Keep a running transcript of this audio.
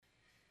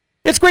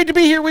It's great to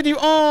be here with you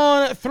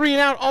on 3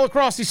 and Out all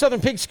across the Southern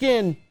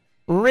Pigskin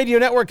Radio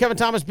Network. Kevin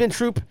Thomas, Ben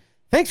Troop,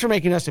 thanks for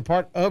making us a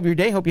part of your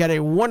day. Hope you had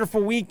a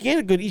wonderful weekend,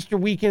 a good Easter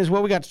weekend as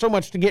well. We got so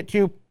much to get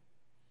to.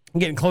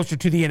 Getting closer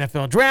to the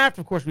NFL draft.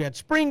 Of course, we had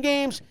spring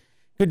games.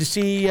 Good to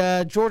see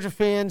Georgia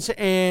fans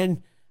and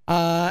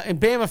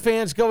Bama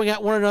fans going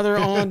at one another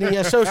on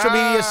the social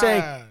media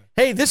saying,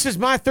 hey, this is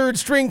my third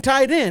string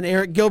tight end,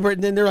 Eric Gilbert.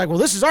 And then they're like, well,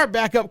 this is our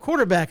backup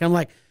quarterback. I'm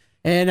like,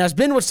 and as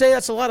Ben would say,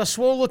 that's a lot of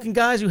swole-looking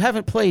guys who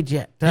haven't played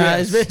yet.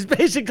 Yes. Is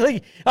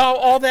basically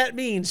all that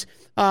means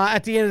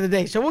at the end of the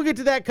day. So we'll get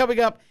to that coming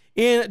up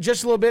in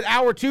just a little bit.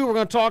 Hour 2, we're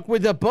going to talk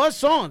with Buzz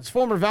Sawns,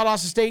 former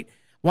Valdosta State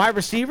wide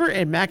receiver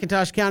and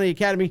McIntosh County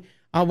Academy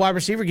wide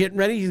receiver, getting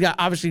ready. He's got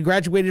obviously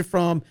graduated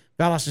from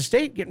Valdosta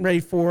State, getting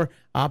ready for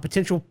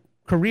potential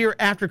career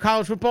after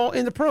college football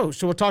in the pros.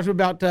 So we'll talk to him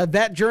about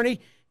that journey,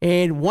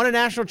 and won a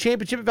national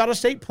championship at Valdosta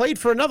State, played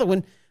for another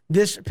one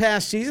this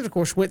past season. Of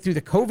course, went through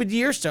the COVID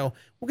year, so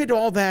we'll get to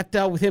all that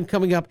with him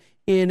coming up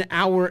in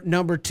hour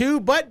number 2.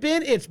 But,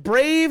 Ben, it's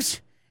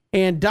Braves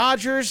and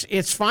Dodgers.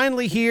 It's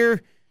finally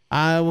here.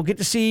 We'll get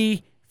to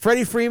see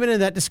Freddie Freeman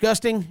in that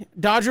disgusting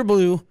Dodger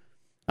blue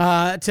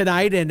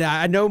tonight, and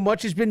I know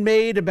much has been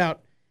made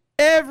about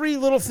every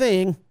little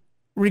thing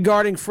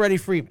regarding Freddie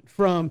Freeman.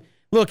 From,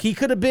 look, he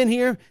could have been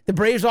here. The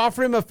Braves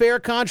offer him a fair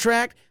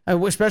contract,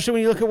 especially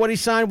when you look at what he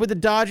signed with the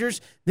Dodgers.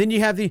 Then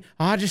you have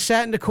I just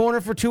sat in the corner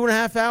for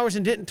 2.5 hours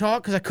and didn't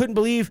talk because I couldn't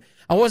believe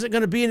I wasn't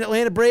going to be an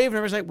Atlanta Brave. And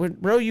I was like, well,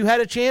 bro, you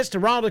had a chance. To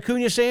Ronald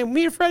Acuna saying,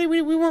 me and Freddie,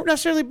 we weren't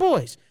necessarily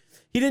boys.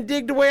 He didn't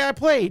dig the way I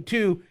played.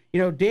 To,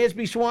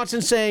 Dansby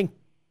Swanson saying,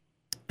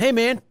 hey,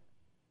 man,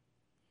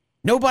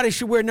 nobody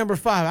should wear number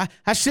 5.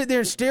 I sit there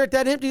and stare at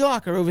that empty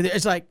locker over there.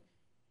 It's like,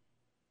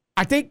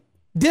 I think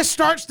this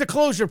starts the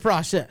closure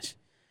process.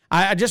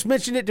 I just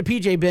mentioned it to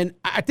PJ, Ben.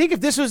 I think if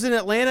this was in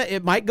Atlanta,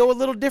 it might go a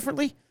little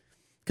differently,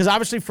 because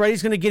obviously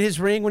Freddie's going to get his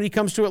ring when he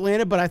comes to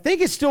Atlanta, but I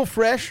think it's still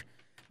fresh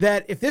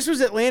that if this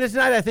was Atlanta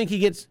tonight, I think he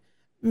gets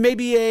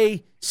maybe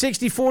a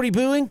 60-40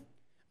 booing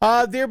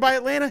there by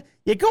Atlanta.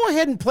 You go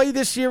ahead and play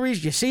this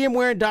series. You see him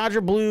wearing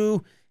Dodger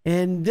blue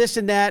and this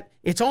and that.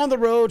 It's on the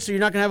road, so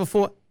you're not going to have a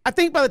full. I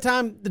think by the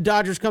time the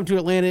Dodgers come to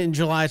Atlanta in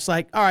July, it's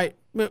like, all right,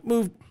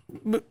 move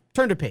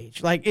turn the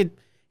page. Like,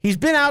 he's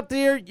been out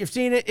there. You've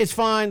seen it. It's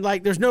fine.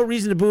 Like, there's no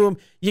reason to boo him.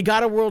 You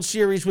got a World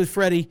Series with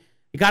Freddie.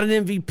 You got an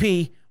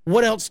MVP.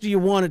 What else do you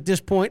want at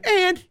this point?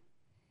 And,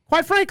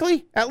 quite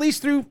frankly, at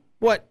least through,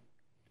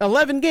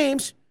 11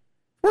 games,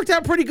 worked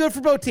out pretty good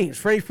for both teams.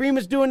 Freddie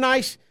Freeman's doing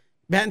nice,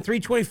 batting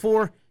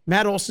 .324.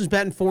 Matt Olson's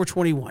batting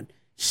 .421.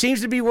 Seems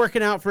to be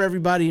working out for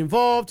everybody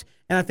involved,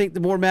 and I think the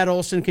more Matt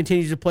Olson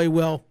continues to play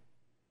well,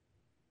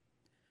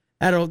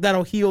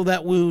 that'll heal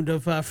that wound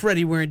of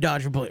Freddie wearing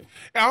Dodger blue.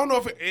 I don't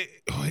know if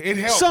it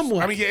helps.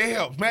 Somewhat. I mean, yeah, it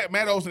helps.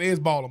 Matt Olson is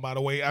balling, by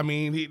the way. I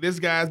mean, this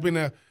guy's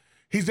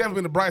he's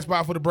definitely been a bright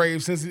spot for the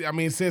Braves since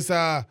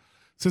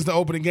the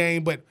opening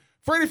game. But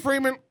Freddie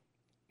Freeman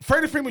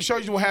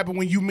shows you what happened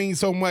when you mean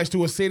so much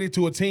to a city,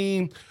 to a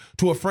team,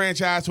 to a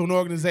franchise, to an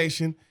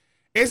organization.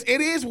 It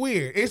is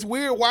weird. It's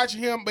weird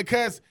watching him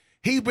because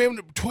he's been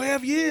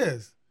 12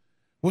 years.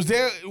 Was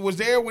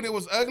there when it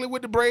was ugly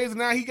with the Braves, and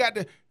now he got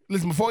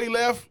before he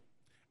left.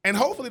 And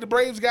hopefully the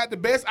Braves got the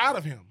best out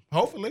of him.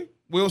 Hopefully.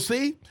 We'll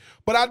see.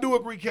 But I do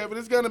agree, Kevin.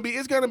 It's gonna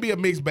be a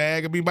mixed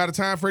bag. I mean, by the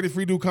time Freddie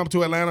Freeman comes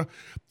to Atlanta,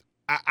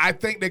 I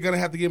think they're gonna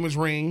have to give him his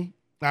ring.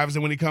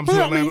 Obviously, when he comes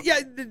to Atlanta.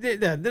 I mean,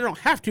 they don't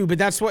have to, but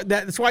that's why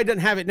he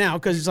doesn't have it now,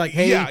 because it's like,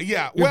 hey,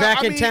 yeah. You're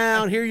back in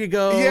town. Here you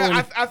go.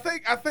 Yeah, I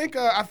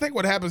think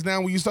what happens now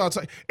when you start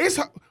it's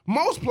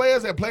most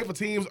players that play for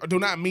teams do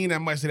not mean that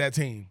much to that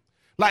team.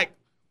 Like,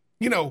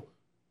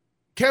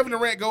 Kevin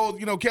Durant goes,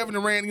 he's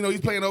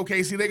playing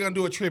OKC. They're going to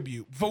do a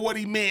tribute for what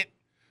he meant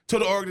to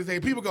the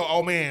organization. People go,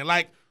 oh, man,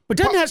 like. But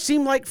doesn't that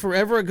seem like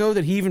forever ago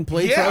that he even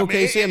played for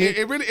OKC?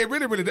 It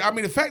really. I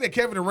mean, the fact that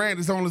Kevin Durant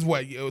is on his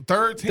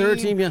third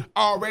team yeah.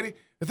 already.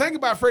 The thing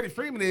about Freddie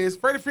Freeman is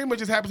Freddie Freeman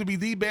just happens to be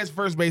the best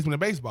first baseman in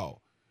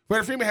baseball.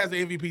 Freddie Freeman has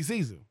the MVP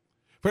season.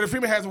 Freddie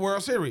Freeman has the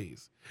World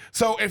Series.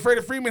 So, and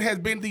Freddie Freeman has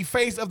been the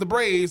face of the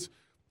Braves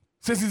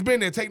since he's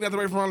been there, taking nothing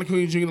away from Ronald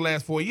Acuna Jr. the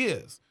last 4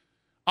 years.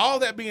 All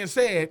that being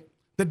said,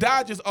 the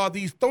Dodgers are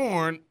these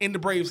thorn in the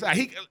Braves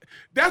side.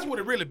 That's what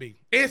it really be.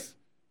 It's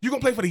you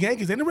gonna play for the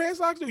Yankees and the Red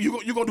Sox? You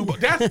gonna do both?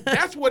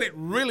 That's what it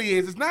really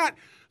is. It's not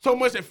so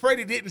much that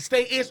Freddie didn't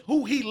stay. It's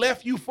who he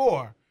left you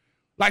for.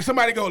 Like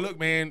somebody go, look,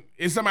 man.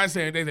 It's somebody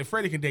saying that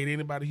Freddie can date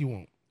anybody he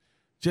wants.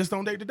 Just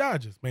don't date the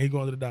Dodgers, man. He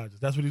going to the Dodgers.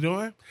 That's what he's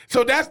doing.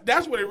 So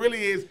that's what it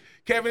really is,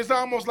 Kevin. It's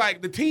almost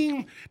like the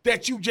team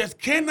that you just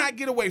cannot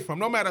get away from.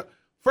 No matter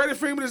Freddie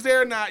Freeman is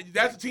there or not,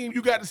 that's the team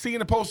you got to see in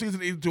the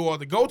postseason either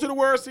to go to the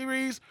World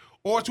Series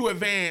or to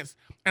advance.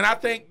 And I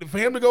think for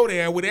him to go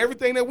there with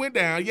everything that went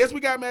down, yes, we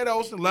got Matt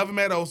Olson, loving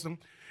Matt Olson.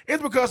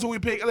 It's because who we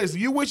pick. Listen,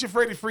 you wish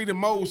Freddie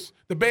Freeman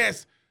the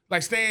best,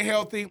 like staying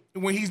healthy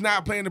when he's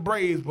not playing the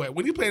Braves. But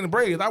when he's playing the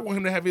Braves, I want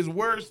him to have his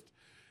worst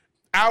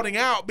outing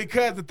out,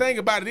 because the thing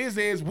about it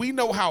is we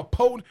know how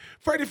potent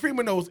Freddie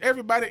Freeman knows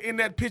everybody in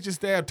that pitching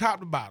staff top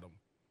to bottom.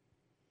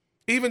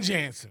 Even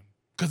Jansen.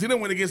 because he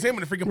didn't win against him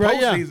in the freaking Right,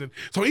 yeah. postseason.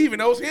 So he even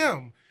knows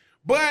him.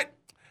 But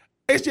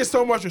it's just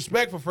so much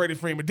respect for Freddie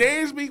Freeman.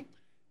 Dansby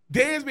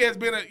has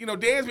been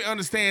Dansby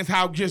understands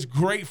how just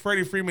great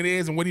Freddie Freeman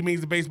is and what he means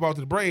to baseball to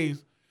the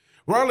Braves.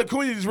 Ronald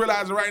Acuna just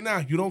realizing right now,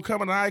 you don't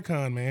come an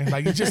icon, man.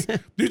 Like you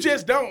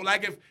just don't.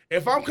 Like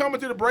if I'm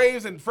coming to the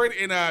Braves and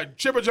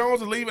Chipper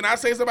Jones is leaving, I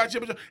say something about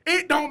Chipper Jones,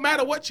 it don't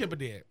matter what Chipper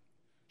did.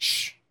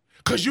 Shh.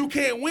 Cause you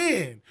can't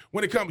win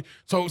when it comes.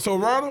 So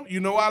Ronald, you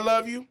know I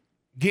love you.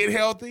 Get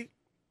healthy.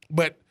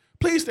 But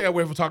please stay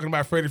away from talking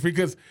about Freddie Freeman.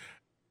 Because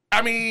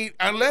I mean,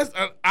 unless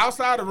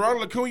outside of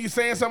Ronald Acuna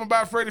saying something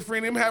about Freddie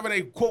Freeman, him having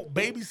a quote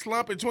baby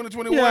slump in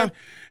 2021,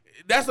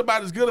 that's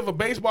about as good of a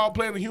baseball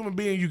player and a human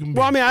being you can be.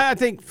 Well, I mean, I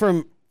think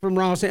from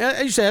Ronald saying,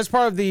 as you said, that's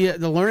part of the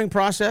learning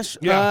process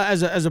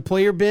as a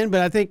player, Ben.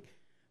 But I think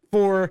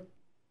for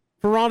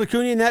Ronald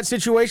Acuna in that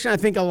situation, I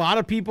think a lot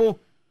of people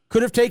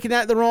could have taken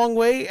that the wrong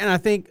way, and I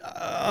think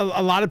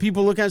a lot of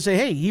people look at it and say,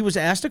 "Hey, he was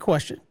asked a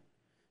question."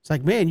 It's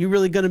like, man, you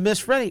really gonna miss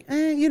Freddie?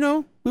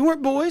 We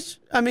weren't boys.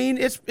 I mean,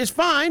 it's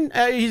fine.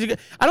 I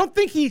don't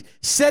think he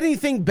said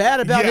anything bad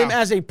about him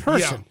as a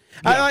person.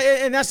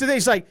 And that's the thing.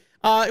 It's like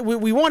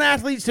we want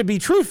athletes to be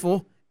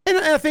truthful, and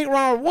I think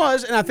Ronald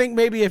was. And I think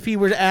maybe if he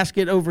were to ask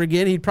it over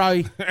again, he'd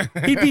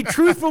be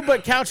truthful,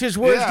 but couch his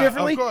words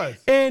differently. Of course.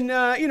 And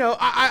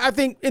I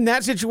think in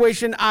that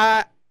situation,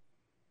 I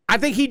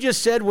think he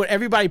just said what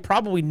everybody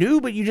probably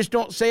knew, but you just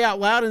don't say out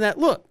loud. And that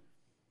look,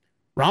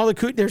 Ronald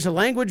Acuna, there's a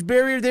language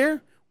barrier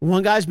there.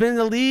 One guy's been in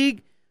the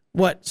league,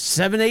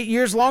 7-8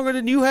 years longer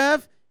than you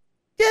have?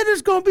 Yeah,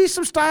 there's going to be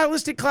some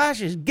stylistic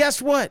clashes.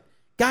 Guess what?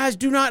 Guys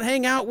do not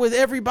hang out with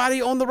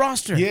everybody on the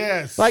roster.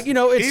 Yes. Like,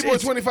 it's... Even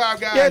with 25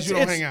 guys, you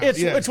don't hang out.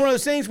 It's one of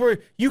those things where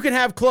you can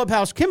have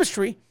clubhouse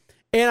chemistry,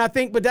 and I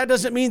think, but that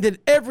doesn't mean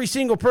that every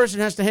single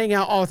person has to hang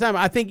out all the time.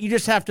 I think you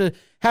just have to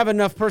have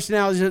enough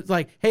personalities that's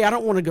like, hey, I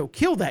don't want to go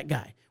kill that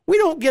guy. We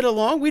don't get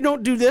along. We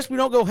don't do this. We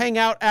don't go hang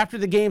out after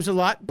the games a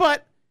lot,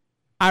 but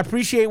I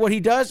appreciate what he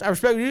does. I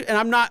respect you, and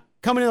I'm not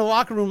coming in the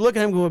locker room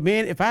looking at him going,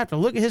 man, if I have to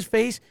look at his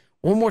face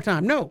one more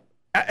time. No.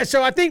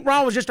 So I think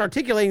Ron was just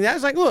articulating that.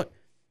 It's like, look,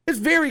 it's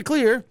very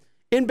clear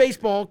in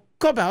baseball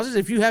clubhouses,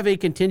 if you have a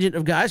contingent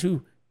of guys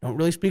who don't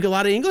really speak a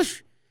lot of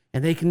English,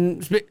 and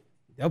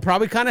they'll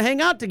probably kind of hang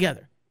out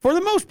together for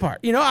the most part.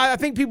 I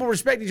think people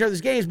respect each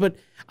other's games, but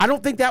I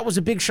don't think that was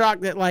a big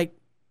shock that, like,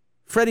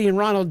 Freddie and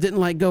Ronald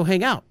didn't, go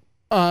hang out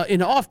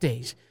in the off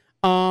days.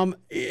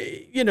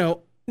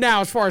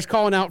 Now, as far as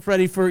calling out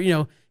Freddie for,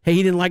 hey,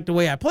 he didn't like the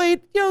way I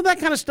played, that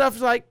kind of stuff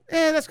is like,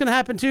 that's going to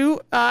happen too.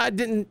 It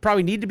didn't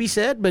probably need to be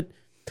said, but,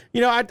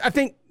 I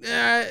think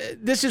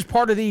this is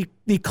part of the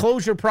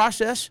closure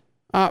process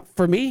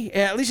for me.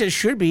 At least it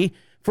should be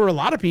for a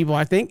lot of people,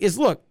 I think, is,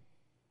 look,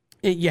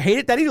 you hate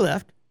it that he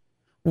left.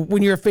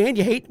 When you're a fan,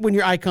 you hate when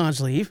your icons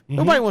leave. Mm-hmm.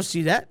 Nobody wants to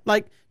see that.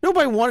 Like,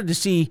 nobody wanted to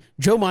see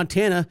Joe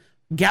Montana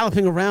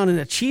galloping around in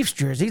a Chiefs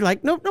jersey.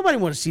 Like, nobody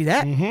wanted to see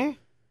that. Mm-hmm.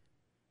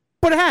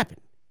 But it happened.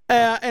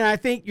 And I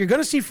think you're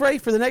going to see Freddie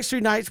for the next 3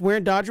 nights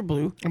wearing Dodger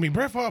blue. I mean,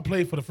 Brett Favre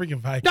played for the freaking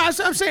Vikings.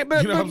 No, I'm saying,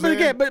 but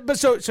again,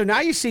 so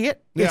now you see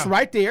it. It's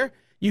right there.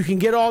 You can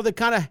get all the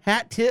kind of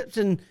hat tips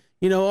and,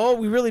 we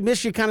really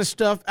miss you kind of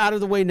stuff out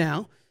of the way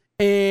now.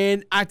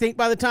 And I think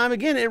by the time,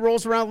 again, it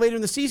rolls around later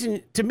in the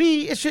season, to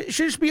me, it should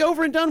just be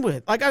over and done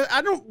with. Like,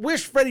 I don't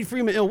wish Freddie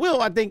Freeman ill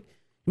will. I think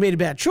he made a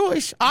bad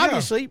choice,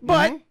 obviously,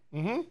 but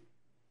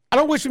I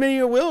don't wish him any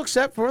ill will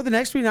except for the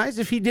next 3 nights.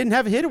 If he didn't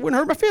have a hit, it wouldn't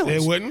hurt my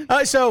feelings. It wouldn't.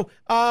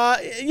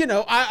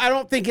 I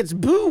don't think it's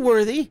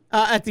boo-worthy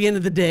at the end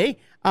of the day.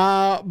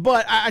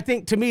 But I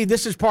think, to me,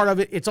 this is part of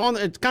it. It's kind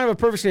of a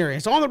perfect scenario.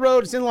 It's on the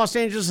road. It's in Los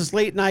Angeles. It's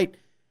late night.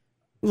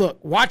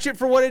 Look, watch it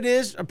for what it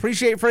is.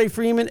 Appreciate Freddie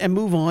Freeman and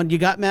move on. You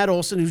got Matt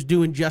Olson, who's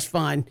doing just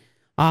fine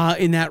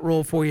in that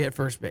role for you at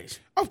first base.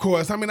 Of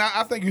course. I mean,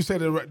 I think you said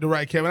the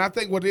right, Kevin. I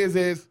think what it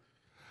is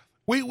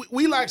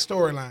we like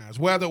storylines,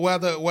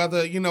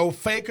 whether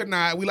fake or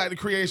not. We like to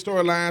create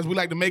storylines. We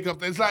like to make up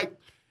things. Like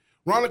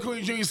Ronald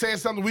Acuna Jr. said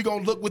something, we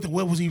gonna look with it.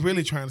 What was he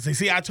really trying to say?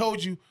 See, I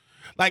told you.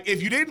 Like,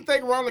 if you didn't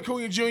think Ronald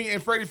Acuna Jr.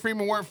 and Freddie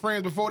Freeman weren't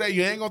friends before that,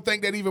 you ain't gonna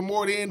think that even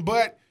more then.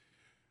 But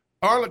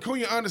Ronald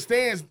Acuna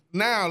understands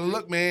now.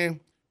 Look, man,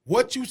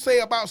 what you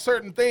say about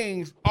certain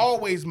things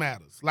always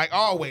matters. Like,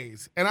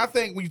 always. And I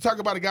think when you talk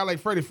about a guy like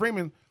Freddie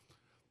Freeman,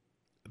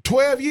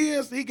 12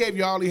 years, he gave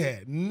you all he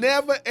had.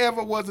 Never,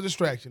 ever was a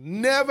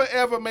distraction. Never,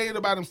 ever made it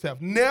about himself.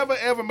 Never,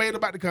 ever made it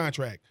about the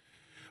contract.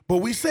 But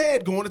we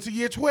said going into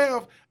year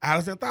 12,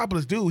 Alex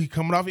Anthopoulos, dude, he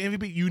coming off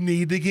MVP. You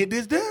need to get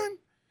this done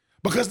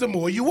because the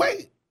more you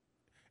wait,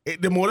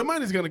 the more the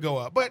money's going to go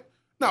up. But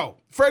no,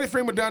 Freddie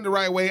Freeman done the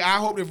right way. I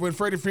hope that when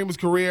Freddie Freeman's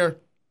career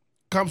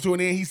comes to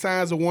an end, he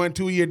signs a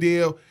 1-2-year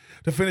deal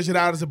to finish it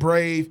out as a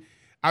Brave.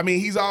 I mean,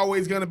 he's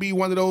always going to be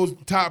one of those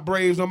top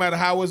Braves, no matter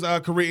how his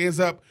career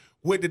ends up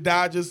with the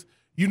Dodgers.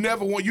 You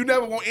never want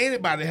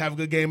anybody to have a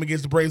good game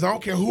against the Braves. I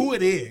don't care who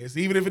it is,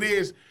 even if it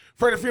is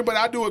Freddie Freeman. But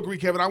I do agree,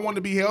 Kevin. I want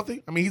him to be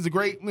healthy. I mean, he's a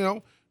great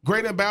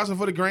ambassador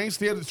for the Grange,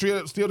 still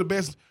the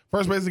best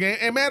first base of the game.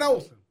 And Matt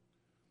Olson.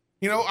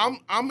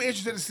 I'm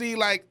interested to see,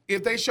 like,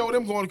 if they show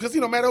them going, because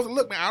Matt Olson,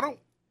 look, man,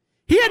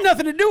 He had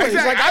nothing to do with it.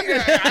 He's like, I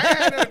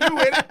had nothing to do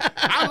with it.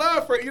 I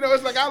love Freddie.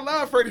 It's like I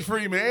love Freddie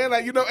Freeman, man.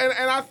 Like, and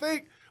I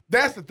think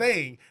that's the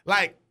thing.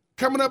 Like,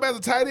 coming up as a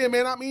tight end,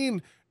 man, I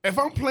mean, if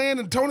I'm playing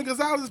and Tony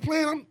Gonzalez is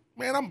playing,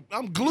 I'm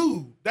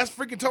glued. That's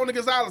freaking Tony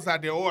Gonzalez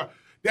out there. Or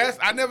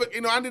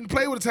I didn't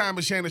play with a time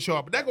with Shannon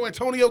Sharp, but that go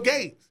Antonio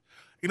Gates.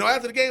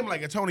 After the game,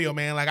 like, Antonio,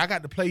 man, like, I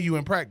got to play you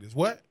in practice.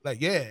 What?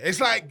 Like, yeah. It's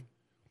like,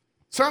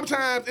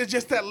 sometimes it's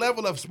just that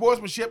level of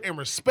sportsmanship and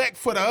respect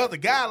for the other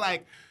guy.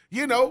 Like,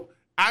 if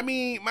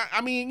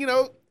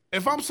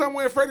I'm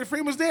somewhere and Freddie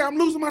Freeman's there, I'm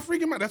losing my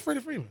freaking mind. That's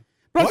Freddie Freeman.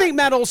 But I think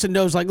Matt Olson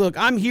knows, like, look,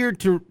 I'm here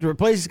to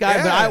replace this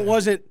guy, but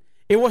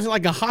it wasn't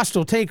like a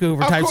hostile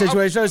takeover type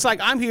situation. So it's like,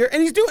 I'm here,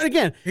 and he's doing it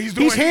again.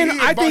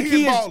 I think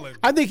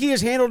he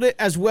has handled it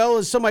as well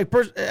as somebody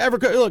ever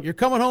could. Look, you're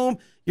coming home,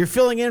 you're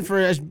filling in for,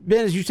 as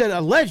you said, a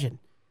legend.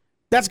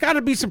 That's got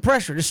to be some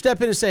pressure to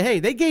step in and say, hey,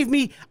 they gave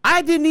me,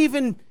 I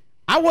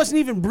wasn't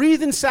even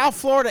breathing South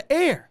Florida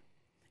air,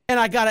 and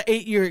I got an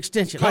 8-year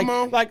extension. Come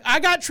on. Like, I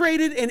got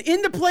traded and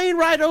in the plane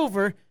ride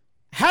over,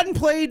 hadn't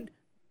played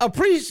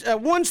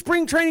one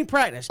spring training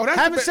practice. Oh,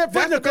 that's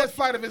the best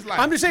flight of his life.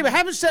 I'm just saying, but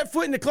haven't set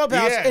foot in the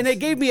clubhouse, and they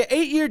gave me an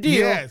 8-year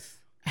deal. Yes.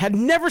 Had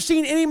never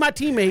seen any of my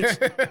teammates,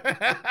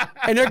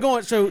 and they're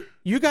going, so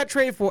you got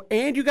traded for,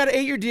 and you got an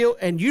 8-year deal,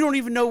 and you don't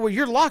even know where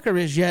your locker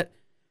is yet.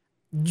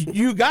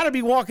 You got to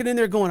be walking in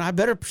there going, I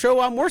better show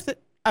I'm worth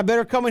it. I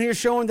better come in here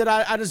showing that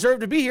I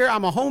deserve to be here.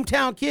 I'm a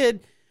hometown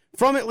kid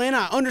from Atlanta.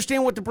 I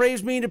understand what the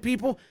Braves mean to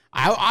people.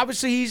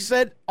 Obviously, he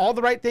said all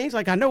the right things.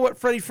 Like, I know what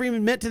Freddie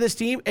Freeman meant to this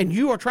team, and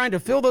you are trying to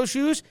fill those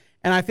shoes,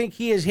 and I think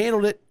he has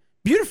handled it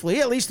beautifully,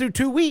 at least through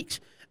 2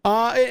 weeks,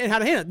 and how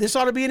to handle it. This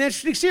ought to be an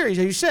interesting series,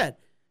 as you said.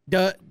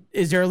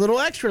 Is there a little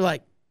extra,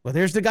 like, well,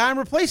 there's the guy I'm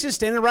replacing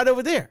standing right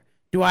over there.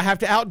 Do I have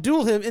to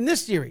outduel him in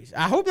this series?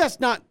 I hope that's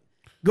not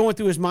going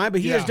through his mind,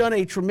 but he has done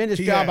a tremendous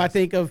job, I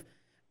think, of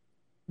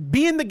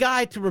being the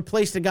guy to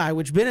replace the guy,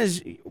 which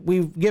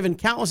we've given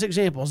countless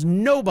examples.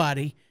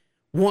 Nobody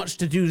wants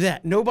to do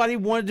that. Nobody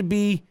wanted to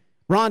be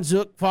Ron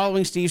Zook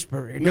following Steve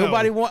Spurrier. No.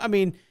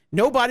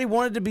 Nobody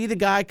wanted to be the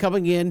guy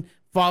coming in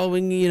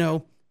following,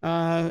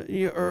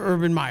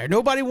 Urban Meyer.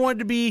 Nobody wanted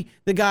to be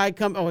the guy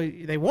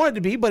they wanted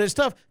to be, but it's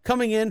tough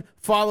coming in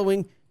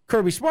following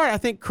Kirby Smart. I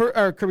think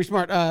Kirby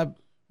Smart,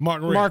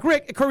 Mark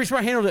Richt. Kirby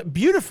Smart handled it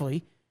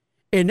beautifully.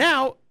 And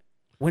now,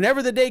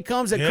 whenever the day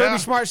comes that Kirby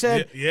Smart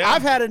said,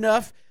 I've had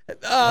enough,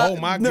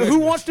 who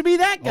wants to be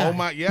that guy?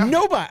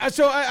 Nobody.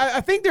 So I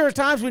think there are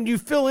times when you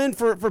fill in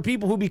for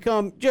people who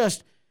become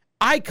just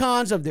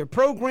icons of their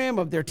program,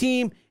 of their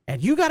team,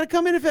 and you got to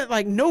come in if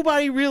like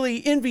nobody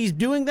really envies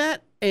doing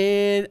that.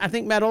 And I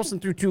think Matt Olson,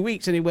 through 2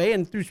 weeks anyway,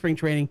 and through spring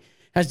training,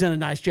 has done a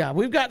nice job.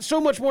 We've got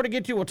so much more to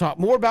get to. We'll talk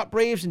more about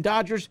Braves and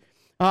Dodgers,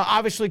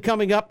 obviously,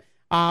 coming up.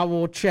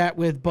 We'll chat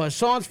with Buzz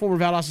Saunders, former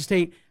Valdosta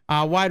State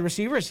wide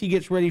receiver, as he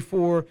gets ready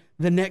for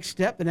the next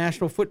step, the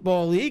National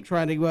Football League,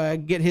 trying to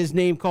get his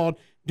name called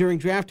during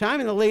draft time.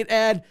 And the late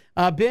ad,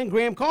 Ben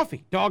Graham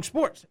Coffee, Dog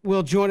Sports,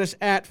 will join us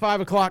at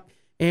 5 o'clock,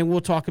 and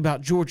we'll talk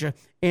about Georgia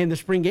and the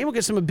spring game. We'll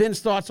get some of Ben's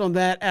thoughts on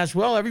that as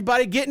well.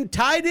 Everybody getting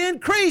tied in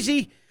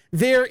crazy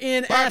there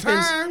in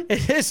Athens.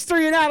 It's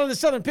 3 and Out on the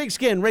Southern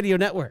Pigskin Radio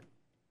Network.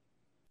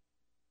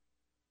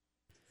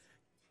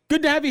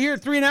 Good to have you here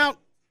at 3 and Out.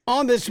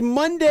 On this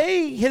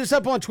Monday, hit us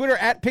up on Twitter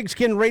at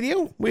Pigskin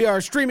Radio. We are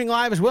streaming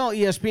live as well,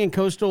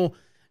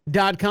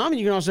 ESPNCoastal.com. And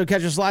you can also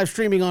catch us live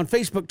streaming on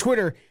Facebook,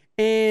 Twitter,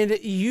 and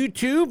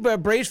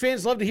YouTube. Braves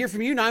fans, love to hear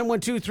from you,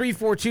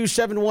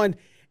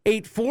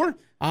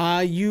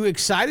 912-342-7184. You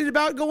excited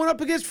about going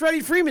up against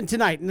Freddie Freeman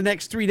tonight in the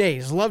next 3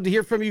 days? Love to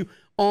hear from you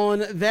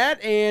on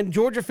that. And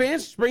Georgia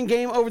fans, spring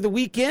game over the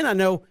weekend. I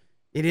know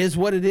it is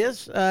what it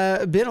is.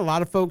 A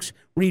lot of folks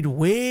read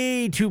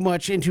way too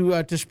much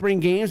into to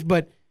spring games,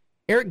 but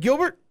Eric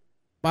Gilbert,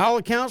 by all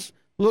accounts,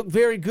 looked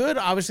very good.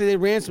 Obviously, they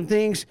ran some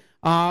things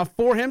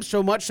for him,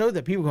 so much so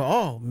that people go,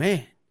 oh,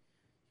 man.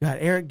 You got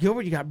Eric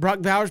Gilbert, you got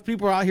Brock Bowers.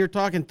 People are out here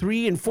talking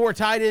 3 and 4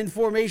 tight end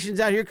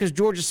formations out here because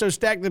Georgia's so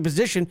stacked in the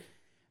position.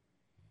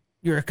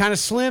 You're kind of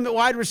slim at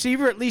wide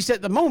receiver, at least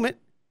at the moment.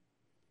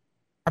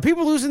 Are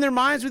people losing their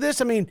minds with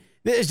this? I mean,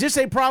 is this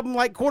a problem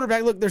like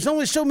quarterback? Look, there's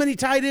only so many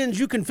tight ends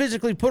you can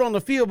physically put on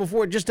the field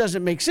before it just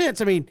doesn't make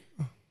sense. I mean,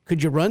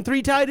 could you run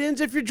 3 tight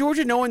ends if you're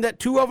Georgia, knowing that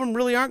 2 of them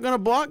really aren't going to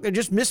block? They're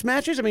just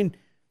mismatches? I mean,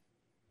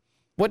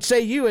 what say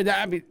you? And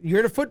I mean,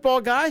 you're the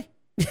football guy.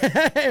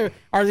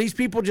 Are these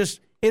people just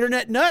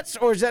internet nuts,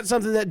 or is that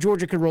something that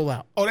Georgia could roll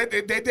out? Oh,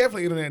 they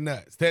definitely internet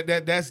nuts.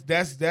 That's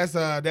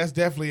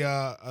definitely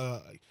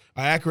an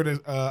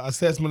accurate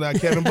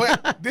assessment, Kevin.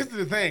 But this is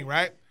the thing,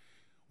 right?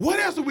 What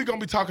else are we going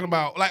to be talking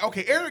about? Like,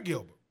 okay, Eric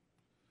Gilbert,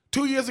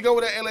 2 years ago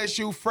with that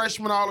LSU,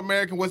 freshman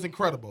All-American, was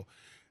incredible.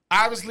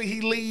 Obviously,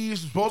 he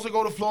leaves, supposed to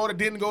go to Florida,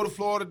 didn't go to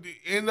Florida,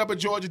 ended up at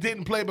Georgia,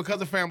 didn't play because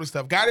of family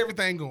stuff. Got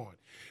everything going.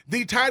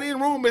 The tight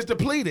end room is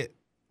depleted,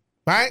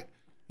 right?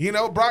 You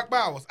know, Brock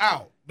Bowers,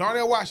 out.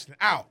 Darnell Washington,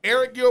 out.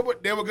 Eric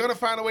Gilbert, they were going to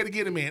find a way to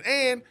get him in.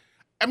 And,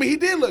 I mean, he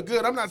did look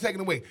good. I'm not taking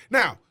it away.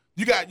 Now,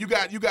 you got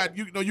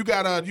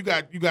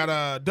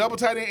a double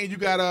tight end, and you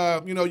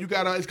got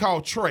it's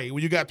called Trey,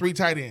 where you got 3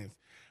 tight ends.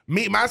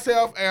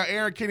 Myself,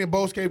 Aaron Kenny, and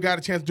Boscave got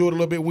a chance to do it a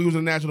little bit when we was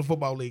in the National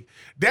Football League.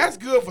 That's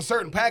good for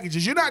certain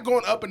packages. You're not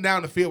going up and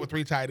down the field with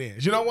 3 tight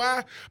ends. You know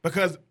why?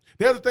 Because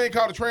there's a thing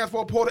called the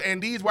transfer portal,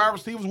 and these wide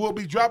receivers will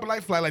be dropping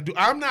like fly. Like, dude,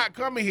 I'm not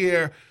coming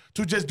here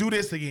to just do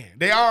this again.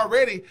 They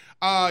already,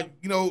 had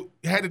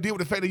to deal with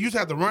the fact that you used to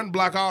have to run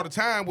block all the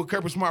time when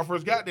Kirby Smart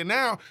first got there.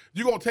 Now,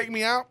 you're going to take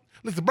me out?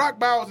 Listen, Brock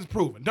Bowers is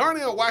proven.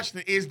 Darnell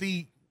Washington is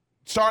the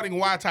starting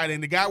wide tight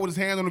end, the guy with his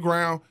hand on the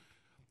ground.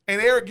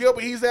 And Eric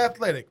Gilbert, he's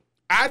athletic.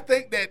 I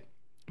think that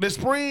the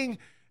spring,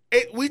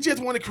 we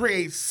just want to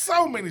create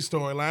so many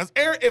storylines.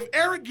 If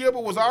Eric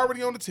Gilbert was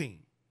already on the team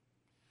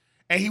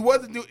and he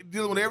wasn't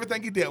dealing with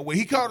everything he dealt with,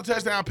 he caught a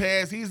touchdown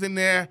pass, he's in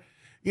there,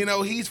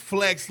 he's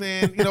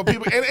flexing, people,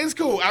 and it's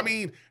cool. I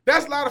mean,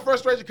 that's a lot of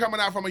frustration coming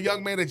out from a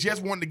young man that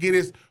just wanted to get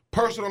his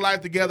personal life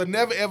together,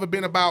 never ever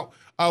been about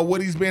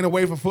what he's been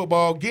away from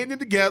football, getting it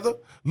together,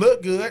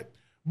 look good.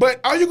 But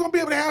are you going to be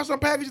able to have some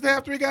packages to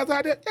have 3 guys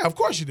out there? Yeah, of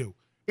course you do.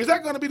 Is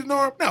that going to be the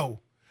norm? No.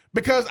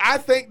 Because I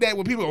think that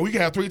when people, we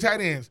can have 3 tight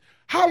ends,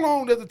 how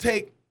long does it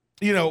take,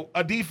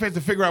 a defense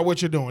to figure out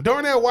what you're doing?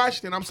 Darnell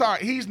Washington, I'm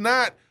sorry, he's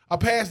not a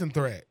passing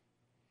threat.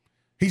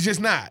 He's just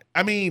not.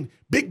 I mean,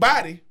 big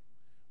body,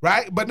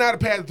 right? But not a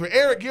passing threat.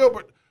 Eric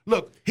Gilbert,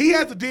 look, he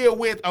has to deal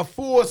with a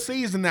full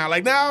season now.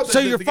 Like now, so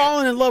you're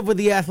falling in love with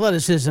the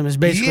athleticism is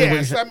basically what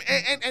you're saying. I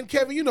mean, and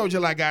Kevin,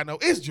 just like I know,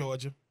 it's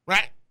Georgia,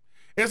 right?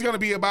 It's going to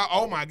be about,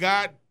 oh my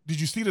God,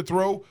 did you see the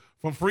throw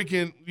from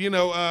freaking,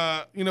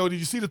 did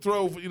you see the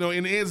throw,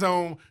 in the end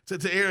zone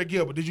to Eric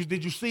Gilbert?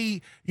 Did you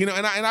see, and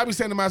I be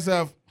saying to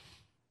myself,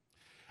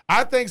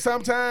 I think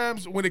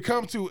sometimes when it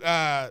comes to,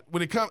 I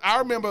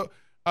remember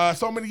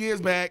so many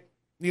years back,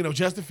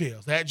 Justin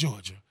Fields at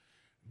Georgia.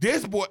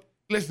 This boy,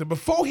 listen,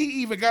 before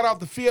he even got off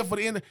the field for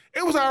the end,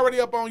 it was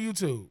already up on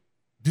YouTube.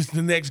 This is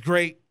the next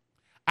great.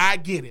 I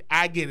get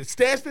it.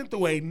 Stetson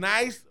threw a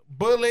nice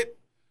bullet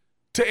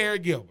to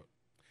Eric Gilbert.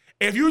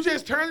 If you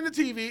just turn the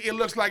TV, it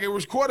looks like it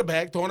was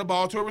quarterback throwing the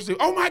ball to a receiver.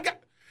 Oh, my God.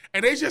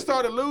 And they just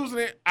started losing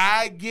it.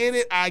 I get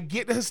it. I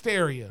get the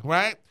hysteria,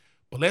 right?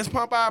 But let's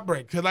pump our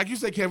brakes. Because like you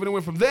said, Kevin, it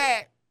went from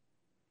that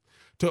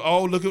to,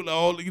 look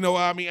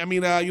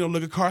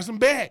at Carson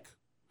Beck.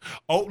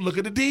 Oh, look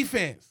at the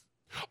defense.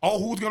 Oh,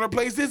 who's going to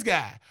replace this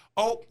guy?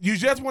 Oh, you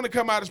just want to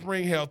come out of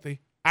spring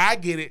healthy. I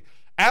get it.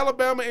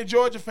 Alabama and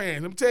Georgia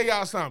fans, let me tell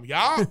y'all something.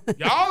 Y'all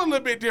a little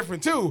bit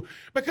different too,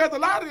 because a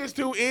lot of this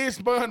too is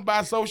spun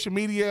by social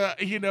media,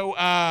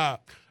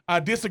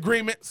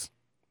 disagreements.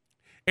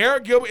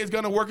 Eric Gilbert is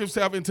going to work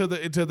himself into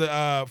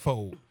the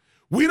fold.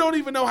 We don't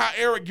even know how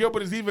Eric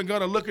Gilbert is even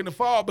going to look in the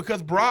fall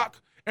because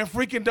Brock and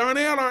freaking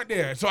Darnell aren't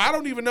there. So I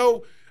don't even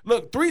know.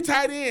 Look, 3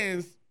 tight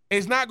ends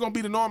is not going to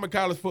be the norm in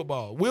college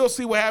football. We'll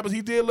see what happens.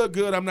 He did look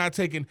good. I'm not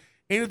taking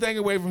anything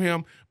away from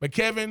him. But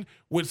Kevin,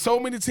 with so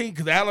many teams,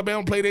 because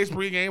Alabama played their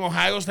spring game,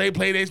 Ohio State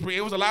played their spring,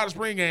 it was a lot of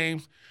spring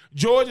games.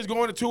 Georgia's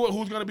going to it.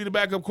 Who's going to be the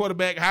backup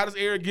quarterback? How does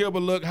Eric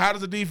Gilbert look? How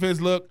does the defense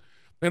look?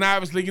 And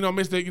obviously,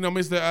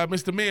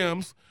 Mr.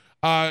 Mims,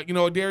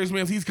 Darius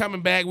Mims, he's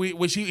coming back.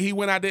 He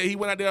went out there. He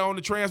went out there on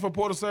the transfer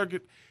portal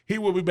circuit. He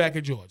will be back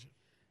at Georgia.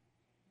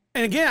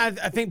 And again,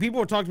 I think people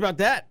were talking about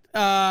that.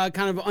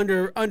 Kind of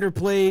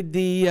underplayed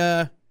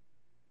the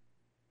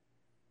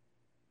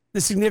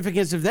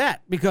significance of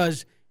that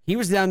because he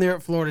was down there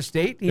at Florida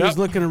State. He was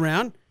looking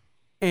around,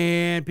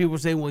 and people were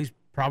saying, well, he's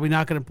probably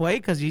not going to play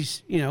because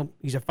he's a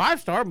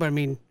 5-star. But I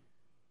mean,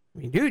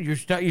 dude, you're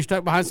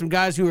stuck behind some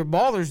guys who are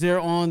ballers there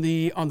on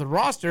the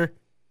roster.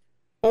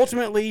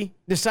 Ultimately,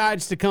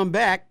 decides to come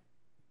back.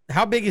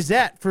 How big is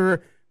that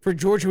for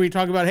Georgia? When you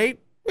talk about, hey,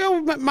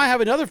 we might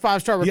have another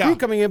 5-star recruit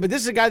coming in, but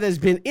this is a guy that's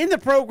been in the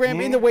program,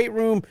 in the weight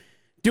room,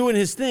 doing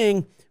his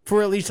thing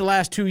for at least the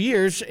last 2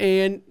 years.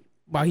 And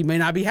while he may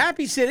not be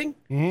happy sitting,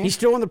 he's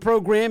still in the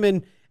program.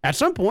 And at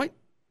some point,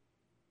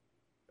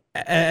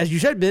 as you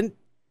said, Ben,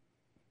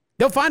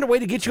 they'll find a way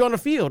to get you on the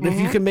field if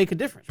you can make a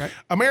difference, right?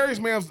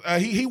 Amarius Mims,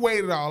 he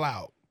weighed it all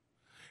out.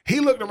 He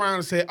looked around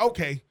and said,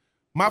 okay,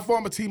 my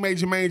former teammate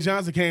Jermaine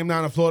Johnson came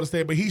down to Florida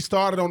State, but he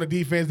started on the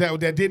defense that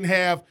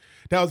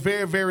was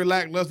very, very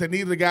lackluster, that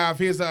needed a guy of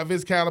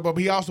his caliber,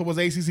 but he also was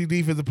ACC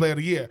Defensive Player of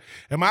the Year.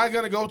 Am I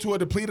going to go to a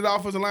depleted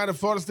offensive line at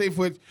Florida State?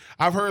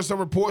 I've heard some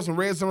reports and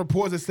read some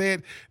reports that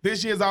said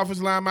this year's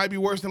offensive line might be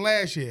worse than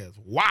last year's.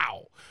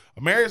 Wow.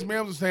 Amarius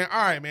Mims was saying,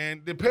 all right,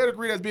 man, the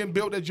pedigree that's being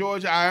built at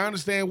Georgia, I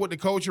understand what the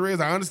culture is.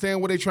 I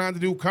understand what they're trying to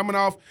do, coming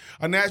off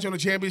a national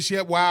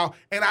championship. Wow.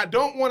 And I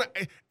don't want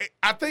to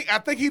 – I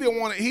think he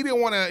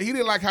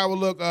didn't like how it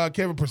looked,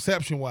 Kevin,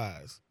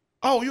 perception-wise.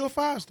 Oh, you're a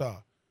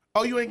 5-star.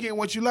 Oh, you ain't getting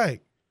what you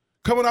like.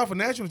 Coming off a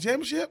national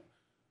championship?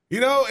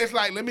 It's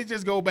like, let me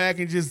just go back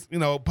and just,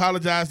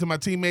 apologize to my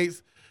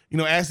teammates,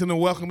 ask them to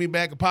welcome me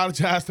back,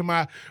 apologize to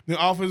my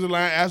offensive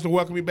line, ask them to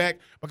welcome me back.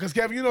 Because,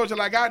 Kevin, just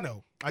like I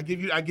know, I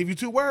give you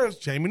 2 words,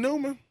 Jamie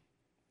Newman.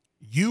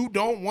 You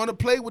don't want to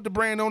play with the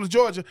brand known as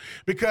Georgia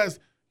because,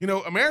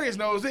 Amarius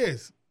knows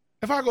this.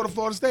 If I go to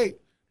Florida State,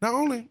 not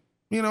only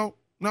they're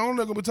going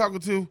to be talking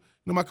to,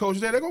 my coach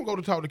there, they're gonna go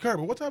to talk to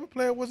Kirby. What type of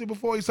player was he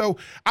before? So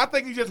I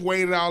think he just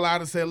weighed it all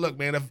out and said, "Look,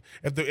 man,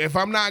 if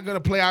I'm not gonna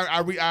play, I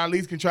at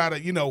least can try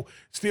to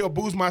still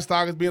boost my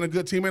stock as being a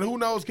good team." And who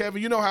knows,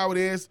 Kevin? You know how it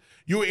is.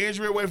 You're an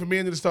injury away from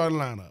being in the starting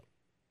lineup.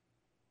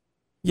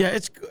 Yeah,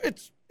 it's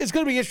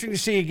going to be interesting to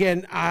see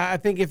again. I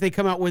think if they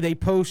come out with a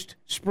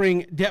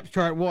post-spring depth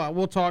chart,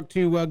 we'll talk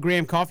to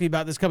Graham Coffey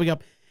about this coming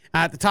up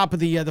at the top of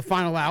the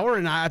final hour.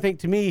 And I think,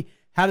 to me,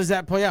 how does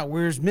that play out?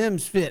 Where's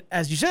Mims fit?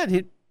 As you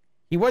said,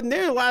 he wasn't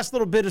there the last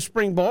little bit of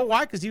spring ball.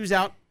 Why? Because he was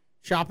out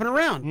shopping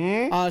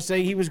around,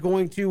 saying he was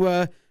going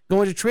to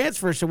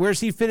transfer. So where's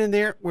he fit in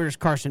there? Where's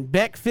Carson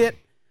Beck fit?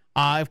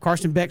 If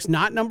Carson Beck's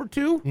not number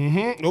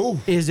 2,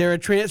 is there a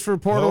transfer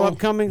portal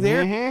upcoming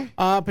there?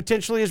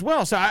 Potentially as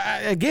well. So,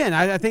 I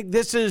think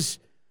that's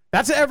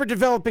an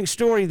ever-developing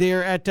story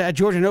there at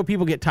Georgia. I know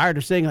people get tired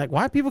of saying, like,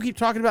 why do people keep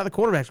talking about the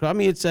quarterbacks? Well, I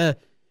mean, it's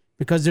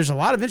because there's a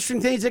lot of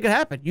interesting things that could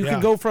happen. You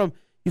could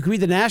you could be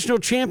the national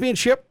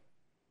championship,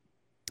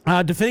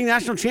 defending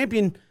national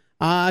champion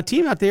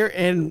team out there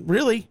and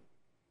really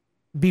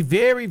be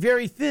very,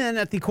 very thin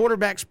at the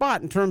quarterback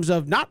spot in terms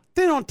of not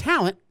thin on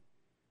talent,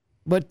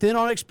 but then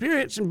on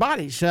experience and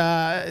bodies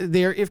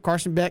there if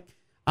Carson Beck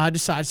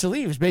decides to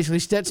leave. It's basically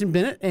Stetson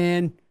Bennett,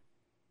 and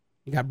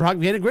you got Brock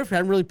Vandagriff, who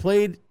hasn't really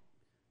played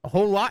a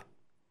whole lot.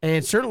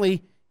 And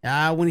certainly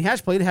when he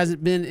has played, it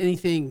hasn't been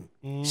anything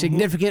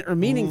significant or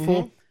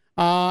meaningful.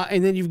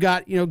 And then you've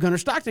got Gunnar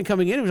Stockton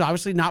coming in, who's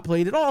obviously not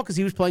played at all because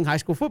he was playing high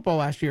school football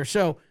last year.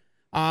 So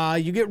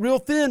you get real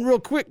thin real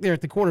quick there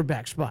at the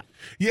quarterback spot.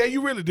 Yeah,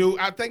 you really do.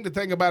 I think the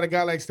thing about a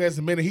guy like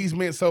Stetson Bennett, he's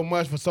meant so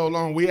much for so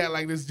long. We act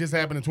like this just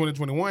happened in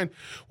 2021.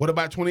 What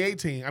about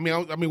 2018? I mean,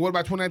 what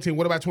about 2019?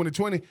 What about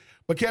 2020?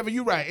 But Kevin,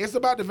 you're right. It's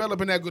about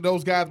developing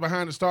those guys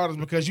behind the starters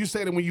because you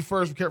said it when you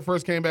first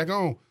came back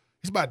on.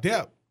 It's about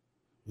depth.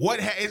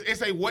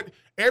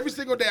 Every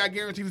single day I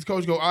guarantee this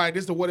coach go, all right,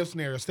 this is the what if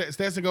scenario.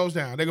 Stetson goes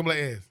down. They're gonna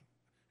be like,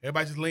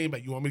 everybody just lean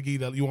back. You want me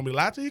to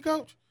lie to you,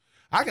 coach?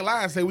 I can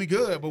lie and say we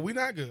good, but we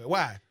not good.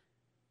 Why?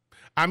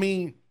 I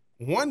mean,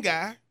 one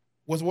guy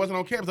wasn't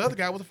on campus. The other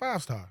guy was a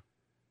 5-star.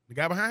 The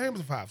guy behind him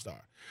was a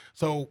 5-star.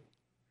 So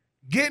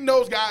getting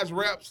those guys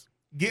reps,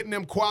 getting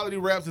them quality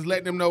reps is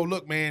letting them know,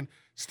 look, man,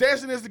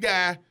 Stetson is the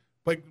guy,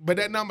 but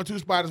that number 2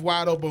 spot is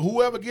wide open.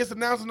 Whoever gets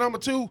announced as number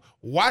 2,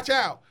 watch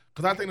out,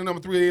 because I think the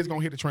number 3 is going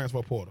to hit the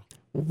transfer portal.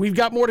 We've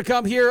got more to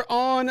come here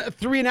on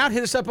 3 and Out.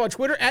 Hit us up on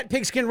Twitter at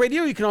Pigskin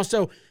Radio. You can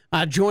also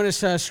join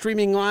us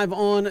streaming live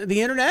on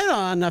the internet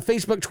on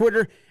Facebook,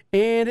 Twitter,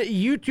 and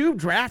YouTube.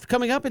 Draft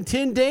coming up in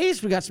 10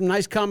 days. We got some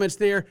nice comments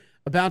there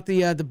about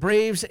the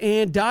Braves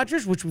and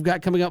Dodgers, which we've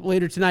got coming up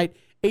later tonight,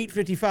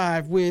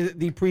 8:55 with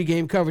the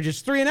pregame coverage. It's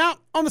 3 and Out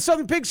on the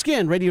Southern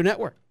Pigskin Radio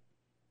Network.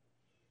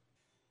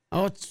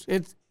 Oh,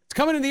 it's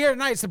coming in the air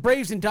tonight. It's the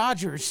Braves and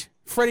Dodgers.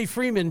 Freddie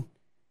Freeman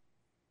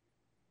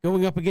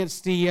going up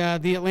against the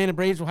Atlanta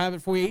Braves. We'll have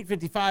it for you.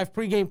 8:55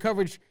 pregame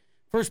coverage.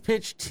 First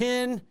pitch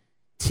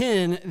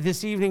 10:10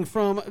 this evening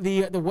from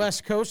the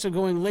West Coast. So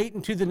going late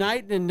into the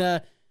night. And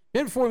then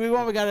before we move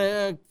on, we got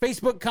a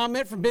Facebook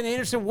comment from Ben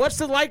Anderson. What's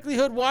the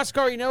likelihood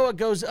Huascar Ynoa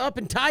goes up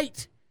and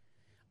tight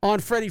on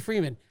Freddie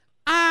Freeman?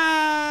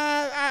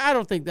 I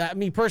don't think that.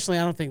 Me personally,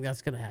 I don't think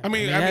that's going to happen.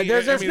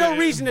 There's no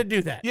reason to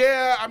do that.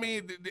 Yeah, I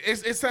mean,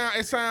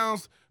 it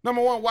sounds.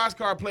 Number one,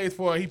 Huascar plays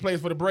for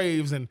the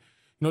Braves, and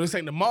this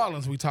ain't the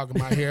Marlins we talking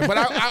about here. But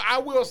I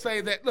will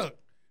say that. Look,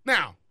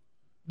 now,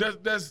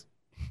 that's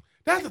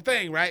the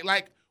thing, right?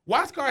 Like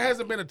Huascar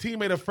hasn't been a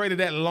teammate of Freddie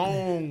that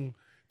long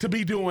to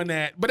be doing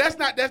that. But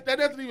that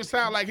doesn't even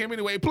sound like him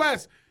anyway.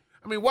 Plus,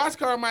 I mean,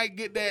 Huascar might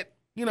get that.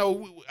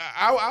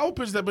 Our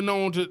pitchers have been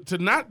known to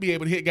not be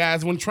able to hit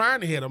guys when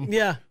trying to hit them.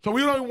 Yeah. So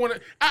we don't even want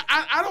to.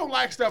 I don't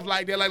like stuff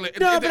like that.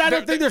 But I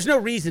don't think there's no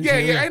reason.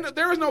 Yeah.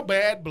 There is no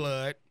bad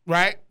blood,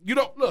 right? You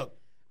don't look.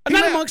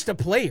 Not amongst the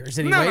players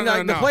anyway.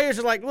 No. The players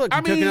are like, look,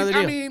 took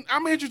another deal.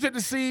 I'm interested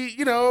to see,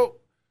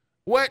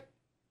 what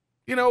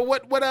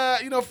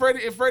Freddie.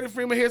 If Freddie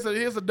Freeman here's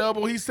a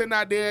double, he's sitting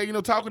out there,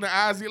 talking to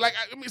Ozzie,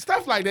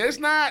 stuff like that. It's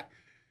not.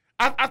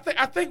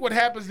 I think what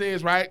happens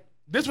is right.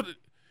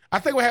 I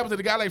think what happens to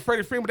the guy like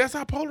Freddie Freeman, that's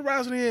how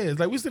polarizing he is.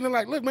 Like, we sitting there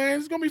like, look, man,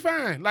 it's going to be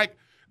fine. Like,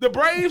 the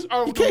Braves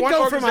are you the one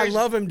go organization. From I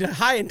love him to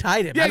high and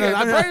tight him. Yeah,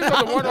 the Braves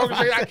are the one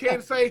organization I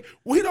can't say.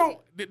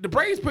 The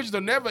Braves pitchers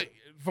are never,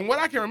 from what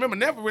I can remember,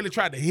 never really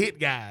tried to hit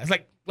guys.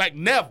 Like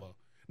never.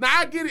 Now,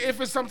 I get it if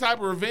it's some type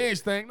of revenge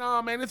thing.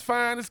 No, man, it's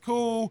fine. It's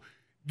cool.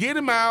 Get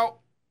him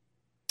out.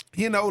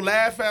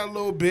 Laugh at a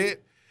little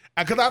bit.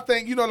 Because I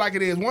think, like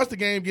it is, once the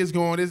game gets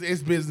going, it's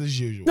business as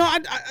usual. No,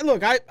 look,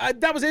 that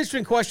was an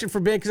interesting question for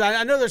Ben because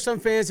I know there's some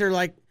fans that are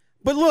like,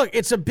 but look,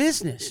 it's a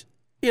business.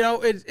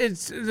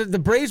 It's the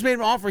Braves made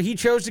him an offer. He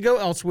chose to go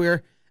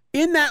elsewhere.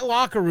 In that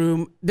locker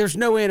room, there's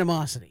no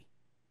animosity.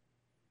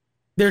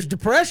 There's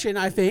depression,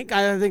 I think.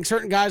 I think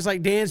certain guys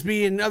like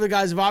Dansby and other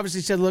guys have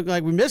obviously said, look,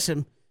 like we miss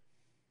him.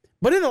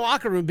 But in the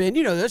locker room, Ben,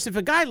 you know this, if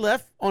a guy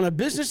left on a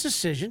business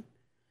decision,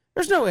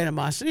 there's no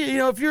animosity.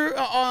 If you're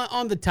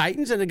on the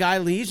Titans and a guy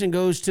leaves and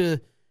goes to,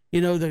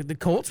 the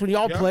Colts, when you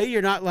all play,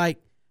 you're not like,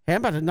 hey,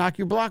 I'm about to knock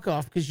your block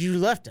off because you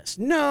left us.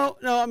 No,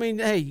 I mean,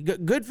 hey,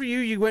 good for you.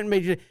 You went and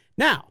made your.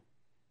 Now,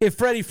 if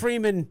Freddie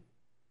Freeman,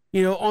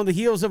 on the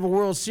heels of a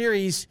World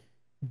Series,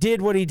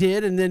 did what he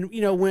did and then,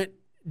 went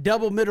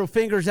double middle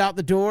fingers out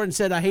the door and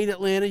said, I hate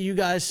Atlanta, you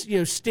guys,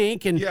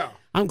 stink, and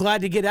I'm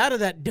glad to get out of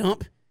that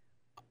dump.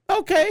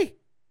 Okay,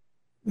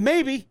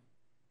 maybe.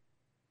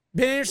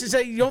 Ben Anderson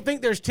said, you don't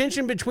think there's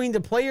tension between the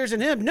players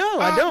and him? No,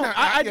 I don't.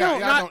 I don't.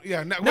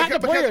 Not the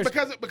players.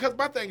 Because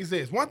my thing is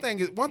this. One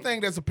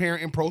thing that's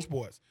apparent in pro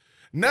sports.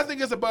 Nothing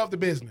is above the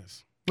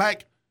business.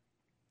 Like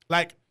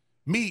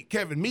me,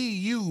 Kevin, me,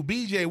 you,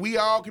 BJ, we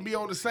all can be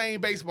on the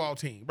same baseball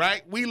team,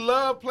 right? We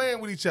love playing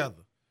with each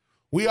other.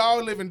 We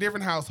all live in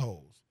different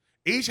households.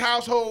 Each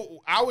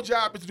household, our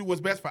job is to do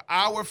what's best for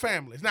our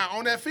families. Now,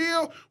 on that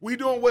field, we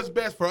doing what's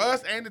best for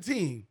us and the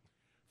team.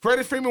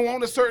 Freddie Freeman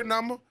wanted a certain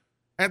number.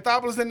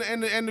 Anthopoulos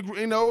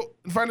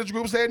in front of the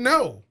group said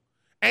no.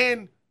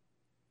 And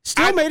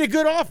still made a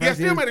good offer. Yeah,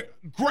 still made a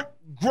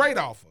great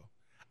offer.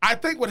 I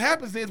think what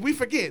happens is we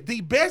forget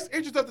the best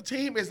interest of the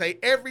team is a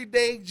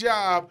everyday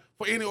job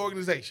for any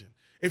organization.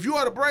 If you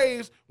are the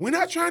Braves, we're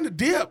not trying to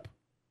dip.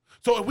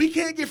 So if we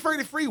can't get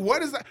Freddie Free,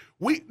 what is that?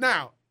 We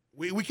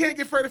can't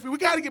get Freddie Free. We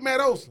got to get Matt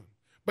Olson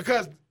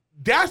because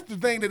that's the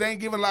thing that ain't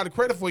giving a lot of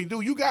credit for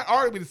you. You got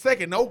arguably the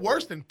second, no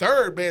worse than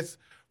third best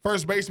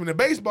first baseman in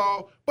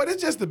baseball, but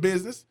it's just a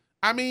business.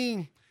 I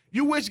mean,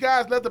 you wish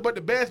guys nothing but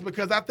the best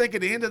because I think at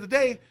the end of the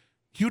day,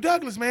 Hugh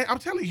Douglas, man, I'm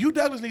telling you, Hugh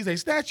Douglas needs a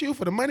statue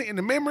for the money and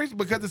the memories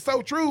because it's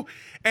so true.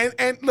 And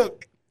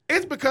look,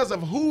 it's because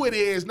of who it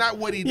is, not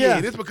what he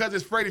did. It's because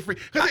it's Freddie Free.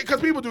 Because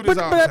people do this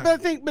all the time. But I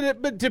think,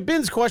 but to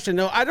Ben's question,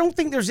 though, I don't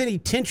think there's any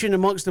tension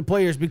amongst the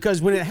players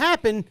because when it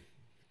happened,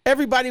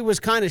 everybody was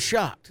kind of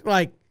shocked.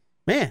 Like,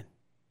 man,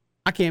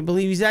 I can't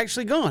believe he's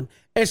actually gone.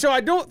 And so I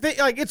don't think,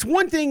 it's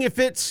one thing if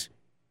it's,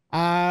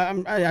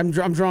 I'm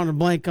drawing a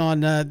blank on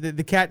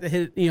the cat that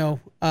hit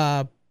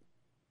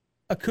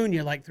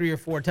Acuna like 3 or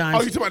 4 times.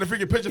 Oh, you talking about the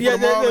freaking pitcher for the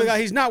Marlins?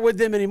 He's not with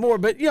them anymore.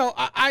 But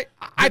I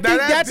think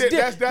that's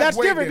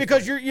different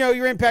because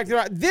you're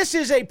impacted. This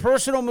is a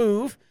personal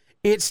move.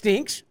 It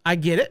stinks. I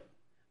get it.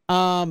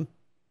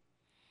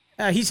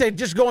 He said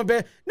just going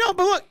back. No,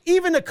 but look,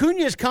 even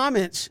Acuna's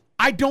comments,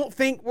 I don't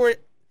think to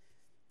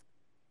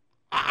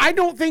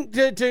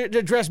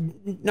address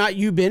not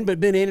you, Ben, but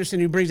Ben Anderson,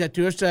 who brings that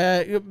to us,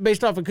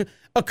 based off of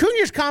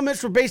Acuna's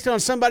comments were based on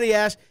somebody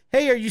asked,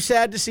 hey, are you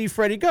sad to see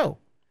Freddie go?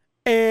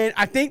 And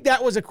I think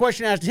that was a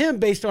question asked to him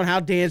based on how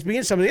Dansby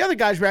and some of the other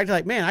guys reacted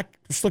like, man, I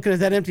was looking at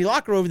that empty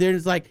locker over there, and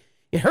it's like,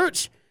 it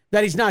hurts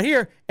that he's not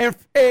here.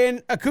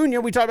 And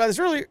Acuna, we talked about this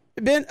earlier,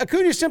 Ben,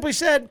 Acuna simply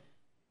said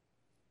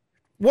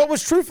what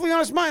was truthfully on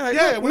his mind.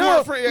 Like, when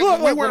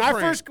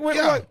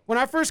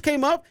I first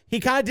came up, he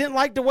kind of didn't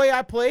like the way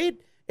I played.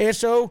 And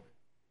so,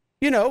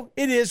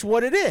 it is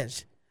what it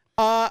is.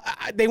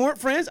 They weren't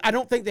friends. I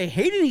don't think they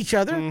hated each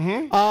other.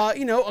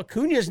 Mm-hmm.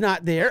 Acuna's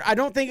not there. I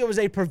don't think it was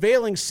a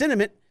prevailing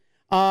sentiment,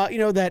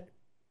 that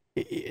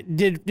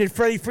did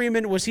Freddie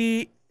Freeman, was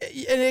he,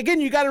 and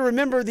again, you got to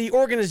remember the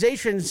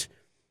organizations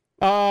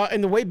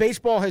and the way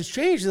baseball has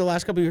changed in the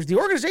last couple of years. The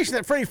organization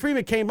that Freddie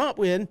Freeman came up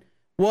with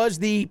was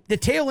the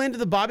tail end of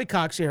the Bobby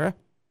Cox era,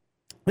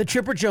 the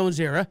Chipper Jones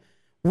era,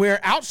 where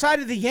outside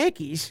of the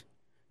Yankees,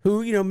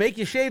 who, make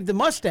you shave the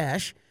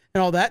mustache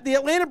and all that, the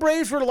Atlanta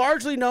Braves were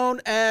largely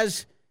known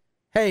as,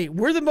 hey,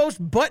 we're the most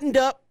buttoned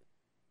up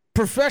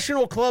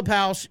professional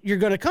clubhouse you're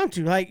going to come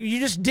to. Like, you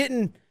just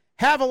didn't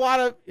have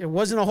there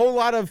was a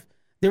lot of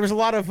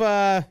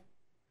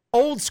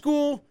old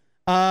school,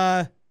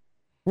 we're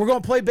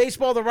going to play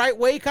baseball the right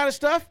way kind of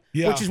stuff,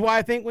 which is why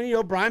I think when,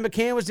 Brian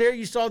McCann was there,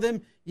 you saw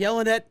them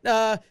yelling at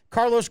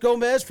Carlos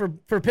Gomez for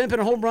pimping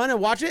a home run and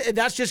watch it. And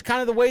that's just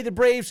kind of the way the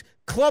Braves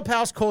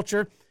clubhouse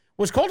culture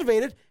was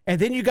cultivated. And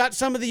then you got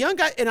some of the young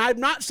guys, and I'm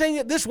not saying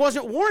that this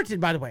wasn't warranted,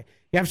 by the way.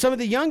 You have some of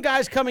the young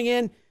guys coming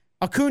in,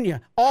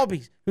 Acuna,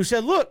 Albies, who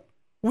said, look,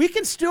 we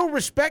can still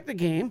respect the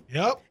game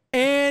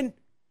and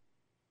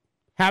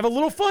have a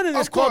little fun in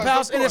this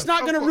clubhouse, and it's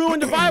not going to ruin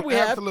the vibe we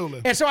have.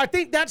 Absolutely. And so I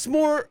think that's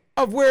more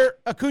of where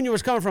Acuna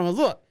was coming from. And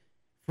look,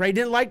 Ray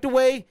didn't like the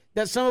way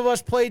that some of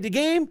us played the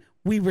game.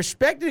 We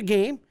respected the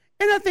game.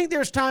 And I think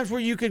there's times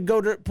where you could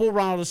go to pull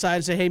Ronald aside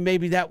and say, hey,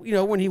 maybe that,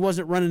 when he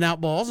wasn't running out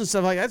balls and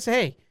stuff like that, say,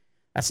 hey,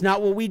 that's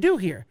not what we do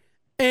here.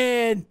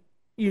 And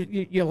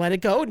you let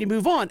it go and you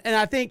move on. And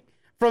I think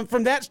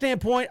from that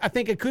standpoint, I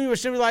think Acuna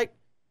was simply like,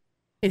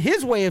 in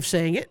his way of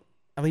saying it,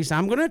 at least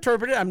I'm going to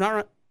interpret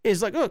it,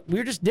 is like, look,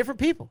 we're just different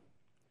people.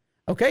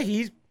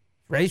 Okay,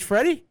 Freddie's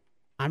Freddie.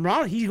 I'm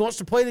Ronald. He wants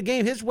to play the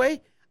game his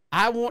way.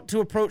 I want to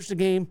approach the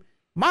game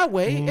my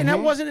way. Mm-hmm. And that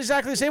wasn't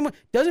exactly the same way.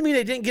 Doesn't mean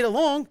they didn't get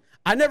along.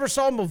 I never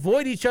saw them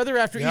avoid each other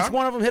after each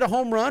one of them hit a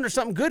home run or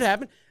something good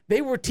happened. They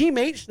were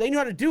teammates. They knew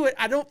how to do it.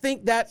 I don't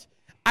think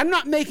I'm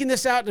not making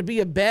this out to be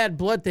a bad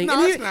blood thing.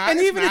 No, it's not.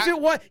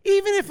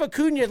 Even if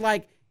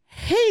Acuna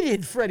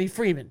hated Freddie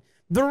Freeman,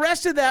 the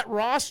rest of that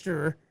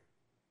roster,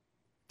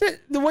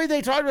 the way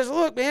they talked was,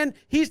 look, man,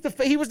 he was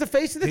the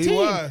face of the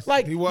team.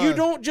 You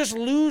don't just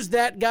lose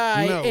that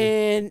guy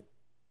and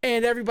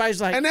and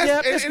everybody's like, and that's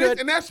yeah, that's good.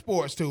 and that's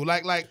sports too.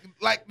 Like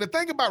the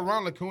thing about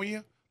Ronald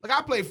Acuna, like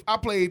I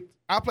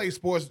played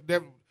sports,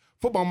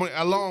 football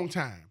a long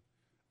time.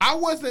 I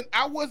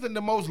wasn't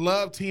the most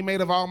loved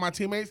teammate of all my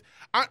teammates.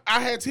 I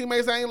had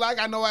teammates I ain't like.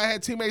 I know I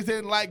had teammates that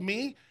didn't like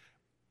me.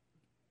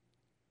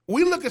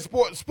 We look at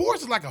sports.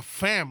 Sports is like a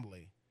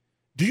family.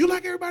 Do you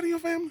like everybody in your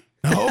family?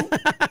 No.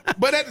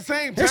 But at the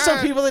same time, there's some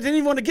people that didn't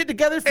even want to get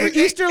together for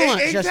Easter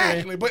lunch.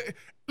 Exactly. But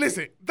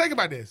listen, think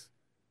about this.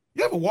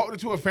 You ever walked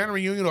into a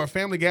family reunion or a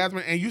family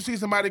gathering and you see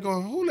somebody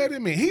going, who let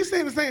him in? He's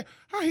saying the same,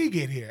 how he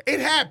get here? It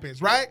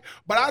happens, right?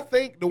 But I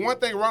think the one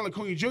thing Ronald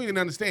Acuna Jr. didn't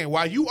understand,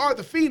 while you are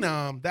the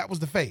phenom, that was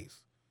the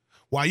face.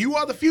 While you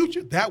are the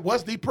future, that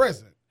was the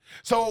present.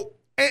 So,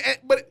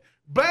 but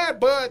bad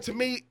blood to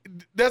me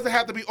doesn't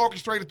have to be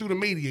orchestrated through the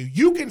media.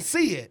 You can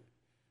see it.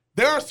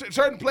 There are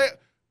certain players,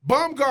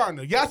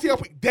 Bumgarner,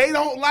 Yasiel, they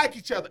don't like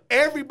each other.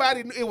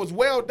 Everybody, it was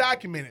well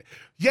documented.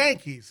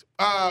 Yankees,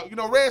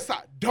 Red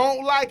Sox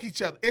don't like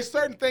each other. It's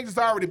certain things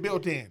that's already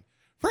built in.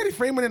 Freddie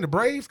Freeman and the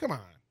Braves, come on.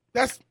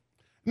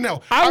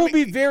 No. I will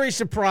be very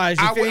surprised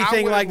if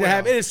anything like that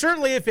happens. And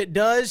certainly if it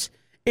does,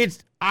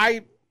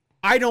 I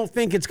don't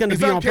think it's going to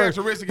be on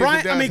purpose.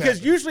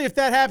 Because usually if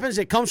that happens,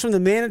 it comes from the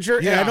manager,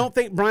 and I don't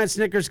think Brian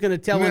Snitker's going to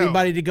tell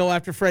anybody to go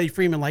after Freddie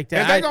Freeman like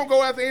that. If they're going to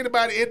go after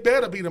anybody, it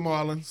better be the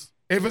Marlins.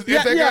 If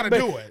they're going to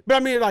do it. But I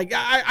mean, like,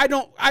 I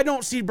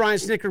don't see Brian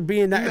Snitker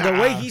being that.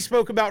 The way he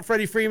spoke about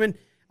Freddie Freeman,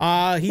 the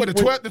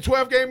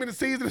 12th game in the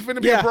season is going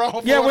to be a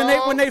brawl. Yeah,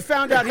 when they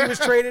found out he was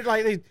traded,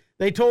 like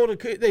they told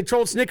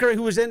Snitker,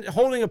 who was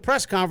holding a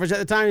press conference at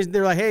the time,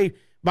 they're like, hey,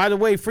 by the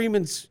way,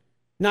 Freeman's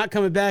not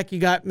coming back. You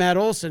got Matt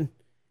Olson.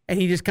 And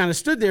he just kind of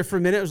stood there for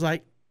a minute. It was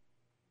like,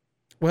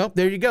 well,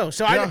 there you go.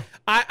 So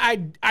I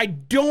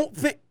don't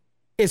think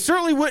it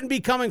certainly wouldn't be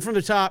coming from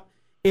the top.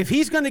 If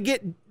he's going to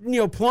get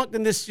plunked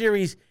in this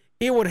series,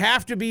 it would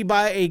have to be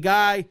by a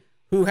guy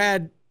who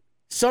had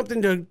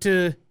something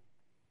to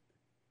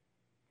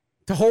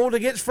hold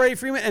against Freddie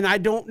Freeman, and I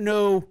don't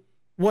know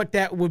what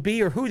that would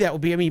be or who that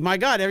would be. I mean, my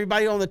God,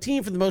 everybody on the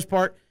team for the most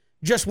part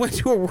just went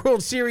to a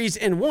World Series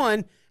and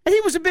won, and he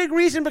was a big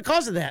reason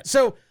because of that.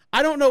 So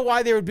I don't know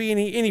why there would be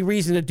any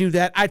reason to do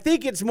that. I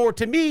think it's more,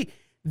 to me,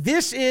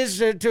 this is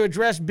to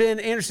address Ben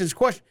Anderson's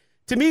question.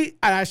 To me,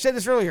 and I said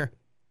this earlier,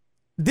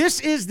 this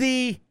is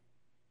the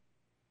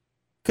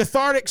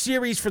cathartic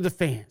series for the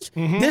fans.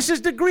 Mm-hmm. This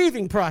is the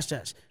grieving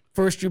process.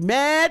 First you're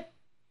mad,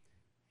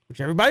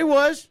 which everybody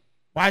was.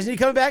 Why isn't he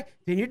coming back?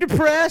 Then you're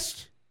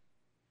depressed.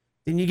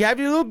 Then you have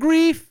your little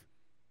grief.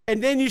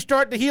 And then you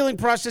start the healing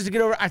process to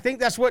get over. I think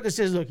that's what this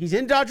is. Look, he's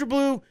in Dodger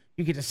Blue.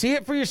 You get to see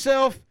it for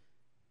yourself.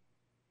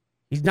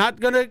 He's not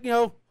going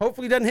to,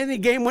 hopefully he doesn't hit any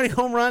game-winning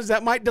home runs.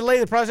 That might delay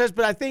the process.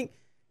 But I think,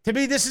 to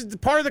me, this is the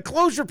part of the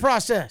closure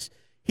process.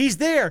 He's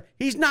there.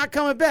 He's not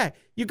coming back.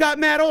 You got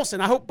Matt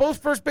Olson. I hope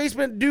both first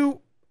basemen do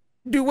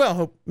well. I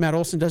hope Matt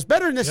Olson does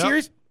better in this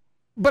series.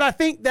 But I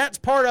think that's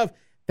part of,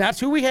 that's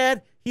who we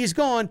had. He's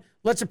gone.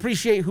 Let's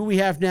appreciate who we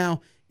have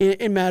now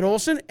in Matt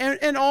Olson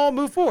and all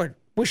move forward.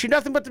 Wish you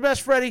nothing but the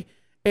best, Freddie.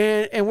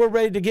 And we're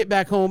ready to get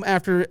back home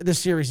after the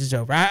series is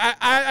over.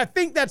 I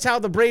think that's how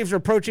the Braves are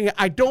approaching it.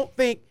 I don't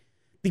think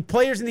the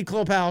players in the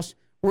clubhouse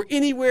were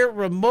anywhere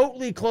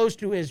remotely close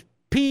to as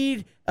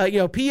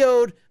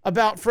PO'd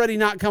about Freddie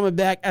not coming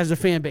back as the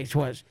fan base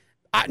was.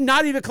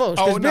 Not even close.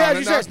 Oh, no,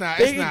 it's not.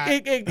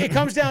 It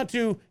comes down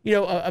to,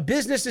 a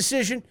business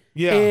decision.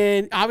 Yeah.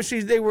 And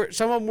obviously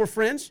some of them were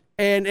friends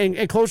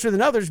and closer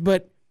than others.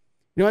 But,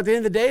 at the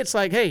end of the day, it's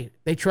like, hey,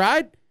 they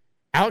tried.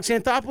 Alex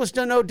Anthopoulos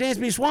doesn't owe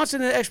Dansby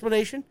Swanson an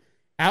explanation.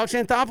 Alex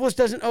Anthopoulos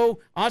doesn't owe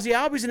Ozzie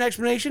Albies an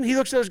explanation. He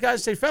looks at those guys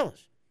and say,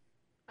 fellas,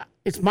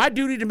 it's my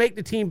duty to make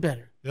the team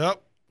better.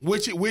 Yep.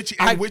 Which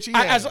he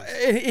has.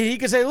 He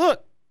can say,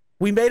 look,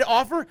 we made an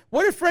offer.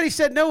 What if Freddie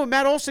said no and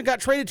Matt Olson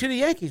got traded to the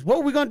Yankees? What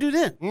are we going to do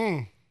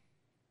then?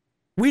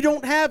 We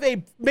don't have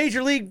a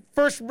major league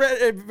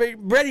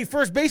ready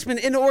first baseman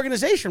in the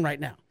organization right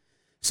now.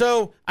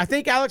 So I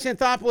think Alex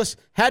Anthopoulos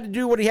had to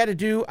do what he had to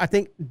do. I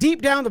think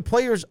deep down the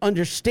players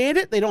understand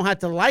it. They don't have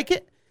to like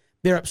it.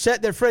 They're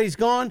upset that Freddie's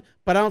gone,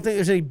 but I don't think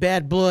there's any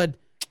bad blood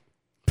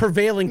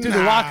prevailing through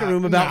the locker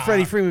room about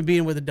Freddie Freeman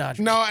being with the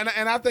Dodgers. No,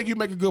 and I think you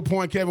make a good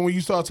point, Kevin, when you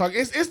start talking.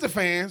 It's the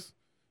fans.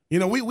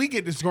 We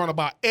get this going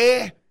about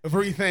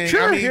everything.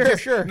 Sure,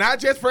 sure. Not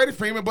just Freddie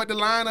Freeman, but the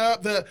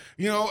lineup,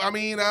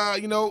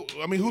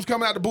 who's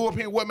coming out the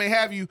bullpen, what may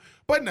have you.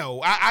 But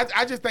no,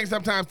 I just think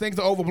sometimes things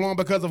are overblown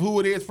because of who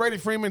it is. Freddie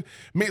Freeman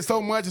meant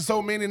so much to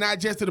so many, not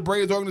just to the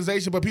Braves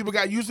organization, but people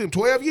got used to him.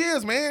 12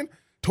 years, man.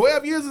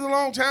 12 years is a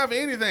long time for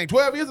anything.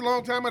 12 years is a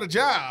long time at a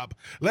job,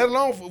 let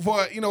alone for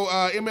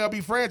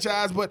MLB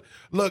franchise. But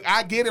look,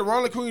 I get it.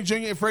 Ronald Acuna Jr.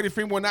 and Freddie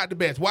Freeman were not the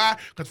best. Why?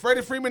 Because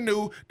Freddie Freeman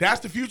knew that's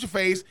the future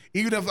face,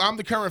 even if I'm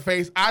the current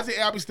face. Ozzie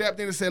Albies stepped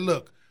in and said,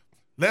 look,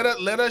 let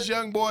us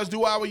young boys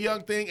do our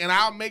young thing, and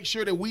I'll make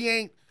sure that we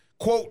ain't,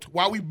 quote,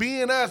 while we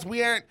being us,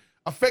 we aren't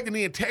affecting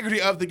the integrity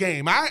of the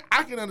game. I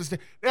can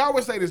understand. They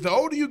always say this: the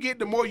older you get,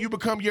 the more you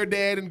become your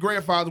dad and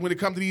grandfather when it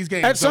comes to these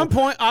games. At some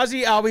point,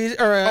 Ozzie Albies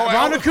or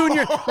Ron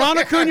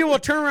Acuna will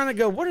turn around and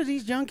go, "What are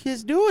these young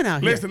kids doing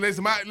out here?" Listen.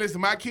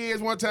 My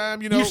kids one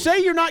time, you say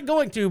you're not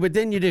going to, but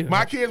then you do.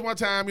 My kids one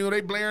time,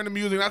 they blaring the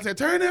music, and I said,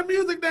 "Turn that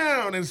music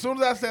down." And as soon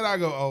as I said, I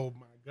go, "Oh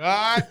my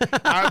God,"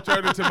 I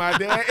turned it to my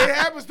dad. It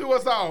happens to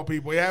us all,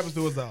 people. It happens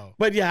to us all.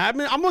 But yeah, I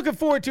mean, I'm looking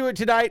forward to it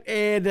tonight.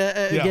 And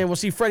again, we'll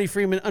see Freddie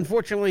Freeman,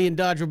 unfortunately, in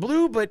Dodger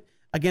blue. But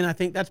again, I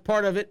think that's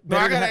part of it. No,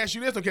 I got to ask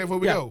you this, okay, before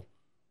we go.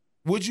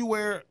 Would you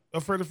wear a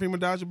Freddie Freeman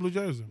Dodger blue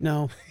jersey?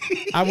 No,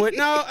 I would.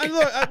 No,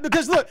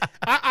 because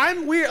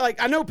I'm weird.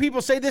 Like, I know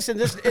people say this in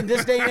this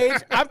day and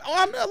age.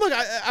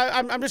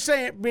 I'm just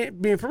saying,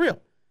 being for real.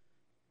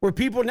 Where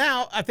people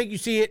now, I think you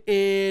see it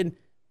in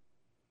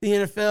the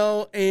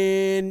NFL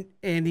and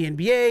the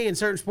NBA and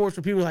certain sports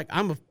where people are like,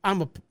 I'm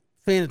a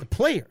fan of the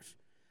players.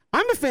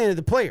 I'm a fan of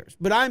the players,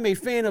 but I'm a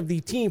fan of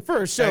the team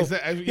first. So,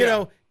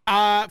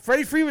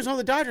 Freddie Freeman's on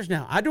the Dodgers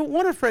now. I don't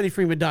want a Freddie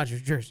Freeman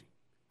Dodgers jersey.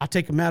 I'll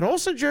take a Matt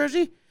Olson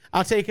jersey.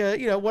 I'll take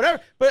a,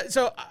 whatever. But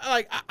so,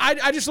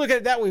 I just look at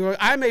it that way. Where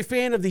I'm a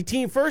fan of the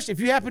team first.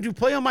 If you happen to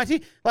play on my team,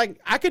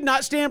 I could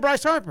not stand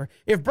Bryce Harper.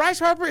 If Bryce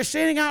Harper is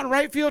standing out in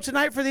right field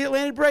tonight for the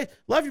Atlanta Braves,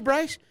 love you,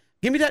 Bryce.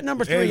 Give me that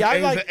number 3.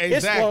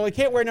 Well, we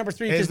can't wear number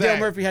 3 because Dale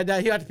Murphy had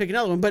that. He'll have to pick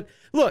another one. But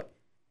look,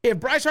 if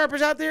Bryce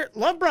Harper's out there,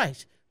 love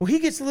Bryce. Well, he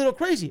gets a little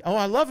crazy. Oh,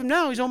 I love him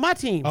now. He's on my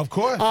team. Of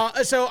course.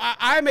 So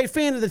I'm a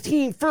fan of the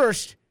team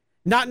first,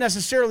 not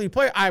necessarily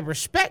player. I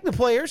respect the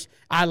players.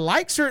 I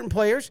like certain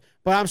players,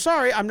 but I'm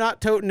sorry, I'm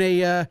not toting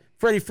a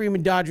Freddie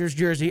Freeman Dodgers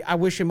jersey. I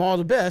wish him all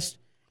the best,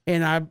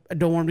 and I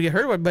don't want him to get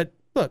hurt. But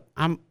look,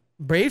 I'm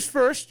Braves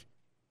first,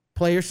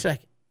 players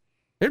second.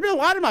 There's been a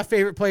lot of my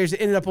favorite players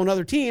that ended up on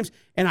other teams,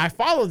 and I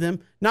follow them,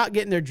 not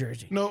getting their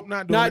jersey. Nope,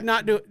 not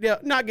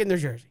getting their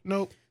jersey.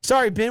 Nope.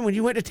 Sorry, Ben, when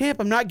you went to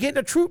Tampa, I'm not getting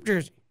a Troop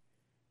jersey.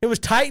 It was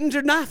Titans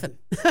or nothing.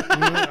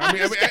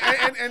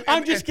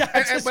 I'm just kidding.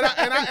 But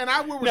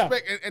I will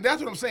respect, and that's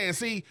what I'm saying.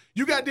 See,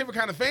 you got different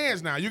kind of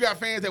fans now. You got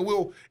fans that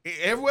will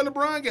everywhere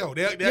LeBron go,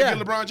 they'll get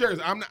LeBron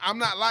jerseys. I'm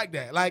not like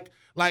that. Like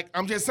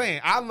I'm just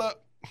saying, I love.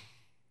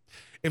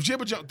 If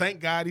Chipper Jones,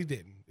 thank God he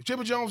didn't. If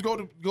Chipper Jones go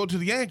to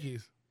the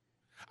Yankees,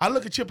 I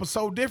look at Chipper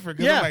so different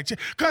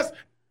because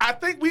I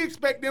think we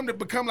expect them to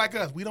become like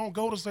us. We don't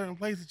go to certain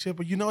places,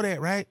 Chipper. You know that,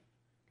 right?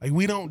 Like,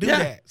 we don't do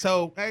that.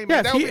 So, hey,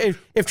 man.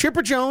 If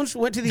Chipper Jones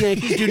went to the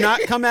Yankees, do not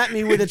come at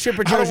me with a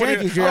Chipper Jones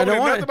Yankees jersey. I don't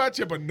want nothing about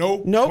Chipper.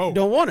 Nope.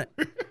 Don't want it.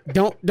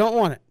 don't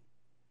want it.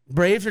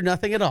 Braves are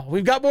nothing at all.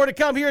 We've got more to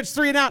come here. It's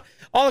 3 and Out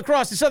all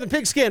across the Southern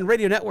Pigskin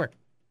Radio Network.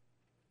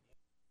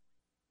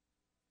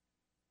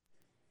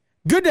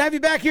 Good to have you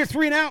back here,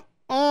 3 and Out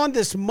on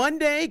this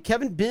Monday.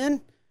 Kevin,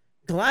 Ben,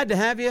 glad to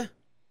have you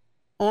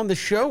on the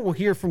show. We'll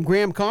hear from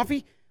Graham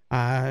Coffey.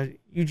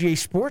 UGA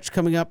Sports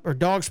coming up, or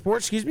Dog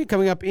Sports,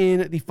 coming up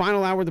in the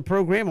final hour of the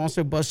program.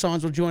 Also, Buzz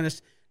Sons will join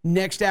us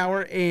next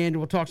hour, and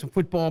we'll talk some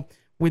football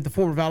with the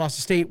former Valdosta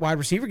State wide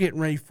receiver getting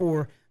ready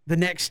for the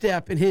next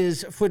step in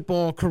his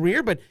football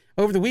career. But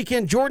over the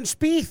weekend, Jordan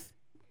Spieth,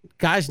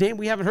 guy's name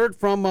we haven't heard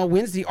from,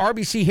 wins the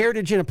RBC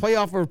Heritage in a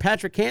playoff over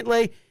Patrick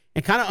Cantlay,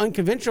 and kind of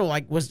unconventional,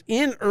 was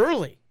in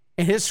early,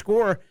 and his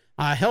score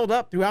held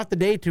up throughout the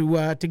day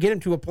to get him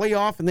to a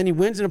playoff, and then he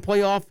wins in a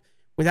playoff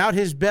without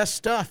his best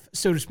stuff,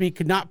 so to speak,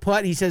 could not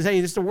putt. He says, hey,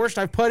 this is the worst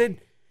I've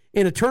putted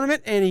in a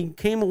tournament, and he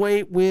came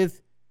away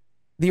with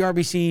the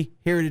RBC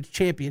Heritage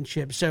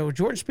Championship. So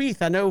Jordan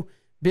Spieth, I know,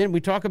 Ben, we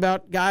talk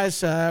about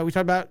guys, we talked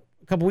about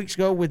a couple weeks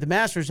ago with the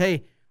Masters,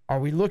 hey, are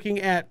we looking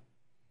at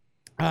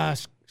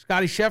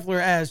Scotty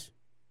Scheffler as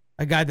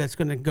a guy that's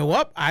going to go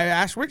up? I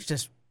asked Rich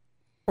this.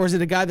 Or is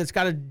it a guy that's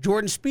got a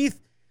Jordan Spieth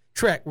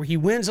trek where he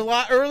wins a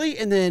lot early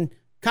and then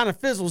kind of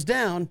fizzles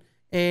down?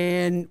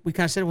 And we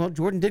kind of said, well,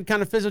 Jordan did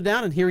kind of fizzle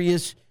down, and here he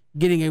is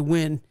getting a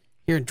win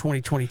here in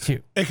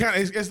 2022.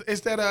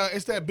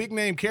 It's that big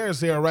name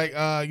carousel, right?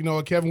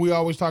 Kevin, we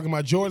always talking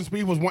about Jordan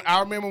Spieth was one. I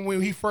remember when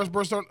he first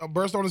burst on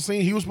the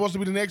scene, he was supposed to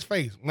be the next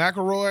face.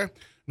 McIlroy,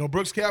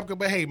 Brooks Koepka,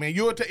 but hey, man,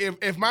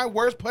 if my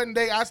worst putting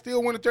day, I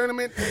still win a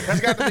tournament, that's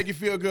got to make you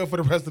feel good for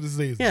the rest of the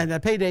season. Yeah,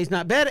 that payday's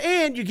not bad,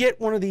 and you get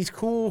one of these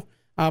cool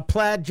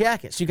plaid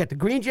jackets. You got the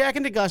green jacket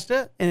in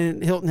Augusta, and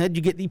in Hilton Head,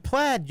 you get the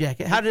plaid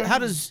jacket. How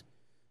does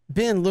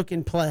Ben look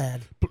in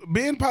plaid?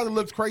 Ben probably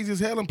looks crazy as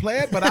hell in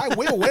plaid, but I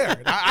will wear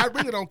it. I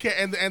really don't care.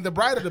 And the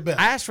brighter the better.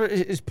 I asked for,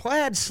 is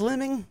plaid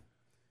slimming?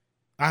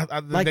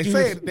 They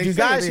say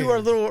guys who are a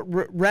little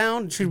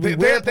round should we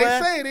wear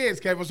plaid? They say it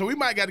is, Kevin. So we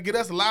might got to get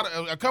us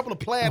a couple of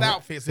plaid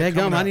outfits.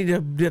 I need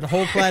to get a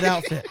whole plaid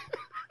outfit.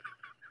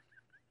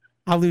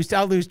 I'll lose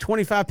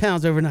 25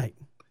 pounds overnight.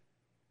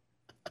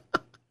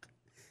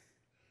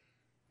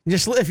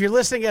 Just if you're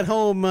listening at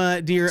home,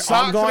 dear,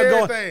 socks,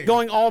 I'm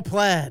going all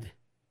plaid.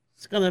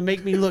 It's going to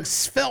make me look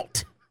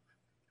svelte.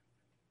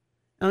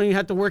 I don't even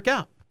have to work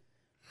out.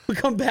 We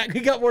come back.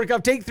 We got work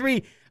up. Take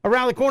 3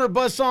 around the corner.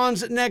 Buzz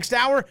Sons next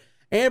hour.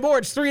 And boy,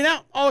 it's 3 and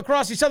Out all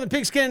across the Southern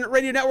Pigskin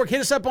Radio Network.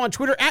 Hit us up on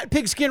Twitter at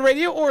Pigskin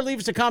Radio, or leave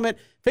us a comment,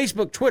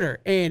 Facebook, Twitter,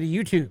 and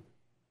YouTube.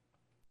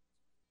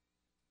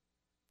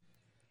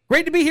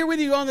 Great to be here with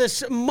you on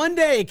this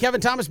Monday. Kevin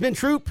Thomas, Ben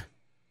Troop.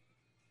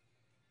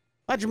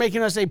 Glad you're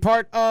making us a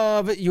part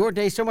of your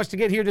day. So much to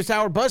get here this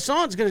hour. Buzz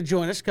Sawn's going to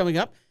join us coming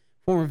up.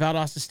 Former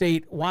Valdosta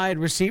State wide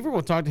receiver.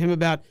 We'll talk to him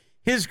about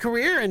his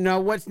career and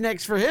what's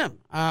next for him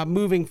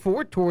moving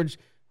forward towards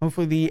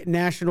hopefully the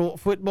National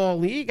Football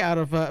League out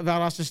of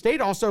Valdosta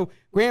State. Also,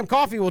 Graham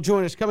Coffey will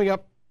join us coming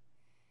up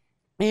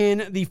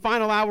in the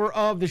final hour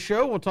of the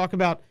show. We'll talk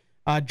about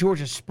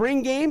Georgia's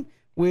spring game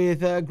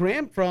with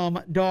Graham from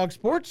Dog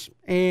Sports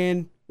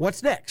and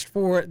what's next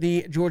for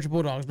the Georgia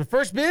Bulldogs. But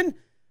first, Ben,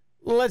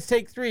 let's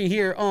take three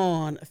here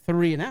on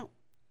 3 and Out.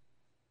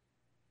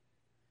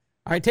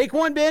 All right, take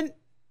one, Ben.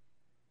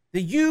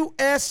 The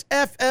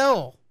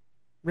USFL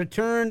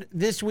returned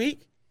this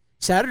week.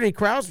 Saturday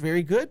crowds,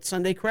 very good.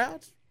 Sunday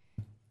crowds,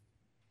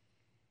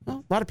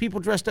 well, a lot of people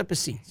dressed up as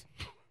seats.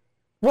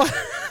 What?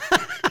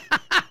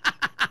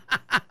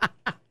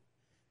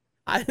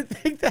 I didn't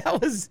think that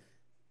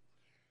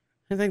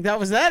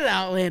was that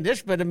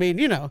outlandish, but I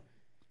mean,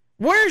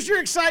 where's your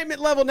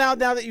excitement level now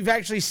that you've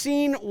actually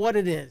seen what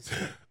it is?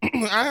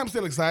 I am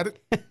still excited.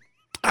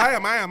 I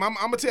am. I'm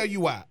going to tell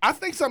you why. I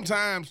think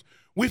sometimes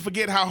we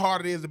forget how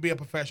hard it is to be a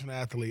professional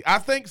athlete. I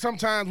think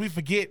sometimes we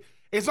forget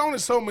it's only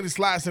so many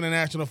slots in the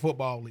National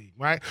Football League,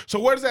 right? So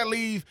where does that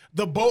leave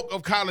the bulk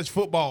of college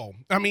football?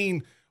 I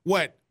mean,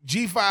 what?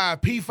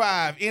 G5,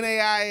 P5,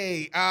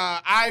 NAIA,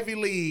 Ivy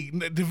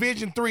League,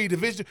 Division III,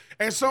 Division,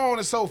 and so on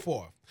and so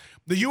forth.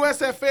 The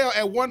USFL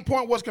at one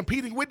point was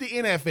competing with the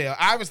NFL.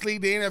 Obviously,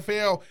 the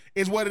NFL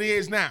is what it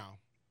is now.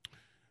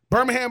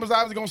 Birmingham is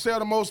obviously going to sell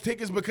the most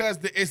tickets because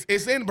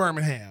it's in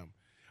Birmingham.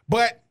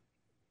 But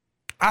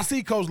I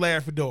see Coach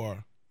Larry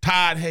Fedora,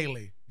 Todd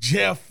Haley,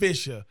 Jeff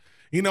Fisher,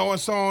 and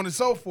so on and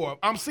so forth.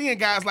 I'm seeing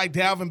guys like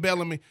Dalvin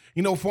Bellamy,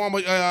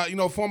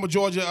 former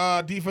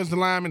Georgia defensive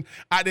lineman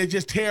out there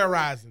just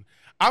terrorizing.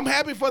 I'm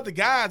happy for the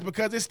guys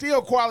because it's still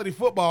quality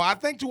football. I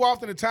think too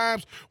often at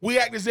times we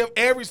act as if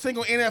every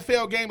single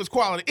NFL game is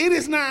quality. It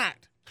is not.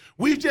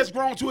 We've just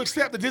grown to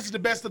accept that this is the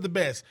best of the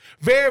best.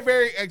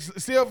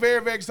 Still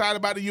very, very excited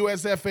about the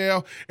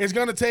USFL. It's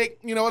going to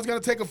take,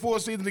 a full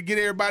season to get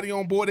everybody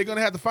on board. They're going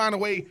to have to find a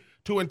way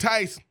to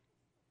entice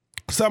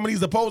some of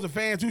these opposing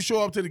fans who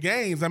show up to the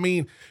games. I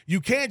mean, you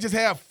can't just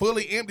have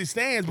fully empty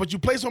stands, but you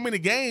play so many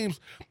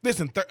games.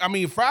 Listen,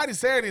 Friday,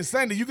 Saturday, and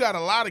Sunday, you got a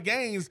lot of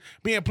games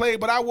being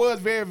played, but I was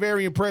very,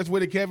 very impressed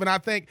with it, Kevin. I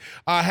think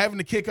having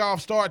the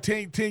kickoff start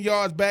 10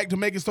 yards back to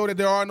make it so that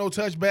there are no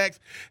touchbacks,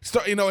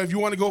 if you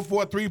want to go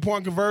for a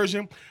three-point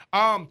conversion.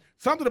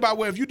 Something about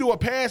where if you do a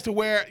pass to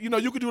where,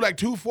 you could do like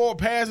 2 forward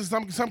passes,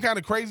 some kind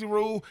of crazy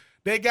rule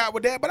they got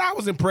with that, but I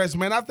was impressed,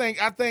 man. I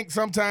think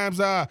sometimes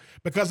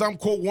because I'm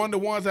quote one of the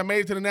ones that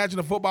made it to the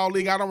National Football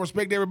League, I don't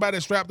respect everybody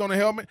that's strapped on a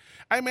helmet.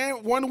 Hey, man,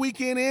 one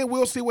weekend in,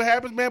 we'll see what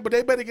happens, man. But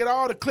they better get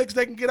all the clicks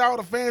they can get, all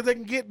the fans they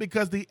can get,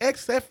 because the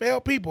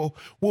XFL people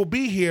will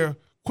be here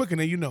quicker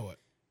than you know it.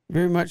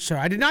 Very much so.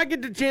 I did not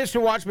get the chance to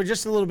watch, but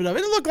just a little bit of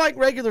it. It looked like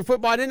regular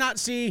football. I did not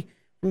see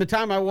from the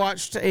time I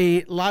watched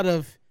a lot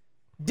of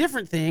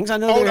different things. I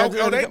know.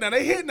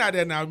 They hitting out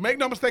there now. Make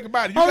no mistake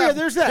about it.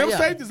 There's that. Them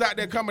safeties out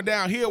there coming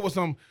down here with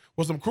some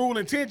cruel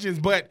intentions,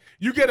 but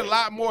you get a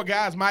lot more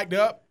guys mic'd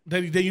up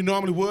than you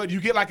normally would.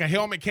 You get like a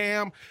helmet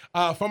cam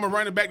from a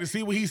running back to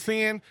see what he's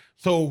seeing.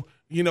 So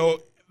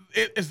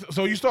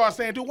so you start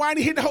saying, dude, why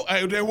didn't he hit the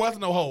hole? There was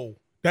no hole.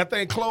 That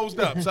thing closed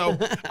up. So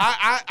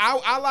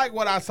I like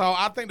what I saw.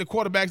 I think the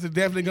quarterbacks are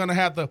definitely going to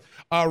have to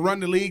run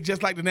the league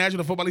just like the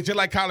National Football League, just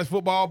like college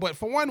football. But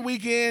for one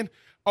weekend,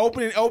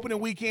 opening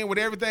weekend with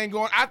everything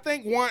going, I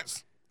think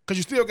once, because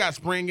you still got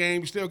spring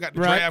game, you still got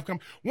the draft coming.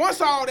 Once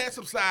all that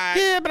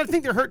subsides. Yeah, but I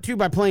think they're hurt too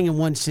by playing in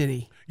one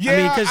city.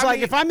 Yeah, because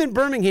if I'm in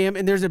Birmingham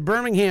and there's a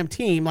Birmingham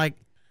team, like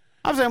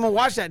obviously I'm gonna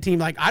watch that team.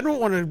 Like I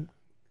don't want to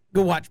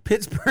go watch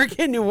Pittsburgh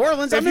and New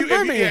Orleans. I'm in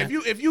Birmingham.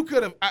 If you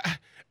could have.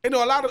 A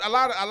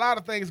lot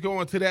of things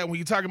go into that when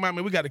you're talking about,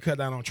 man, we got to cut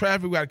down on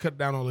traffic, we got to cut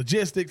down on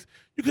logistics.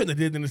 You couldn't have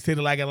did it in a city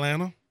like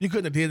Atlanta. You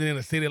couldn't have did it in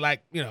a city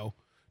like,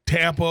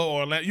 Tampa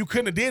or Atlanta. You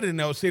couldn't have did it in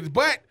those cities.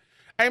 But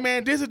hey,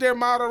 man, this is their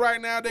model right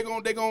now. They're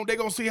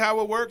gonna see how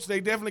it works. They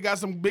definitely got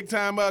some big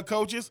time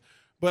coaches.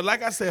 But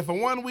like I said, for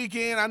one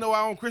weekend, I know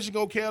our own Christian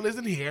Gokel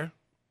isn't here.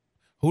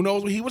 Who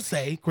knows what he would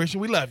say? Christian,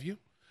 we love you.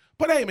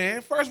 But hey,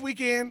 man, first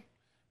weekend,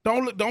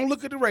 don't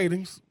look at the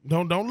ratings.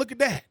 Don't look at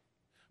that.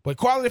 But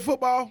quality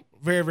football,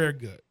 very, very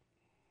good.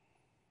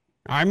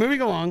 All right,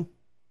 moving along.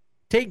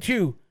 Take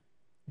 2.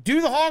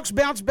 Do the Hawks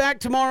bounce back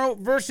tomorrow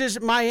versus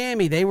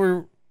Miami? It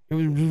was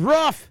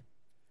rough.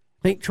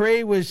 I think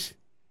Trey was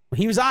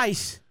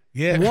ice.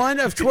 Yeah. 1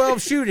 of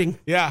 12 shooting.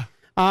 Yeah.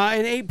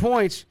 And 8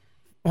 points.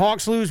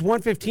 Hawks lose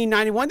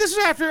 115-91. This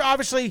is after,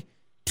 obviously,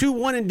 2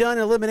 one-and-done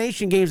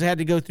elimination games they had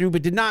to go through,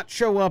 but did not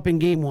show up in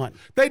game 1.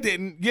 They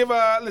didn't. Give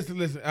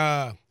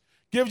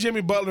give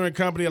Jimmy Butler and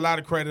company a lot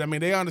of credit. I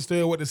mean, they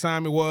understood what the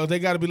assignment was. They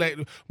got to be like,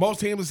 most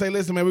teams will say,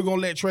 listen, man, we're going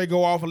to let Trey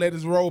go off and let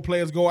his role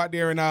players go out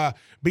there and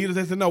beat us.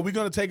 They said, no, we're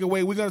going to take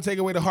away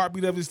the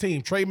heartbeat of his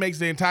team. Trey makes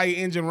the entire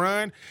engine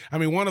run. I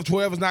mean, 1 of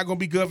 12 is not going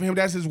to be good for him.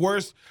 That's his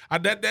worst.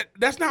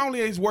 That's not only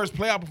his worst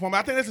playoff performance.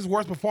 I think that's his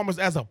worst performance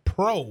as a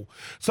pro.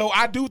 So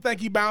I do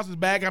think he bounces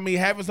back. I mean,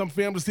 having some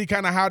film to see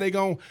kind of how they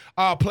going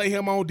to play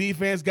him on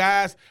defense.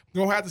 Guys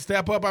going to have to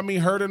step up. I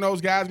mean, Hurd and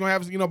those guys going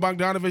to have,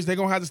 Bogdanovich, they're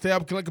going to have to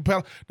step up. Clint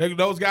Capella,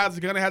 those guys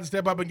are going to have to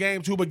step up in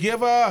game 2. But give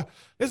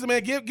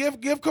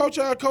Coach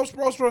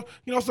Prosper,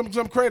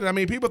 some credit. I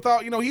mean, people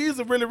thought, he is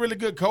a really, really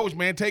good coach,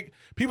 man.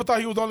 People thought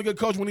he was the only good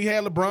coach when he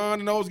had LeBron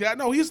and those guys.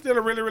 No, he's still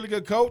a really, really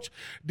good coach.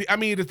 I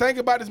mean, the thing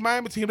about this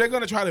Miami team, they're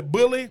going to try to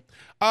bully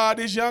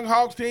this young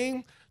Hawks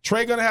team.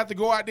 Trey going to have to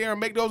go out there and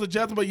make those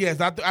adjustments. But, yes,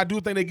 I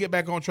do think they get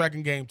back on track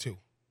in game 2.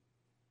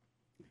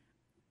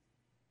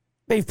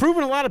 They've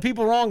proven a lot of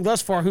people wrong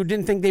thus far who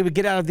didn't think they would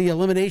get out of the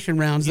elimination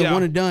rounds, the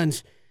one and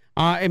dones,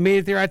 and made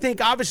it there. I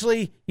think,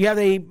 obviously, you have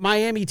a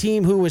Miami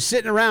team who was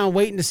sitting around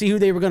waiting to see who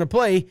they were going to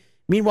play.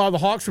 Meanwhile, the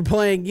Hawks were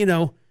playing,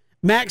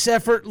 max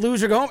effort,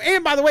 loser, go home.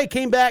 And, by the way,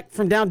 came back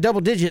from down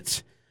double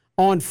digits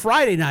on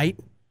Friday night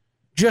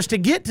just to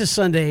get to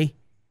Sunday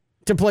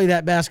to play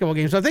that basketball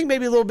game. So I think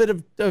maybe a little bit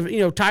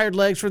of tired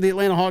legs for the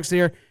Atlanta Hawks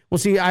there. We'll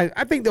see. I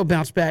think they'll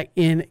bounce back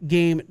in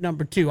game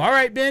number 2. All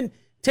right, Ben,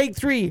 take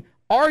 3.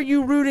 Are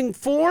you rooting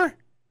for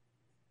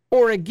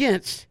or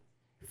against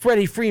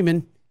Freddie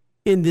Freeman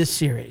in this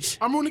series?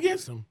 I'm rooting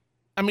against him.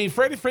 I mean,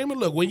 Freddie Freeman,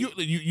 look, when you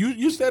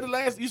said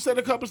you said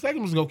a couple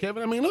seconds ago,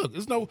 Kevin. I mean, look,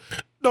 it's no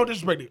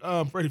disrespect.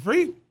 Freddie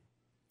Freeman,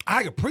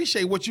 I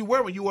appreciate what you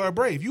wear when you wear a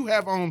Brave. You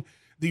have on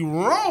the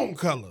wrong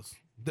colors.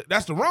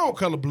 That's the wrong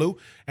color blue.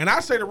 And I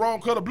say the wrong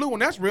color blue,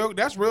 and that's real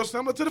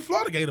similar to the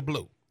Florida Gator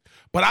blue.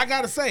 But I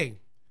gotta say,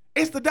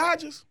 it's the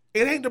Dodgers.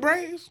 It ain't the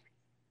Braves.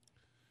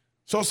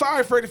 So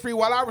sorry, Freddie Freeman.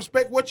 While I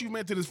respect what you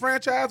meant to this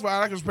franchise,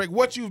 while I respect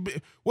what you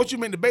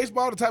meant to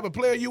baseball, the type of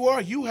player you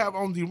are, you have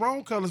on the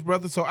wrong colors,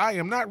 brother. So I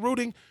am not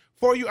rooting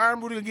for you.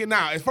 I'm rooting again.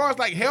 Now, as far as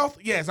like health,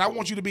 yes, I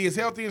want you to be as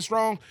healthy and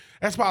strong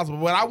as possible.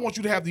 But I want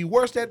you to have the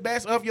worst at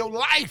bats of your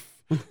life.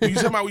 When you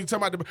talking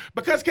about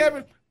because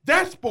Kevin,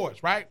 that's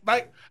sports, right?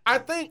 Like I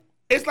think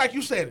it's like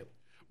you said it.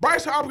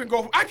 Bryce Harper can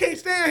go. I can't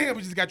stand him.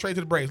 He just got traded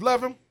to the Braves.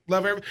 Love him.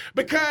 Love everything.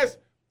 Because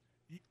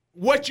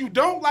what you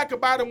don't like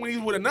about him when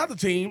he's with another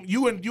team,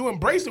 you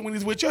embrace him when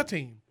he's with your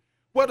team.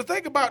 Well, the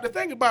thing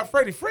about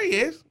Freddie Freeman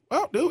is,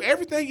 well, dude,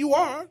 everything you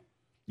are,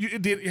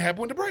 it happened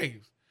with the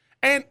Braves,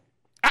 and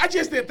I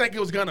just didn't think it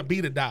was gonna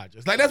be the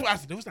Dodgers. Like that's why I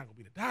said, it's not gonna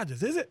be the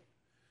Dodgers, is it?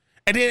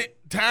 And then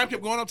time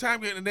kept going on,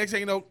 and the next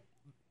thing you know,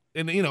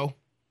 in the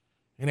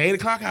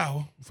 8:00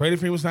 hour, Freddie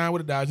Freeman signed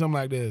with the Dodgers. I'm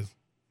like this.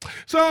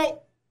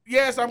 So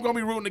yes, I'm gonna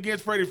be rooting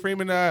against Freddie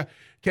Freeman.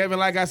 Kevin,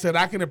 like I said,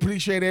 I can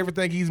appreciate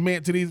everything he's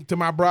meant to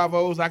my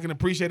Bravos. I can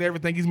appreciate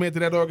everything he's meant to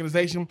that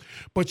organization.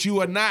 But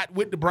you are not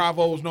with the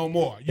Bravos no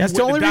more. That's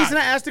the only reason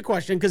I asked the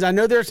question, because I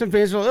know there are some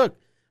fans who are, look,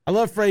 I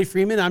love Freddie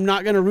Freeman. I'm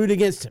not going to root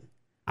against him.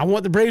 I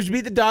want the Braves to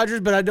beat the Dodgers,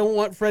 but I don't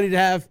want Freddie to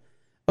have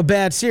a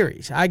bad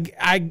series.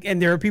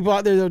 And there are people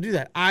out there that will do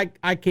that. I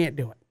can't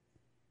do it.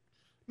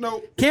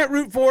 No. Can't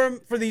root for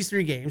him for these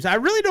 3 games. I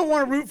really don't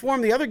want to root for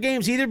him the other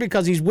games either,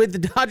 because he's with the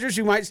Dodgers,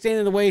 who might stand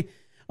in the way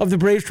of the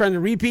Braves trying to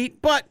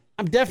repeat. But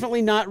I'm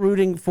definitely not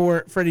rooting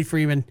for Freddie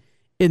Freeman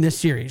in this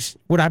series.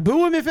 Would I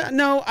boo him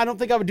no, I don't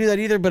think I would do that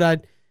either,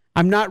 but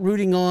I'm not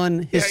rooting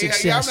on his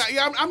success.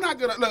 I'm not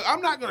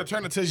gonna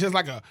turn into just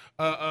like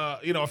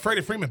a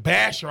Freddie Freeman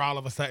basher all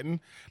of a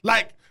sudden.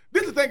 Like,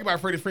 this is the thing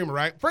about Freddie Freeman,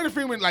 right? Freddie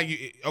Freeman, like,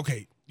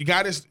 you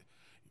got this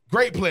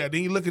great player,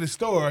 then you look at his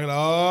story,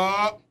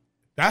 and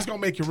that's gonna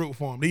make you root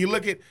for him. Then you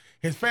look at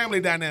his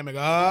family dynamic,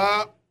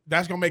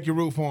 that's gonna make you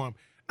root for him.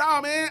 No,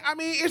 man, I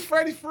mean, it's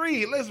Freddie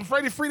Free. Listen,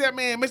 Freddie Free, that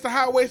man, Mr.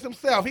 Highways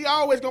himself. He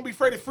always going to be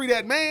Freddie Free,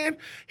 that man.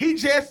 He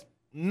just,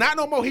 not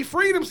no more. He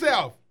freed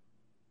himself.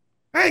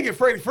 I ain't get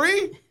Freddie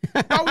Free.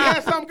 Oh, we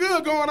had something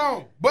good going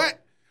on.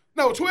 But,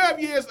 no, 12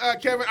 years,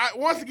 Kevin,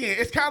 once again,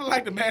 it's kind of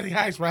like the Matty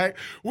Ice, right?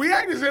 We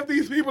act as if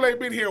these people ain't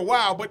been here a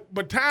while,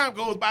 but time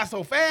goes by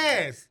so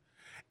fast.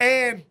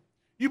 And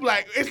you be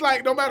like, it's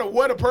like no matter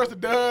what a person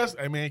does,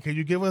 hey, man, can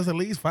you give us at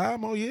least 5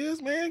 more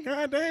years, man?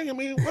 God dang, I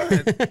mean,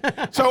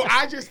 what? So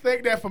I just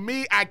think that for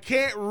me, I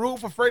can't root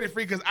for Freddie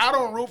Free because I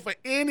don't root for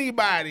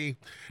anybody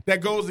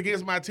that goes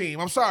against my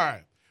team. I'm sorry.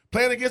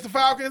 Playing against the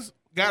Falcons,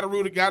 gotta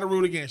root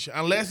against you.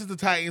 Unless it's the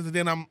Titans, and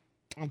then I'm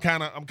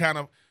kind of,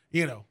 I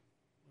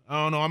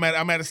don't know, I'm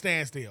at a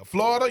standstill.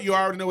 Florida, you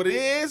already know what it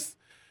is.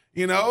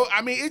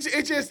 I mean,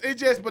 it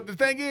just, but the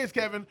thing is,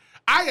 Kevin,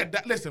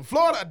 listen,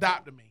 Florida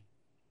adopted me,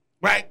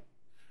 right?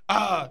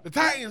 The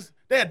Titans,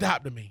 they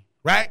adopted me,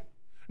 right?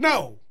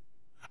 No,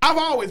 I've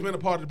always been a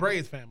part of the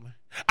Braves family.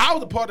 I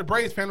was a part of the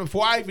Braves family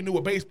before I even knew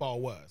what baseball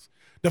was.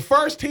 The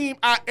first team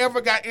I ever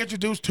got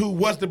introduced to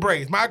was the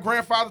Braves. My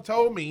grandfather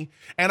told me,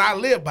 and I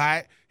live by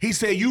it. He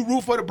said, you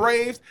root for the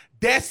Braves,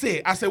 that's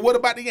it. I said, what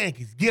about the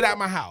Yankees? Get out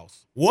my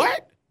house.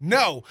 What?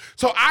 No.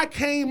 So I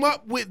came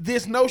up with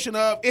this notion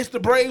of it's the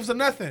Braves or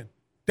nothing.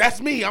 That's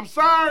me. I'm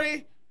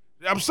sorry.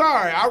 I'm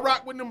sorry. I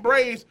rock with them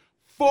Braves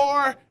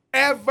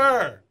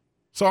forever.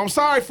 So I'm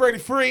sorry, Freddie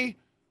Free.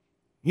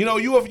 You know,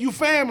 you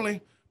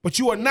family, but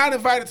you are not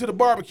invited to the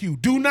barbecue.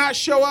 Do not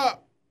show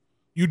up.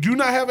 You do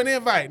not have an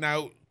invite.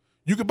 Now,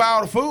 you can buy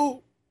all the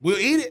food. We'll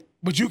eat it,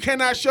 but you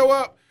cannot show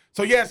up.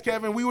 So, yes,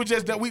 Kevin, we were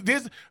just done.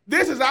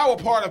 This is our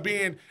part of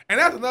being, and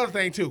that's another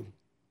thing, too.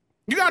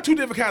 You got two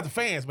different kinds of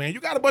fans, man. You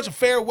got a bunch of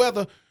fair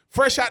weather,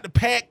 fresh out the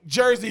pack,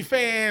 Jersey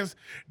fans.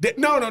 That,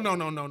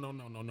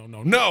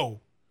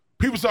 no.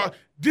 People start,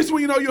 this is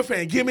when you know you're a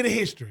fan. Give me the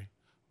history.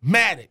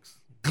 Maddox,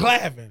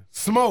 Glavine,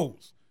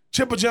 Smoltz,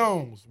 Chipper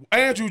Jones,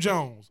 Andrew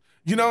Jones.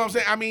 You know what I'm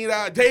saying? I mean,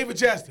 David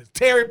Justice,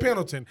 Terry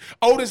Pendleton,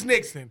 Otis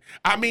Nixon.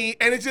 I mean,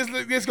 and it's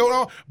just going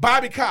on.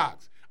 Bobby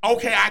Cox.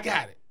 Okay, I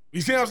got it.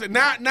 You see what I'm saying?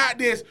 Not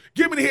this.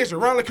 Give me the history.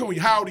 Ronald Acuna,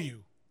 how old are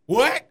you?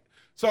 What?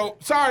 So,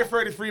 sorry,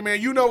 Freddie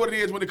Freeman. You know what it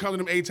is when it comes to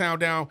them A-Town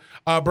down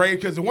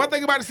Braves. Because the one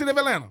thing about the city of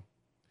Atlanta,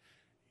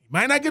 you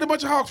might not get a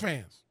bunch of Hawks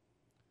fans.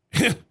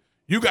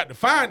 You got to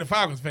find the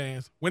Falcons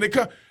fans when it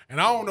comes.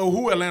 And I don't know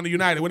who Atlanta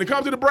United. When it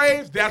comes to the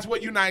Braves, that's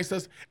what unites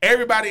us.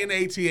 Everybody in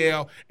the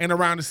ATL and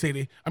around the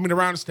city,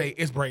 around the state,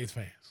 is Braves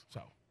fans.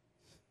 So,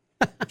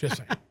 just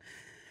saying.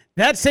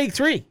 That's Take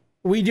 3.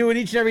 We do it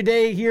each and every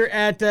day here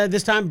at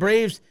this time.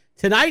 Braves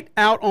tonight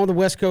out on the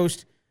West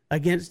Coast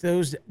against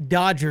those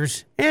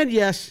Dodgers. And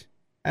yes,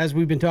 as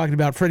we've been talking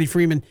about, Freddie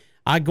Freeman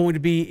going to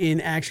be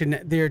in action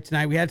there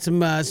tonight. We had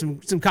some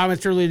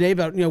comments earlier today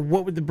about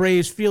what would the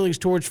Braves' feelings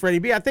towards Freddie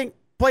be. I think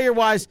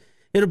player-wise,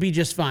 it'll be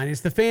just fine.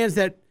 It's the fans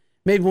that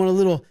maybe want a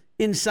little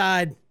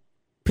inside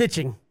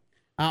pitching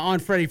on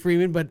Freddie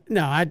Freeman, but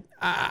no,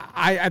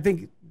 I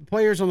think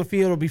players on the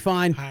field will be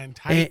fine. High and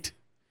tight.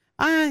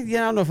 I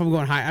don't know if I'm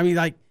going high. I mean,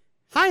 like,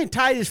 high and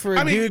tight is for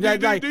a dude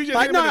that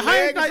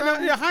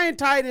high and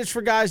tight is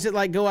for guys that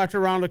like go after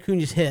Ronald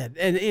Acuna's head,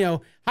 and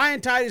high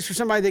and tight is for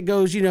somebody that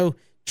goes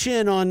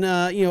chin on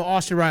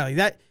Austin Riley.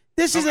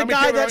 This is a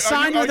guy that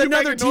signed with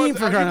another team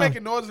for crying out. Are you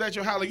making noises at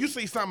your house? Like you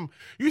see something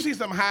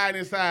hiding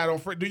inside on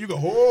Fred. Do you go,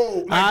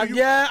 oh? Like,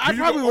 I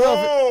probably will.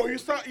 Oh,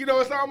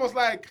 it's almost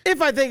like.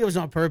 If I think it was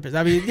on purpose.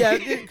 I mean, yeah,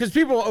 because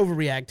people will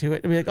overreact to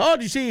it. I mean, like, oh,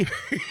 did you see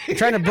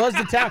trying to buzz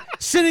the town,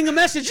 sending a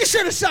message, you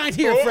should have signed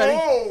here, Freddie.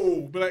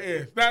 Oh, but like,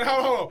 yeah. Now,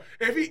 hold on.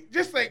 If he,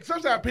 just like,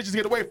 sometimes pitches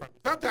get away from him.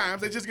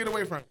 Sometimes they just get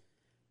away from him.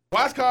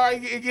 Watch car,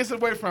 it gets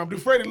away from him. Do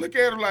Freddie look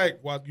at him like,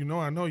 well,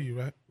 I know you,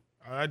 right?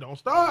 All right, don't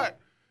start.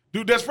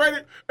 Dude, is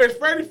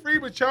Freddie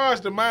Freeman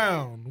charged the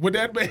mound? Would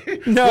that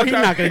be? No, he's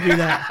not going to do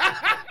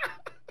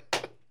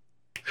that.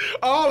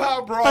 All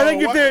out brawl. I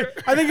think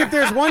if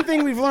there's one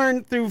thing we've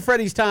learned through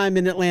Freddie's time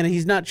in Atlanta,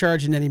 he's not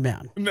charging any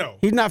mound. No.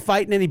 He's not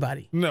fighting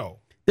anybody. No.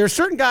 There's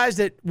certain guys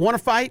that want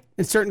to fight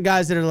and certain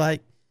guys that are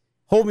like,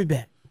 hold me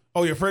back.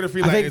 Oh, yeah, Freddie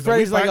Freeman. I think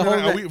Freddie's like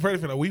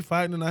are we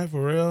fighting tonight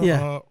for real?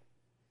 Yeah.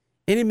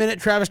 Any minute,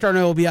 Travis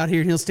d'Arnaud will be out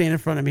here and he'll stand in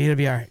front of me. It'll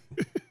be all right.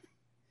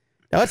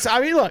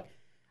 Look.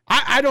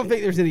 I don't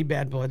think there's any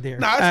bad blood there.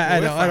 No,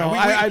 that's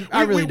cool.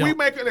 I really don't.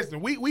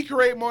 We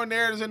create more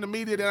narratives in the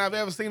media than I've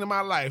ever seen in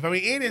my life. I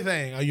mean,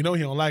 anything. Oh, he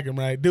don't like him,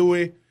 right? Do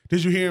we?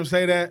 Did you hear him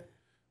say that?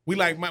 We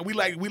like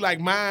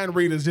mind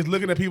readers just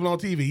looking at people on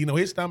TV.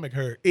 His stomach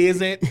hurt.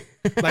 Is it?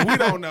 Like, we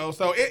don't know.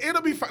 So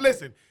it'll be fun.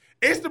 Listen,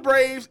 it's the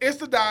Braves, it's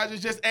the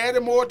Dodgers. Just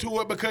adding more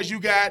to it because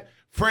you got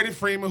Freddie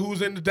Freeman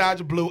who's in the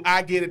Dodger blue.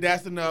 I get it.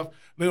 That's enough.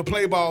 Little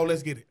play ball.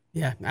 Let's get it.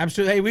 Yeah,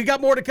 absolutely. Hey, we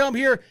got more to come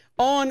here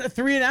on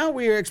 3 and Out.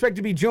 We are expected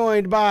to be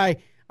joined by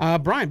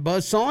Brian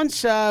Buzz Sons,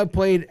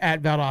 played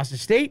at Valdosta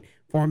State,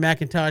 former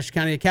McIntosh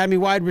County Academy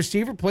wide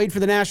receiver, played for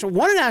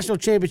won a national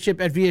championship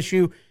at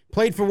VSU,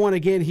 played for one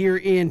again here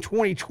in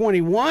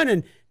 2021,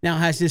 and now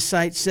has his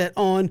sights set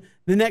on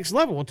the next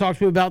level. We'll talk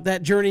to him about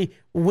that journey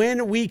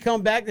when we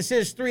come back. This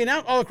is 3 and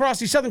Out all across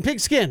the Southern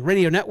Pigskin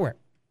Radio Network.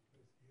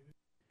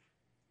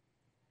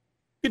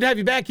 Good to have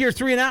you back here,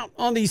 3 and Out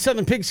on the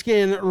Southern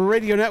Pigskin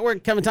Radio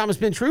Network. Kevin Thomas,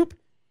 Ben Troop.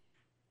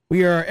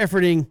 We are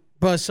efforting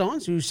Buzz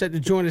Sons, who's set to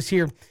join us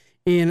here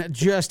in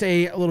just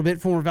a little bit.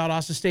 Former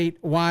Valdosta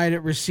State wide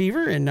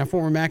receiver and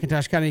former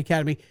McIntosh County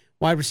Academy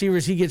wide receiver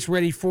as he gets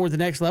ready for the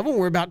next level.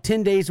 We're about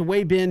 10 days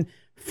away, Ben,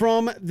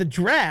 from the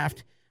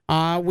draft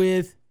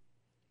with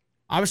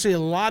obviously a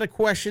lot of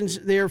questions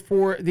there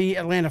for the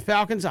Atlanta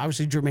Falcons.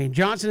 Obviously, Jermaine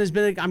Johnson has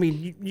been,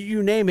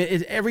 you name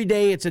it. Every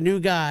day it's a new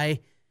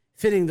guy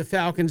fitting the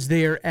Falcons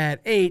there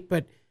at 8.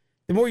 But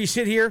the more you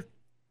sit here,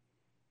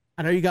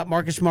 I know you got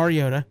Marcus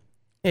Mariota,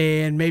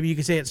 and maybe you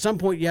can say at some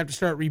point you have to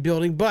start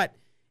rebuilding. But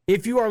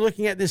if you are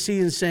looking at this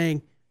season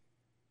saying,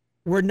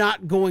 we're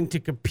not going to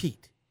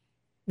compete,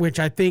 which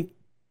I think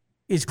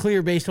is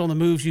clear based on the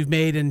moves you've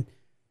made and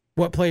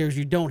what players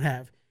you don't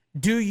have,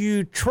 do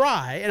you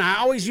try? And I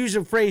always use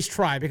the phrase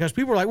try because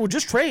people are like, well,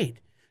 just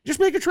trade. Just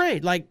make a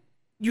trade. Like,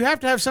 you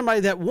have to have somebody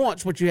that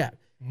wants what you have.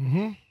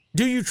 Mm-hmm.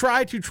 Do you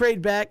try to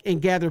trade back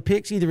and gather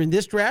picks either in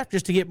this draft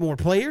just to get more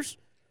players?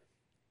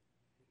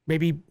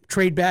 Maybe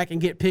trade back and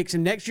get picks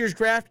in next year's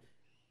draft?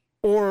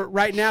 Or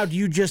right now, do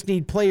you just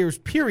need players,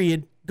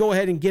 period? Go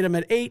ahead and get them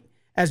at 8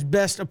 as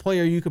best a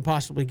player you could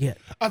possibly get?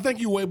 I think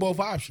you weigh both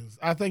options.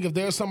 I think if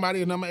there's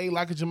somebody at number 8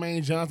 like a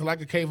Jermaine Johnson,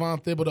 like a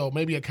Kayvon Thibodeau,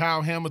 maybe a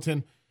Kyle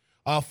Hamilton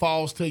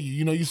falls to you.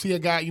 You know, you see a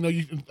guy. You know,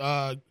 you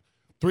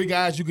 3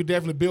 guys you could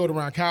definitely build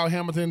around. Kyle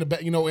Hamilton in the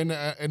back. You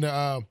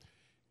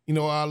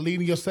know,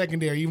 leading your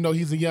secondary, even though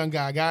he's a young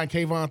guy. A guy in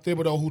Kayvon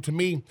Thibodeau, who to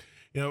me,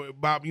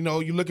 Bob, you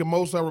look at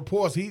most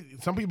reports.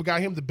 Some people got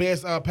him the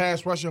best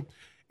pass rusher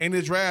in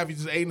this draft.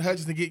 He's just Aiden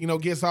Hutchinson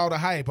gets all the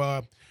hype.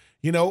 I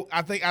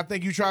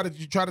think you try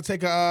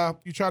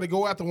to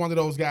go after one of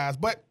those guys.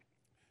 But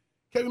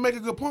Kevin make a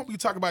good point when you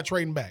talk about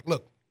trading back.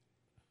 Look,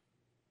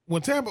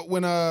 when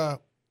a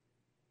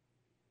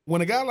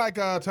guy like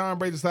Tom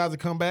Brady decides to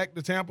come back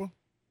to Tampa,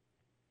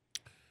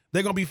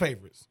 they're gonna be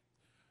favorites.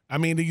 I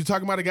mean, when you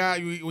talk about a guy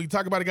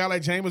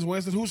like Jameis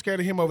Winston, who's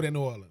scared of him over there in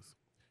New Orleans?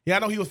 Yeah, I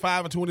know he was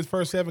 5-2 in his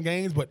first 7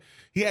 games, but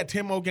he had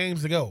 10 more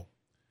games to go.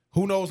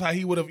 Who knows how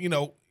he would have, then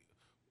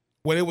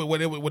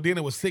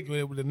it was 6,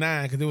 it was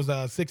 9 because it was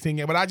a 16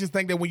 game. But I just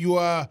think that when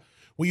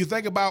you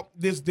think about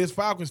this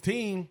Falcons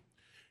team,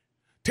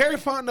 Terry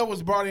Fontenot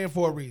was brought in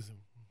for a reason.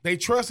 They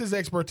trust his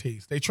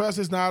expertise. They trust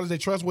his knowledge. They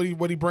trust what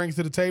he brings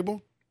to the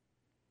table.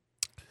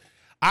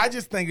 I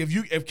just think if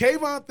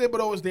Kayvon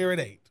Thibodeau is there at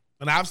 8,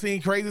 and I've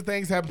seen crazy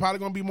things happen, probably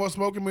going to be more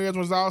smoke and mirrors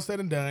when it's all said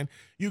and done,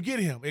 you get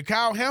him. If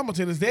Kyle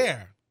Hamilton is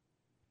there,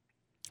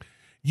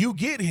 you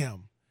get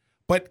him.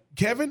 But,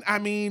 Kevin, I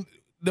mean,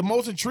 the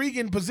most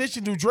intriguing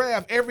position to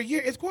draft every year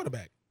is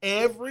quarterback.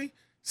 Every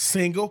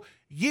single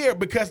year.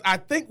 Because I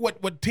think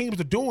what teams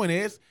are doing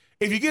is,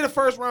 if you get a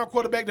first-round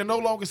quarterback, they're no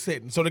longer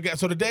sitting. So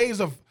the days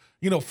of,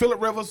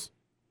 Phillip Rivers,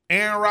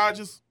 Aaron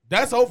Rodgers,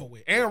 that's over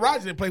with. Aaron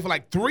Rodgers didn't play for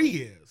like 3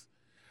 years.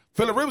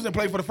 Phillip Rivers didn't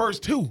play for the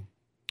first 2.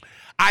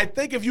 I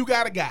think if you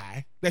got a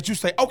guy that you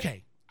say,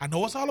 okay, I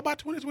know it's all about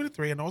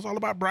 2023. I know it's all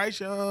about Bryce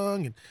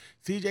Young and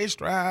C.J.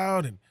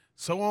 Stroud and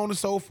so on and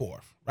so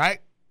forth, right?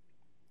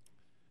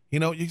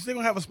 You're still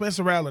going to have a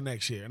Spencer Rattler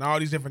next year and all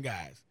these different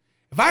guys.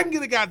 If I can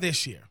get a guy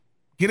this year,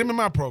 get him in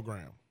my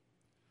program,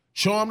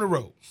 show him the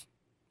ropes.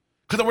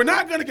 Because we're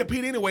not going to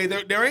compete anyway.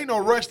 There ain't no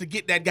rush to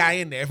get that guy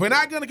in there. If we're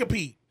not going to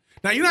compete,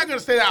 now you're not going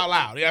to say that out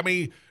loud. I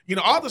mean,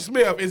 Arthur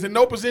Smith is in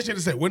no position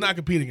to say we're not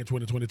competing in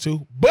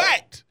 2022.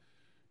 But,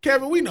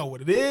 Kevin, we know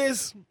what it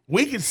is.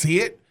 We can see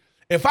it.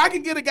 If I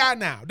can get a guy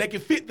now that can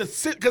fit the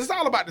system, because it's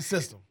all about the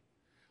system.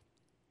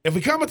 If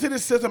we come into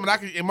this system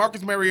and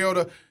Marcus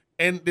Mariota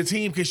and the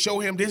team can show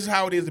him this is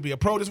how it is to be a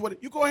pro, this is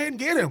what you go ahead and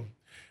get him.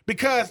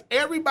 Because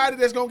everybody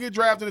that's going to get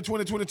drafted in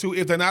 2022,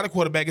 if they're not a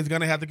quarterback, is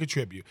going to have to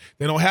contribute.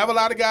 They don't have a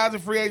lot of guys in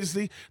free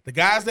agency. The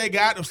guys they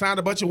got have signed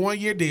a bunch of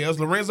one-year deals.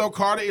 Lorenzo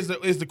Carter is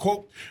the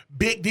quote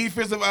big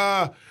defensive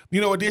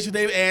addition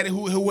they've added.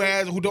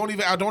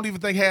 I don't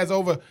even think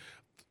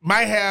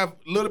might have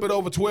a little bit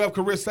over 12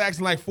 career sacks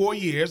in like 4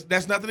 years.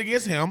 That's nothing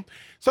against him.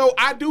 So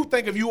I do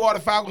think if you are the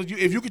Falcons,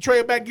 if you can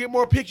trade back and get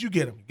more picks, you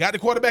get him. Got the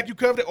quarterback, you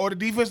covered it, or the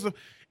defensive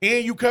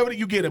end, you covered it,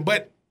 you get him.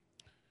 But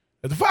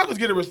if the Falcons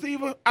get a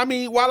receiver, I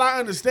mean, while I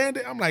understand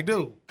it, I'm like,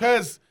 dude,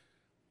 because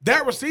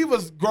that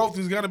receiver's growth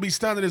is going to be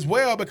stunted as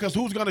well, because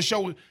who's going to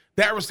show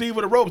that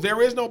receiver the ropes?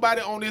 There is nobody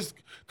on this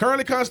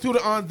currently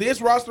constituted on this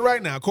roster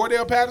right now.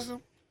 Cordell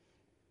Patterson,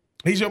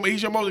 he's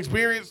your most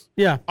experienced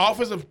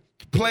offensive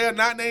player,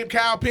 not named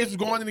Kyle Pitts, is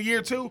going into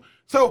year 2.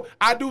 So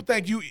I do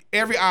think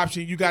every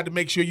option you got to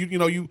make sure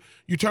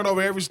you turn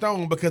over every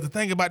stone, because the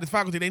thing about this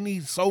Falcons, they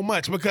need so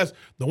much. Because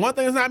the one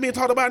thing that's not being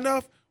talked about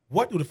enough,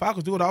 what do the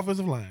Falcons do with the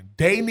offensive line?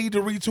 They need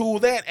to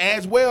retool that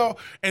as well.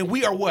 And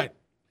we are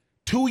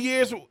 3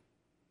 years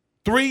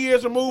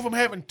removed from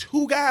having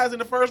 2 guys in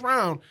the first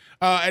round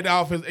at the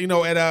offense,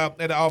 at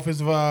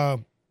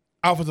the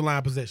offensive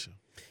line position.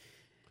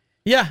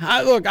 Yeah,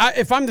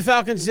 if I'm the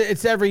Falcons,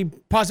 it's every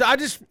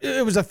positive.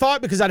 It was a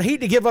thought, because I'd hate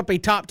to give up a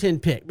top 10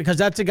 pick, because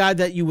that's a guy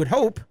that you would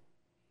hope,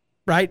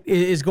 right,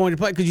 is going to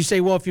play. Because you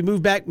say, well, if you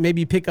move back, maybe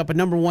you pick up a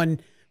number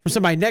 1 from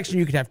somebody next, and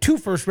you could have 2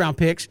 first-round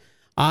picks.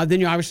 Then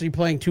you're obviously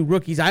playing 2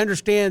 rookies. I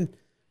understand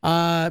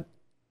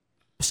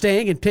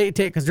staying and take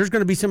because there's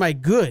going to be somebody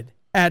good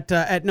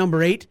at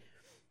number 8.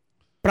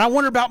 But I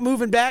wonder about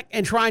moving back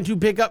and trying to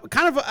pick up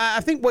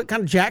I think what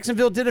kind of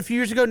Jacksonville did a few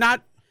years ago,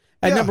 not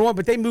at number 1,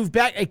 but they moved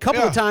back a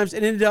couple of times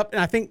and ended up,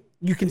 and I think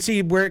you can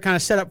see where it kind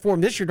of set up for them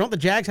this year. Don't the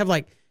Jags have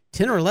like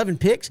 10 or 11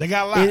 picks? They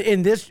got a lot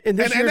in this year's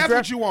that's draft?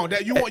 what you want.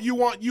 That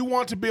you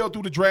want to build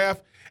through the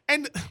draft.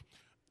 And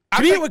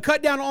to me, it would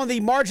cut down on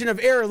the margin of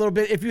error a little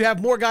bit if you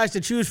have more guys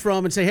to choose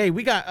from and say, hey,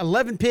 we got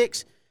 11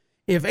 picks.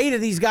 If 8 of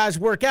these guys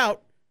work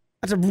out,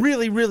 that's a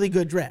really, really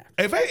good draft.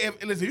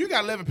 If you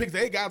got 11 picks,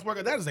 8 guys work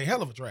out, that is a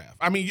hell of a draft.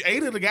 I mean,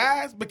 8 of the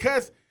guys,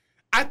 because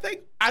I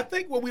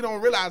think what we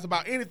don't realize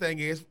about anything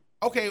is,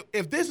 okay,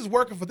 if this is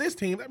working for this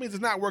team, that means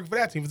it's not working for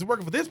that team. It's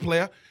working for this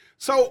player.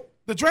 So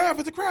the draft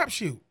is a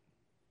crapshoot.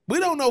 We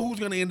don't know who's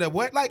going to end up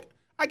what. Like,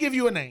 I give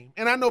you a name,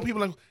 and I know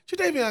people like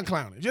Jadeveon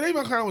Clowney.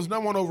 Jadeveon Clowney was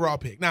number 1 overall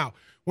pick. Now,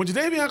 when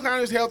Jadeveon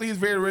Clowney is healthy, he's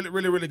very, really,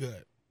 really, really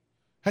good.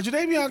 Has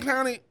Jadeveon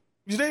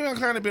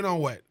Clowney been on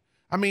what?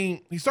 I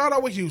mean, he started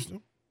out with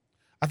Houston.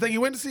 I think he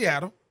went to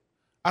Seattle.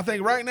 I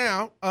think right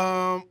now,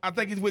 I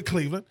think he's with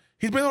Cleveland.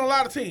 He's been on a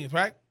lot of teams,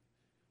 right?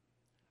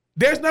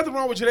 There's nothing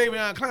wrong with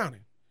Jadeveon Clowney.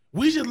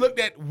 We just looked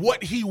at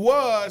what he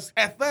was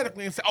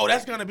athletically and said, oh,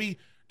 that's going to be,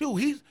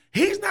 dude,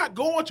 he's not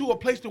going to a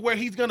place to where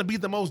he's going to be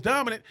the most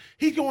dominant.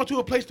 He's going to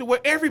a place to where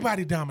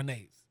everybody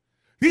dominates.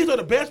 These are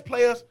the best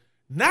players,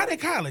 not in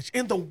college,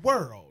 in the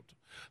world.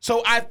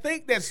 So I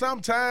think that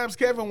sometimes,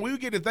 Kevin, when we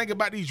get to think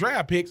about these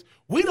draft picks,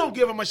 we don't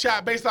give them a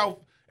shot based off,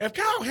 if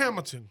Kyle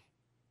Hamilton,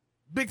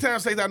 big time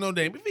says I know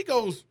name, if he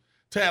goes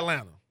to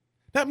Atlanta,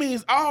 that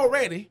means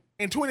already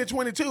in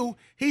 2022,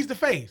 he's the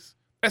face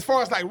as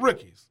far as like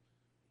rookies.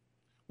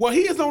 Well,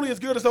 he is only as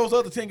good as those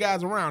other 10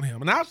 guys around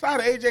him. And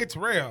outside of A.J.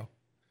 Terrell,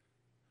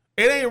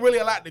 it ain't really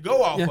a lot to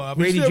go off of.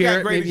 He still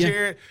got Grady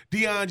Jarrett,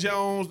 Deion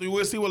Jones.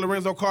 We'll see what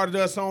Lorenzo Carter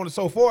does, so on and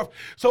so forth.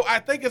 So I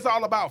think it's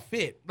all about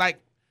fit.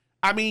 Like,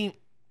 I mean,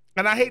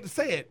 and I hate to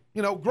say it,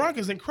 you know, Gronk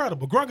is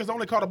incredible. Gronk has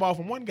only caught a ball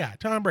from one guy,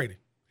 Tom Brady.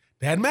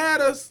 That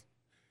matters.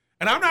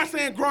 And I'm not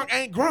saying Gronk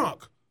ain't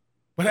Gronk,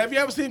 but have you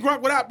ever seen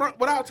Gronk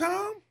without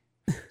Tom?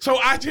 So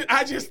I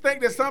just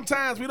think that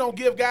sometimes we don't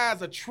give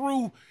guys a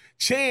true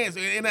chance.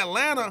 In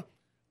Atlanta,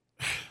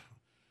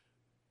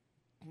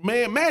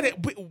 man,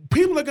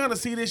 people are going to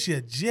see this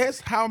year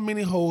just how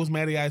many holes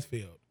Matty Ice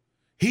filled.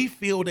 He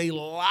filled a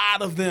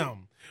lot of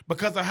them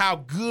because of how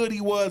good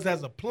he was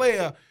as a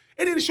player.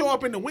 It didn't show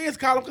up in the wins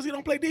column because he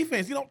don't play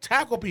defense. He don't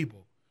tackle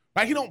people.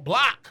 Right? He don't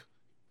block.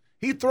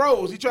 He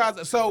throws. He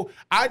tries. So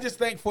I just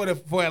think for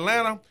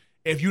Atlanta,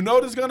 if you know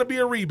there's going to be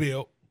a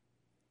rebuild,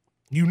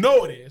 you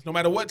know it is, no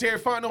matter what Terry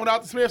Fontenot and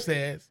Arthur Smith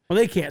says. Well,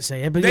 they can't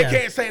say it, but they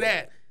can't say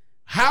that.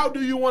 How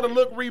do you want to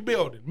look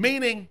rebuilding?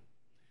 Meaning,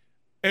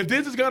 if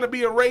this is going to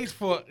be a race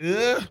for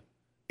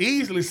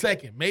easily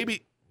second,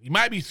 maybe you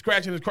might be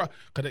scratching his cross,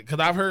 because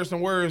I've heard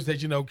some words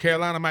that, you know,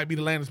 Carolina might be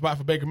the landing spot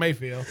for Baker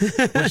Mayfield,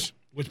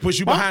 which puts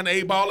you behind the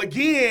 8 ball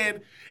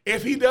again.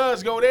 If he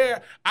does go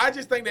there, I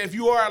just think that if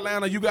you are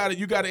Atlanta, you got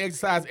to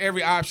exercise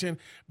every option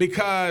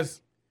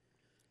because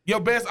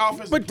your best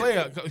offensive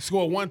player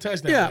scored one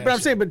touchdown. Yeah, but I'm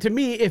saying, but to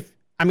me,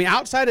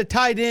 outside of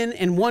tight end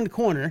and one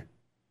corner,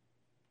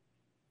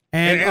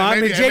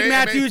 and Jake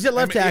Matthews at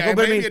left tackle,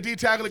 but maybe a D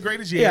tackle at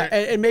great as Jarrett.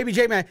 Yeah, and maybe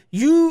Jake Matthews.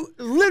 You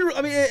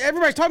literally,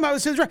 everybody's talking about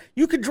this.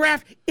 You could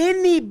draft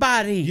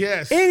anybody.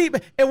 Yes.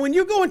 Anybody. And when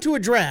you go into a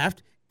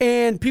draft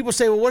and people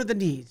say, well, what are the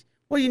needs?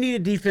 Well, you need a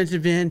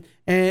defensive end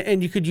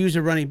and you could use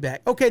a running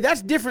back. Okay,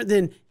 that's different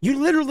than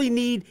you literally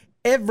need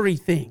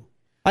everything.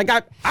 Like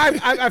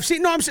I've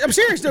seen. No, I'm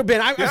serious though, Ben.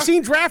 I've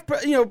seen draft.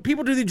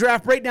 People do the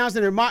draft breakdowns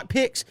and their mock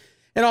picks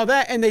and all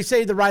that, and they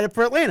say the write up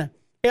for Atlanta.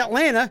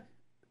 Atlanta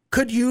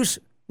could use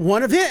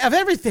one of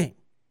everything.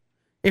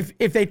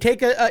 If they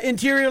take an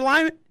interior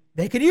alignment,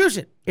 they could use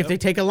it. If they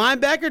take a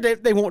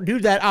linebacker, they won't do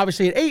that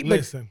obviously at 8.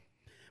 Listen.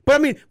 But I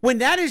mean, when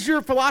that is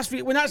your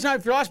philosophy, when that's not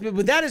your philosophy,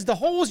 but that is the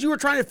holes you were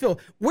trying to fill.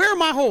 Where are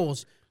my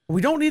holes?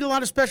 We don't need a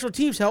lot of special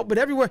teams help, but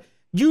everywhere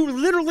you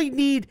literally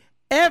need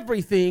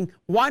everything.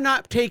 Why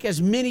not take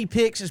as many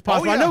picks as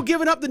possible? I know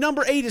giving up the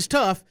number 8 is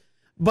tough,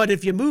 but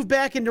if you move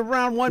back into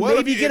round 1,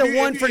 maybe get a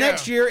 1 for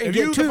next year and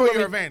get 2 for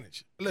your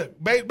advantage.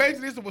 Look, basically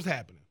this is what's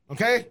happening.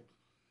 Okay,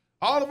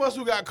 all of us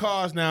who got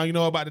cars now, you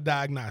know about the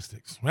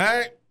diagnostics,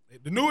 right?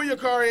 The newer your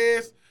car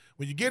is,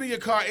 when you get in your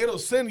car, it'll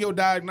send your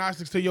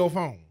diagnostics to your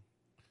phone.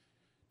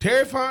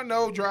 Terry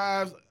Fontenot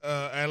drives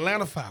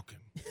Atlanta Falcon.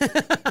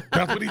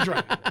 That's what he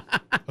drives.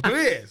 That's what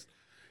it is.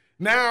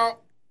 Now,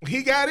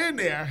 he got in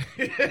there.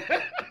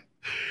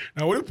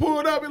 Now, when he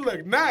pulled up, it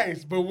looked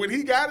nice. But when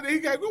he got it, he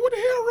got, what the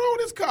hell wrong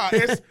with this car?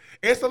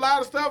 It's a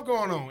lot of stuff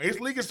going on. It's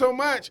leaking so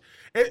much.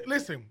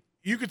 Listen,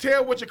 you can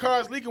tell what your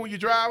car is leaking when you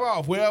drive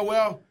off.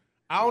 Well,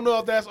 I don't know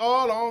if that's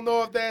oil. I don't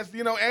know if that's,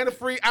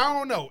 antifreeze. I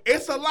don't know.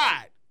 It's a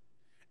lot.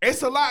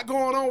 It's a lot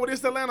going on with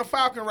this Atlanta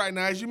Falcon right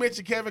now, as you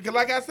mentioned, Kevin, because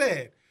like I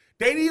said,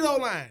 they need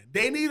O-line.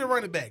 They need a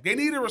running back. They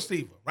need a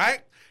receiver,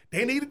 right?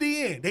 They need a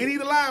DN. They need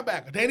a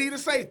linebacker. They need a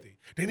safety.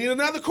 They need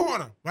another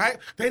corner, right?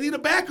 They need a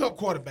backup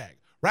quarterback,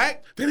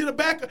 right? They need a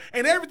backup.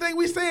 And everything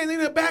we saying, they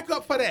need a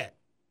backup for that.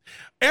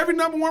 Every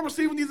number 1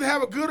 receiver needs to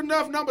have a good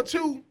enough number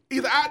 2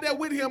 either out there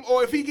with him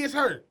or if he gets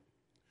hurt.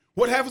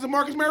 What happens if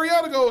Marcus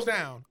Mariota goes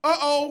down?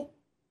 Uh-oh.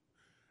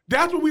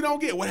 That's what we don't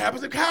get. What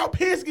happens if Kyle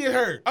Pitts gets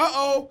hurt?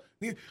 Uh-oh.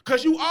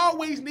 Because you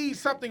always need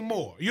something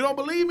more. You don't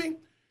believe me?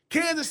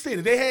 Kansas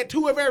City, they had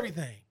 2 of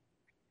everything.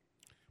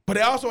 But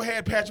they also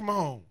had Patrick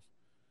Mahomes.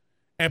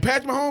 And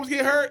Patrick Mahomes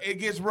get hurt, it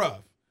gets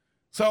rough.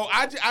 So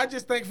I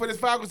just think for this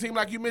Falcons team,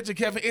 like you mentioned,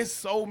 Kevin, it's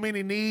so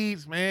many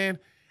needs, man.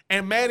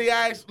 And Matty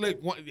Ice,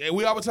 look,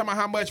 we always talk about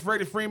how much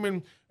Freddie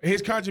Freeman,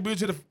 his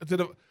contribution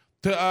to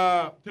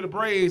the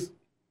Braves,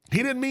 he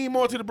didn't mean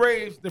more to the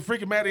Braves than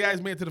freaking Matty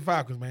Ice meant to the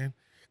Falcons, man.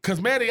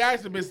 Because Matty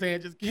Ice has been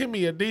saying, just give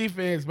me a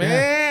defense,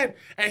 man. Yeah.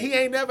 And he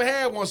ain't never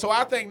had one. So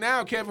I think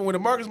now, Kevin, with the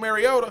Marcus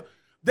Mariota,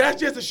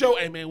 that's just to show,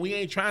 hey, man, we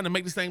ain't trying to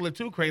make this thing look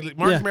too crazy.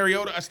 Marcus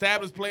Mariota,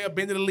 established player,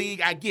 been to the league.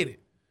 I get it.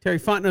 Terry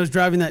Fontenot's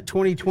driving that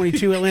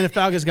 2022 Atlanta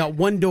Falcons, got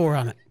 1 door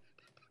on it.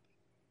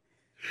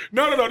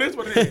 No, this is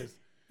what it is.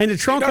 And the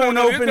trunk won't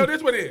open. This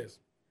is what it is.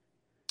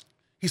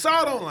 He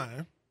saw it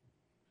online,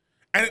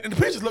 and the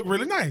pictures look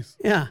really nice.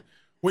 Yeah.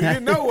 What you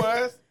didn't know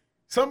was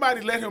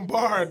somebody let him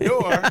borrow a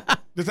door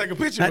to take a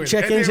picture That with.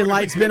 check engine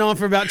light's been on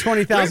for about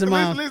 20,000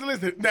 miles.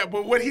 Listen. Now,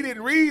 but what he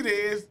didn't read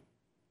is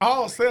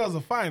all sales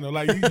are final.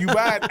 Like you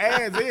buy it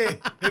as is,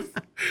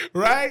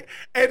 right?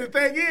 And the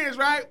thing is,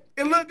 right,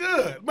 it looked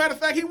good. Matter of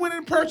fact, he went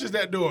and purchased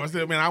that door. I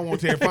said, man, I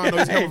want Terry Fontenot.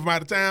 He's coming from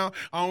out of town.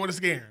 I don't want to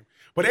scare him.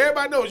 But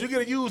everybody knows you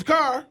get a used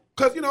car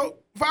because,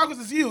 Falcons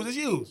is used. It's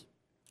used.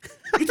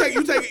 You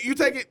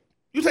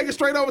take it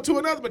straight over to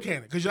another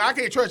mechanic because I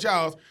can't trust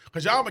y'all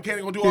because y'all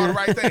mechanic gonna do all the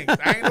right things.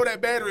 I ain't know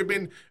that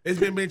battery it's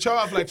been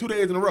charged for like 2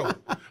 days in a row.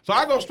 So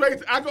I go straight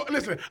to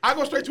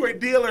a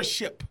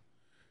dealership,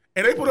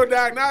 and they put on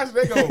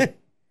diagnostics. They go,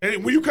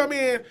 and when you come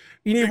in,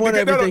 you need one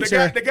everything,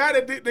 sir. The guy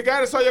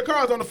that saw your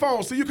car is on the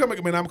phone. So you come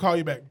in, man, I'm gonna call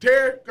you back.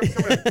 Terry, come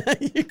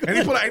here. And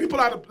he pull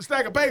out a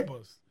stack of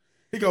papers.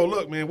 He go,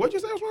 look, man, what you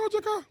say was wrong with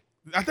your car?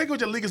 I think it was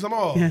just leaking some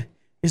oil. Yeah.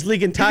 It's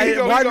leaking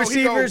tight wide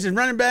receivers and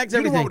running backs,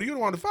 everything. You don't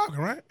want the Falcon,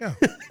 right? Yeah.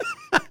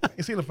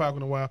 Ain't seen the Falcon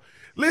in a while.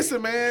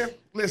 Listen, man.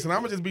 I'm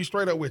going to just be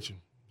straight up with you.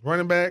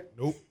 Running back,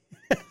 nope.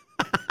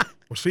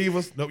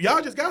 Receivers, nope.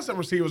 Y'all just got some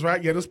receivers,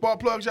 right? Yeah, the spark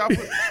plugs y'all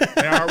put,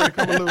 they already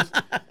coming loose.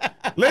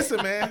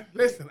 Listen, man.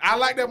 I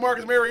like that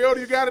Marcus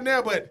Mariota you got in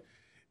there, but,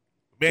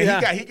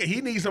 man,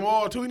 he needs some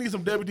oil, too. He needs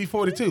some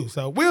WD-42.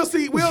 So we'll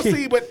see,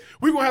 but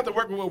we're going to have to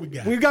work with what we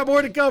got. We've got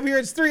more to come here.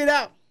 It's 3 and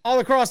Out all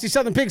across the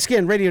Southern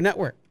Pigskin Radio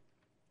Network.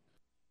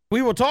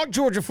 We will talk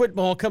Georgia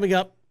football coming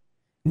up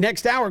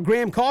next hour.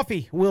 Graham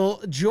Coffey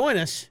will join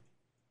us,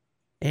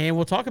 and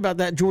we'll talk about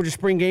that Georgia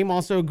spring game.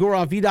 Also,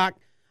 Gaurav Vidak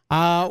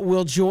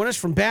will join us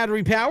from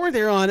Battery Power.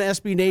 They're on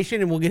SB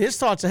Nation, and we'll get his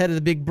thoughts ahead of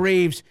the big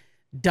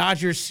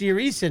Braves-Dodgers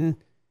series and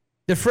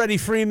the Freddie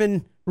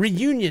Freeman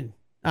reunion,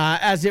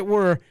 as it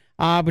were,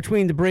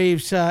 between the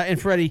Braves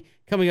and Freddie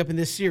coming up in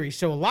this series.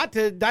 So a lot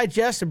to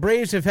digest. The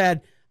Braves have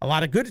had a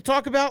lot of good to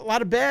talk about, a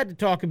lot of bad to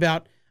talk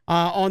about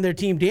on their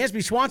team.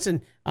 Dansby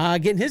Swanson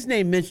getting his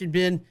name mentioned,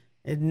 Ben,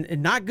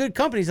 in not good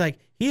companies. Like,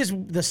 he is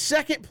the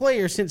second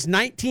player since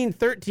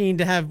 1913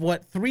 to have,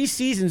 3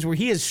 seasons where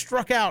he has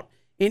struck out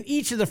in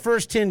each of the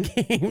first 10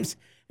 games.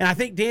 And I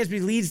think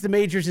Dansby leads the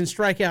majors in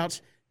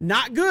strikeouts.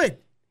 Not good.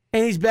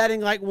 And he's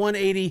batting like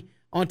 180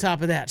 on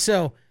top of that.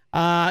 So,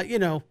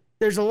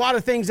 there's a lot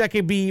of things that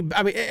could be.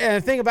 I mean,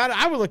 and the thing about it,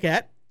 I would look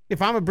at,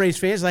 if I'm a Braves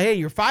fan, is like, hey,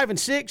 you're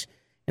 5-6,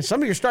 and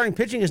some of your starting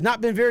pitching has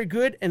not been very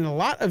good, and a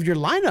lot of your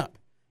lineup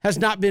has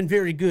not been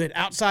very good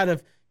outside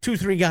of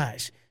 2-3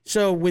 guys.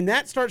 So when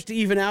that starts to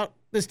even out,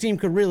 this team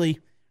could really,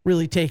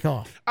 really take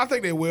off. I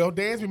think they will.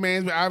 Dansby,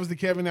 man, obviously,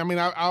 Kevin, I mean,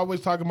 I always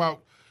talk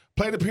about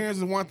plate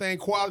appearances is one thing,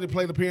 quality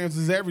plate appearances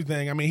is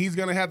everything. I mean, he's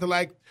going to have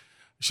to,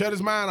 shut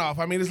his mind off.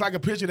 I mean, it's like a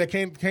pitcher that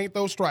can't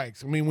throw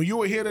strikes. I mean, when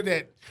you're a hitter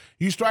that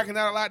you striking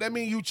out a lot, that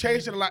means you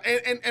chasing a lot.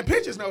 And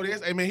pitchers know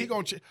this. I mean,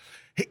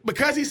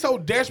 because he's so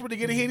desperate to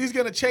get a hit, he's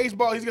going to chase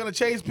ball, he's going to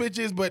chase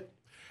pitches, but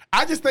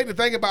I just think the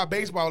thing about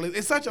baseball is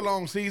it's such a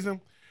long season.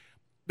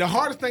 The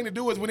hardest thing to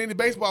do is when any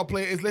baseball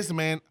player is, listen,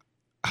 man,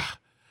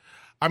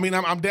 I mean,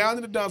 I'm down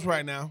in the dumps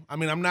right now. I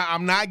mean, I'm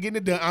not getting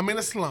it done. I'm in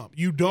a slump.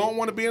 You don't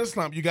want to be in a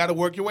slump. You got to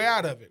work your way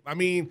out of it. I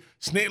mean,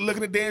 Snit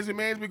looking at Dansby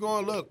Mansby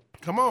going, look,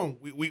 come on.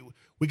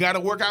 We got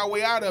to work our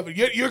way out of it.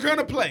 You're going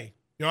to play.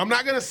 I'm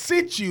not going to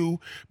sit you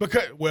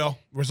because,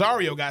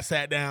 Rosario got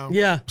sat down.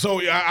 Yeah. So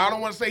I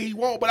don't want to say he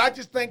won't, but I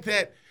just think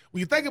that when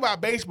you think about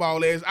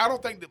baseball, I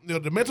don't think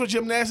the mental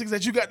gymnastics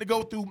that you got to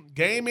go through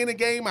game in and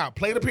game out,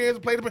 plate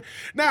appearance.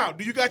 Now,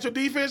 do you got your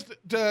defense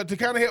to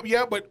kind of help you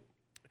out? But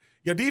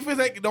your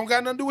defense don't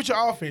got nothing to do with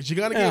your offense. You're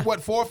going to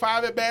get, 4 or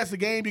 5 at-bats a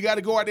game. You got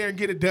to go out there and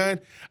get it done.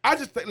 I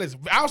just think, listen,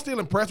 I was still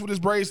impressed with this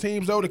Braves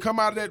team, though, to come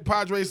out of that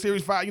Padres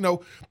series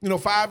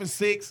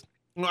 5-6.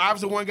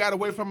 Obviously one got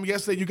away from him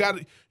yesterday. You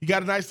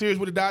got a nice series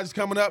with the Dodgers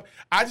coming up.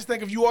 I just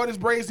think if you are this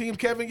Braves team,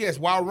 Kevin, yes,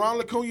 while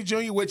Ronald Acuna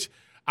Jr., which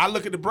I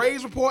look at the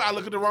Braves report, I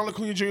look at the Ronald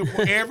Acuna Jr.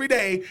 report every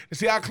day to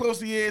see how close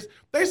he is.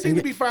 They seem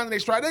to be finding their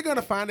stride. They're going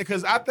to find it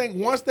because I think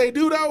once they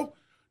do, though,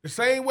 the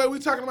same way we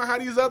talking about how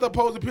these other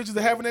opposing pitchers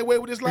are having their way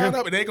with this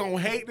lineup, and they're going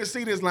to hate to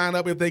see this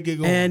lineup if they get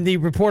going. And the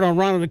report on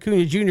Ronald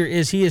Acuna Jr.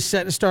 is he is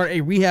set to start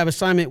a rehab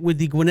assignment with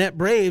the Gwinnett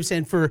Braves.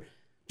 And for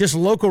just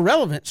local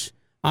relevance,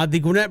 the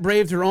Gwinnett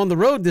Braves are on the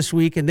road this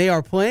week, and they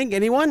are playing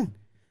anyone?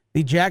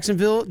 The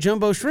Jacksonville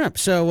Jumbo Shrimp.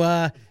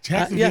 So,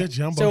 Jumbo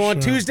so on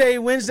Shrimp. Tuesday,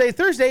 Wednesday,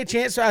 Thursday,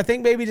 chance I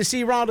think maybe to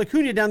see Ronald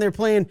Acuna down there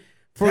playing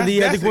for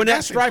the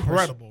Gwinnett Stripers.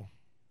 Incredible.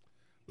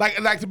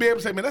 Like to be able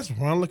to say, man, that's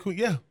Ronald Acuna.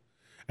 Yeah.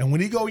 And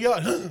when he go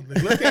young,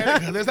 look at it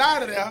because it's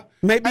out of there.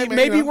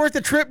 Maybe worth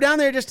a trip down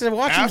there just to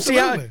watch him see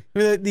how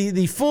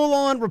the full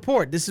on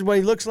report. This is what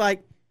he looks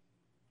like.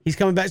 He's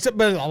coming back. So,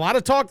 but a lot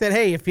of talk that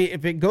hey, if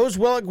it goes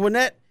well at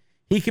Gwinnett,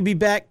 he could be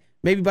back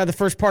maybe by the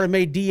first part of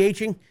May,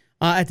 DHing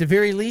at the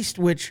very least.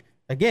 Which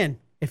again,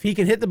 if he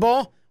can hit the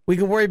ball, we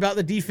can worry about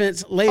the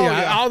defense later.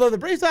 Although the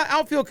Braves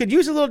outfield could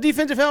use a little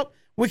defensive help,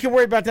 we can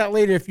worry about that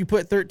later if you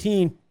put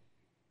 13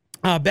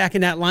 back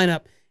in that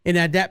lineup and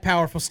add that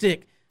powerful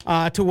stick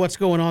to what's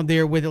going on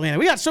there with Atlanta.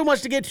 We got so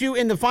much to get to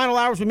in the final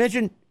hours. We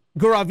mentioned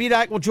Gaurav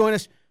Vidak will join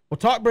us. We'll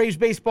talk Braves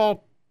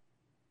baseball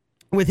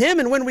with him.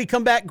 And when we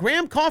come back,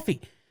 Graham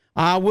Coffey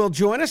will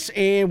join us,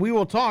 and we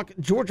will talk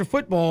Georgia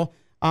football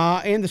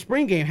and the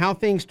spring game, how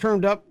things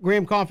turned up.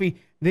 Graham Coffee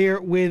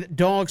there with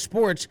Dog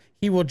Sports.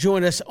 He will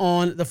join us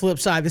on the flip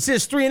side. This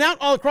is 3 and Out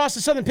all across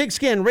the Southern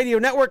Pigskin Radio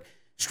Network.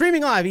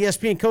 Streaming live,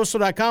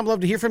 ESPNCoastal.com. Love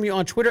to hear from you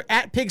on Twitter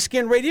at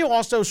Pigskin Radio.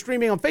 Also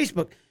streaming on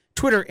Facebook,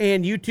 Twitter,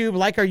 and YouTube.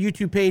 Like our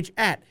YouTube page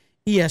at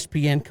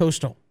ESPN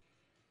Coastal.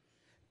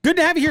 Good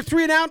to have you here,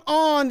 3 and Out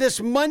on this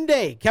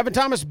Monday. Kevin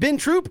Thomas, Ben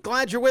Troop,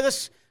 glad you're with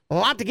us. A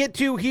lot to get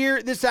to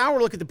here this hour.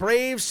 Look at the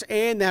Braves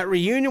and that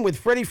reunion with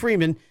Freddie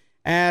Freeman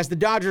as the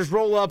Dodgers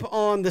roll up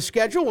on the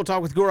schedule. We'll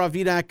talk with Gaurav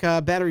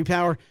Vidak, Battery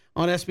Power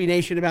on SB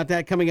Nation about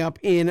that coming up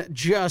in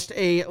just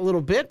a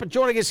little bit. But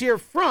joining us here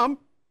from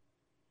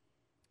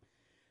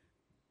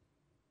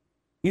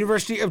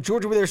University of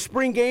Georgia with their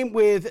spring game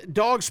with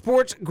Dog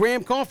Sports,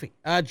 Graham Coffee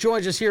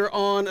joins us here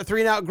on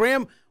 3 and Out.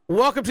 Graham,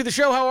 welcome to the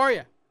show. How are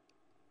you?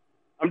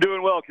 I'm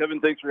doing well, Kevin.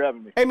 Thanks for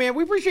having me. Hey, man,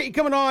 we appreciate you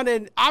coming on.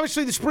 And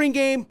obviously the spring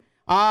game,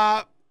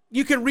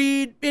 you can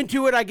read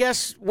into it, I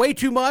guess, way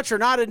too much or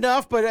not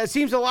enough, but it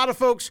seems a lot of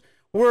folks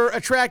were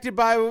attracted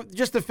by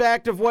just the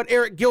fact of what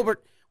Eric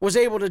Gilbert was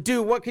able to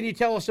do. What can you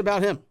tell us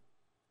about him?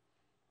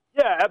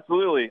 Yeah,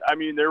 absolutely. I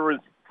mean, there was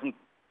some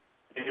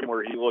game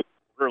where he looked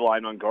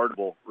borderline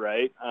unguardable,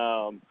 right?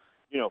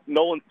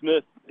 Nolan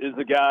Smith is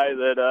a guy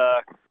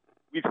that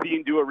we've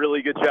seen do a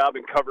really good job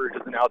in coverage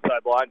as an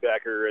outside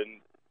linebacker, and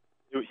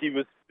he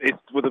was faced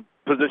with a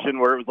position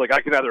where it was like,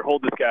 I can either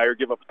hold this guy or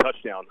give up a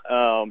touchdown.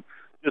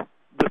 Just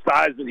the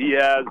size that he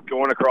has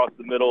going across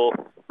the middle,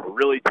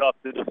 really tough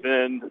to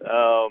defend.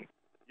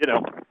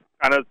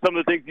 Kind of some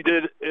of the things he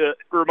did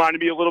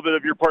reminded me a little bit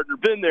of your partner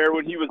Ben there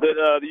when he was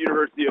at the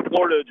University of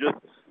Florida,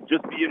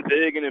 just being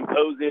big and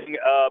imposing.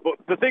 But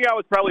the thing I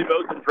was probably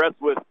most impressed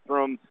with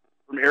from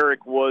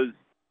Eric was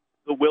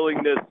the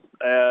willingness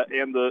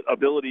and the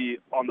ability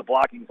on the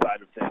blocking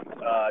side of things.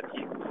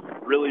 He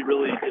really,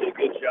 really did a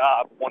good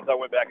job once I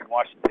went back and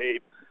watched the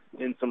tape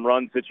in some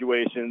run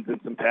situations and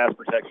some pass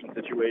protection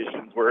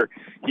situations where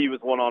he was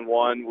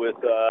one-on-one with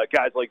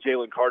guys like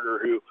Jalen Carter,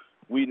 who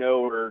we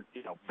know are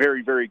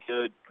very, very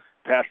good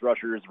pass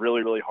rushers,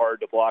 really, really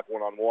hard to block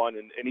one-on-one,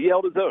 and he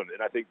held his own.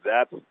 And I think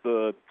that's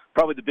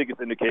probably the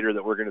biggest indicator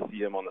that we're going to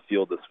see him on the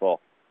field this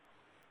fall.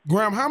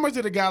 Graham, how much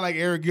did a guy like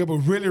Eric Gilbert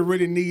really,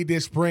 really need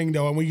this spring,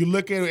 though? And when you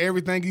look at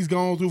everything he's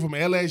gone through from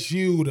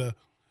LSU to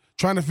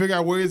trying to figure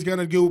out where he's going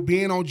to go,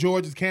 being on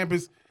Georgia's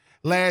campus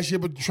last year,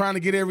 but trying to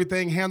get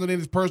everything handled in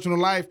his personal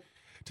life,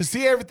 to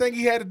see everything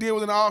he had to deal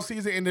with in the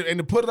offseason and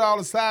to put it all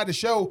aside to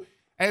show,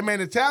 hey, man,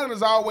 the talent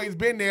has always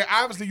been there.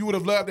 Obviously, you would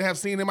have loved to have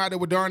seen him out there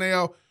with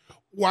Darnell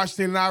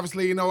Washington and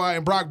obviously,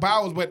 and Brock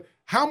Bowers. But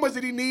how much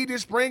did he need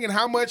this spring, and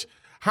how much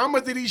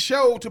did he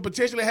show to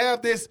potentially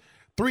have this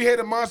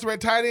three-headed monster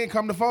at tight end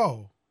come to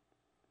fall?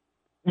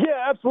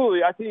 Yeah,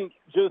 absolutely. I think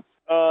just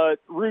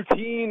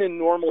routine and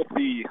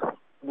normalcy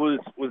was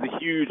a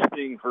huge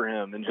thing for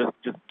him, and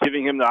just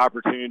giving him the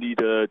opportunity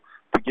to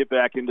get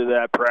back into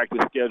that practice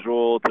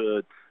schedule,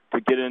 to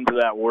get into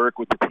that work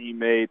with the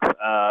teammates.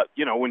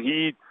 When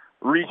he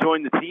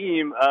rejoined the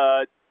team,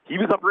 he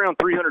was up around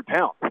 300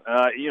 pounds.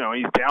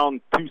 He's down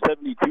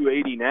 270,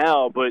 280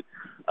 now, but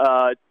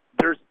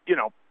there's,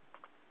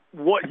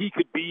 what he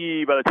could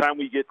be by the time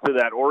we get to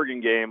that Oregon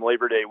game,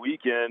 Labor Day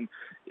weekend,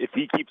 if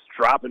he keeps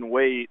dropping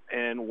weight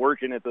and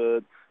working at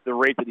the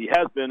rate that he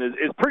has been,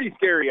 is pretty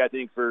scary, I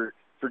think, for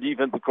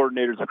defensive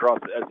coordinators across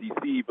the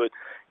SEC. But,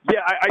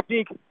 yeah, I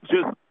think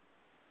just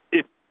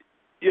if,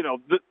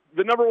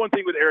 the number one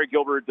thing with Eric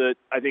Gilbert that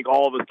I think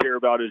all of us care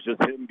about is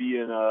just him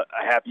being a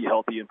happy,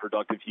 healthy, and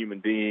productive human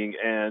being.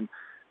 And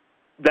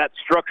that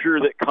structure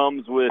that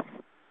comes with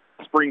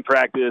spring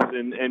practice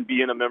and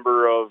being a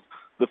member of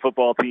the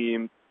football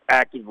team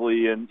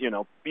actively and,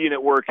 being at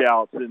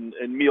workouts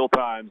and meal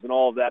times and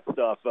all of that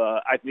stuff,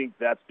 I think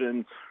that's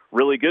been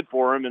really good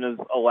for him and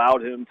has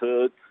allowed him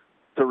to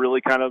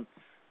really kind of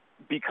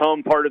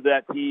become part of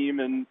that team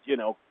and,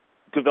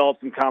 develop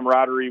some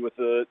camaraderie with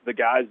the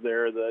guys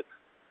there that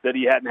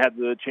he hadn't had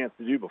the chance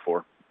to do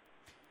before.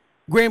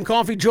 Graham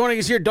Coffee joining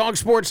us here,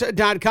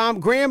 dogsports.com.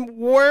 Graham,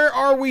 where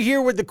are we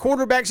here with the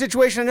quarterback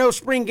situation? I know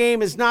spring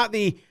game is not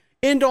the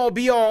end-all,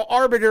 be-all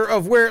arbiter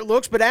of where it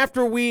looks, but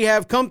after we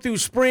have come through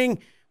spring,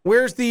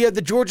 where's the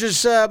Georgia's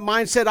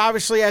mindset,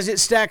 obviously, as it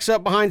stacks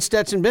up behind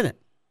Stetson Bennett?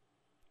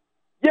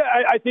 Yeah,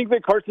 I think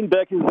that Carson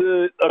Beck is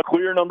a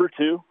clear number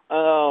two.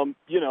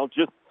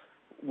 Just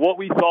what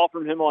we saw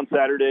from him on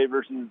Saturday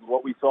versus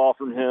what we saw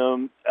from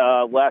him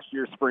last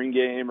year's spring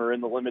game or in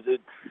the limited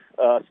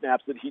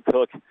snaps that he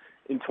took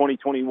in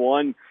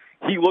 2021,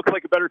 he looks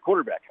like a better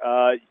quarterback.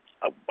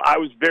 I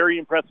was very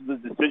impressed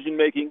with his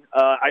decision-making.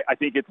 I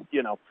think it's,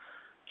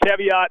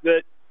 caveat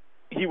that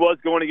he was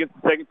going against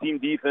the second-team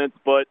defense,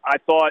 but I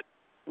thought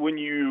when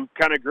you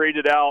kind of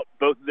graded out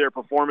both of their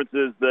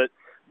performances that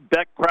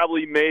Beck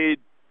probably made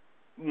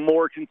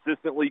more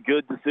consistently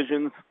good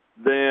decisions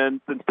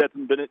than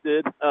Stetson Bennett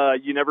did.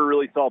 You never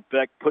really saw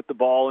Beck put the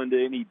ball into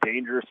any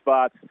dangerous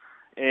spots,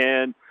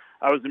 and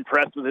I was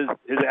impressed with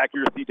his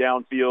accuracy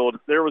downfield.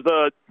 There was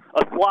a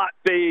slot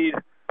fade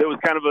that was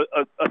kind of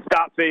a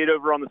stop fade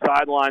over on the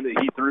sideline that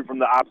he threw from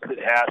the opposite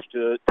hash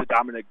to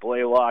Dominic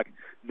Blaylock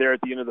there at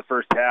the end of the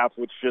first half,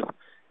 which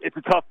it's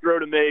a tough throw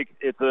to make.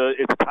 It's a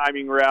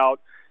timing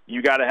route.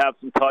 You got to have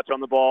some touch on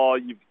the ball.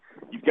 You've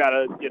got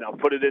to,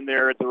 put it in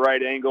there at the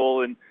right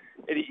angle. And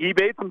he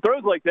made some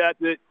throws like that,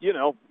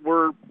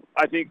 were,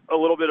 I think, a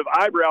little bit of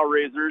eyebrow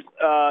raisers.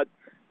 The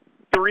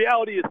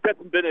reality is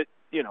Stetson Bennett,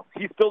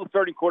 he's still the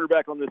starting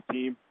quarterback on this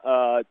team.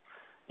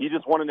 He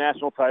just won a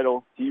national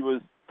title. He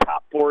was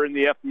top 4 in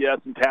the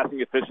FBS in passing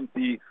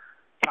efficiency,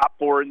 top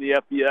 4 in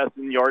the FBS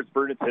in yards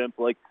per attempt.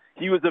 Like,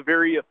 he was a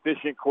very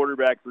efficient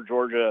quarterback for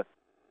Georgia.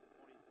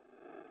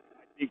 I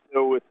think,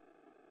 so with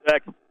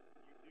Beck, you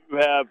do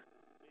have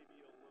maybe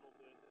a little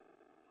bit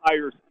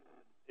higher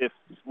if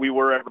we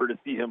were ever to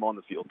see him on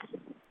the field.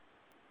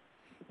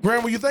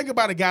 Graham, when you think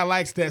about a guy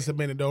like Stetson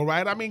Bennett, though,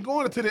 right? I mean,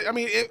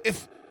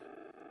 if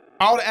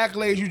all the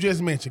accolades you just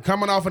mentioned,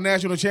 coming off a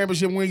national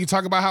championship win, you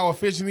talk about how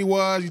efficient he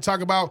was, you talk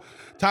about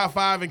top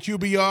 5 in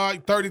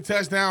QBR, 30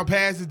 touchdown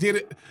passes,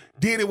 did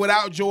it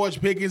without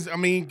George Pickens. I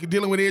mean,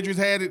 dealing with injuries,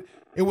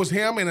 it was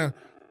him and an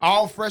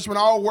all-freshman,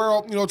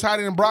 all-world, tight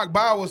end Brock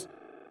Bowers.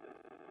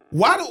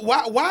 Why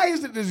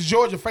is it that the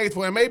Georgia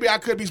faithful, and maybe I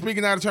could be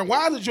speaking out of turn,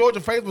 why does the Georgia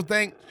faithful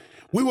think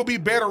we would be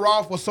better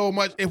off for so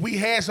much if we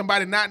had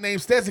somebody not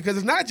named Stetson? Because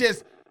it's not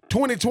just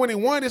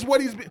 2021, it's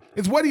what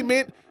he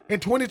meant in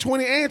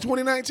 2020 and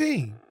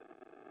 2019.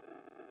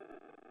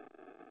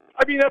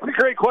 I mean, that's a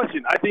great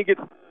question. I think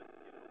it's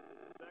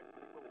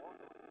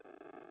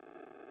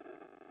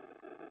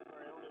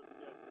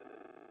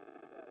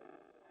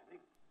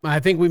I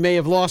think we may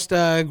have lost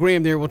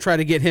Graham there. We'll try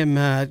to get him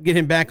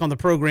back on the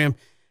program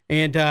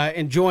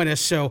and join us.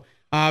 So,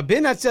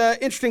 Ben, that's an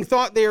interesting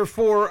thought there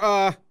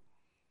for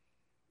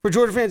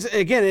Georgia fans.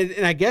 Again,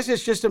 and I guess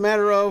it's just a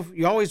matter of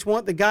you always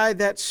want the guy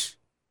that's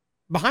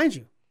behind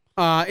you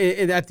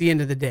at the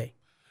end of the day.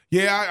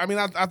 Yeah, I mean,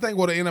 I think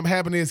what'll end up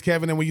happening is,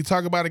 Kevin, and when you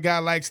talk about a guy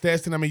like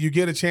Stetson, I mean, you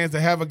get a chance to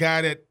have a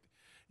guy that,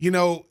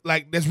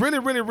 that's really,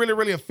 really, really,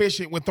 really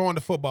efficient with throwing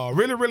the football.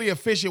 Really, really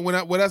efficient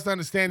with us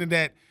understanding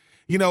that,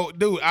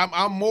 dude,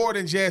 I'm more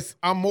than just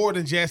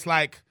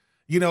like,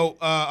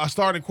 a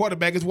starting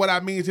quarterback. Is what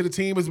I mean to the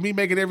team is me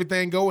making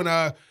everything go and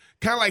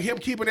kind of like him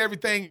keeping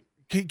everything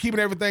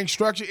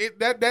structured.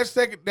 That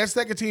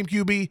second team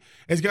QB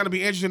is going to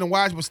be interesting to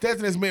watch. But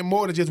Stetson has meant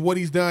more than just what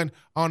he's done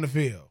on the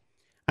field.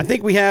 I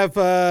think we have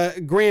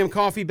Graham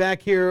Coffey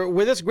back here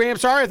with us. Graham,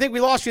 sorry, I think we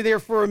lost you there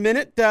for a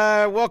minute.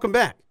 Welcome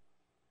back.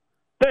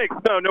 Thanks.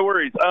 No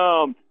worries.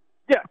 To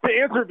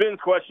answer Ben's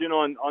question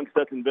on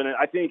Stetson Bennett,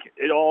 I think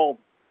it all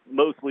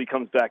mostly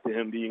comes back to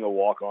him being a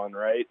walk-on,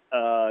 right?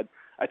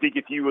 I think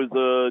if he was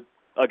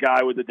a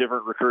guy with a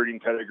different recruiting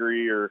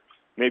pedigree or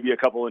maybe a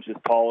couple inches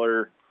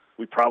taller,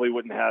 we probably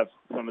wouldn't have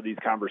some of these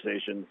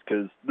conversations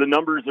because the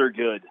numbers are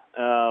good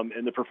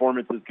and the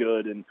performance is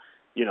good. And,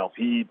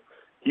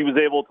 he was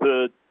able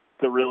to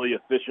really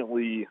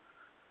efficiently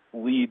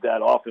lead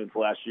that offense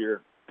last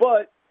year.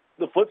 But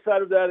the flip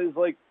side of that is,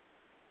 like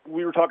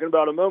we were talking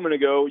about a moment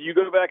ago, you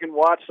go back and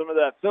watch some of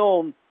that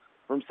film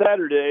from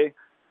Saturday,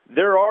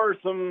 there are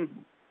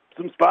some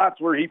spots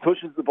where he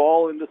pushes the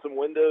ball into some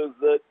windows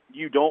that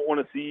you don't want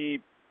to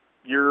see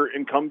your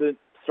incumbent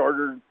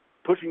starter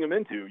pushing him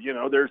into.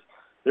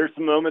 There's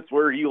some moments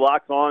where he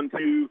locks on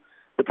to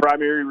the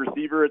primary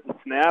receiver at the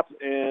snap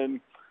and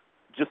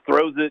just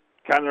throws it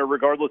kind of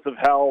regardless of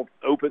how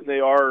open they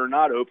are or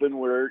not open,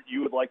 where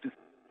you would like to see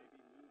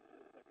maybe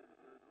move to the second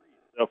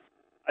or third read. So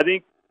I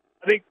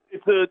think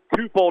it's a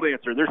twofold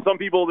answer. There's some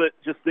people that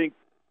just think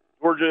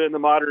Georgia in the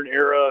modern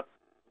era,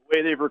 the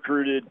way they've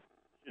recruited,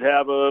 should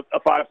have a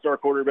 5-star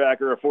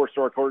quarterback or a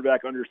 4-star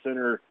quarterback under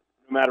center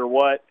no matter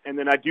what. And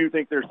then I do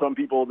think there's some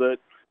people that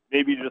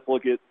maybe just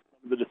look at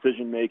the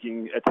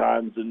decision-making at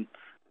times and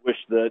wish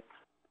that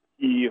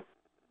he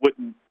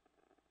wouldn't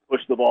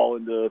push the ball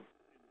into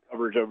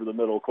coverage over the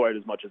middle quite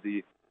as much as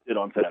he did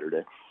on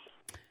Saturday.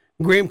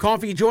 Graham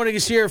Coffey joining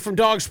us here from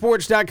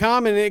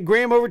dogsports.com. And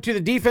Graham, over to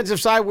the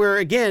defensive side where,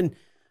 again,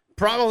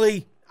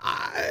 probably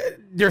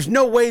there's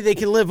no way they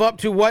can live up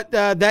to what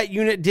that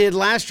unit did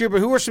last year. But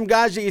who are some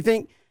guys that you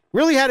think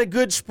really had a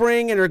good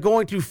spring and are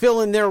going to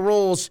fill in their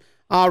roles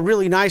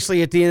really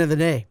nicely at the end of the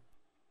day?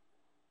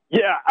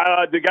 Yeah,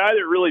 the guy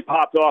that really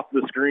popped off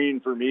the screen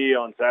for me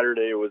on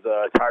Saturday was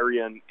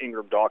Tyrion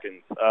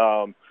Ingram-Dawkins.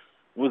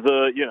 He's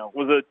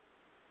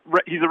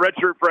a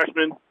redshirt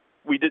freshman.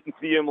 We didn't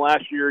see him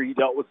last year. He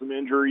dealt with some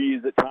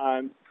injuries at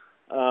times.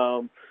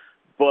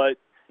 But,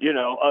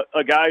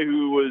 a guy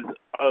who was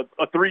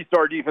a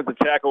 3-star defensive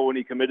tackle when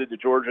he committed to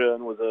Georgia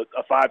and was a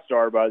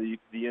 5-star by the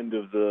end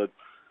of the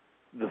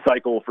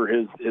cycle for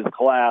his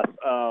class.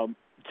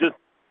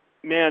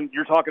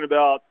 You're talking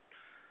about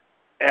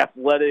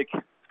athletic,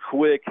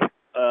 quick,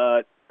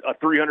 a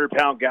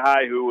 300-pound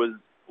guy who was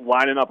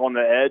lining up on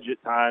the edge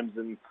at times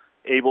and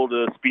able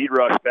to speed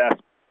rush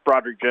past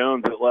Broderick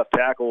Jones at left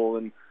tackle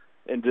and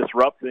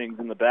disrupt things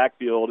in the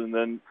backfield, and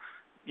then,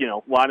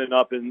 lining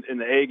up in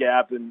the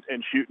A-gap and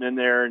shooting in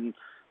there and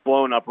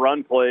blowing up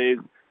run plays.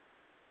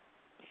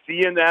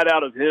 Seeing that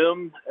out of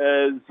him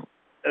as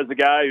as a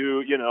guy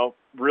who,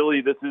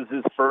 really this is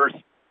his first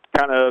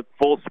kind of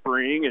full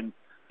spring and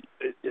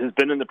has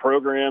been in the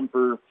program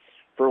for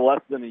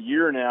less than a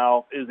year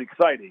now, is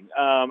exciting.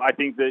 I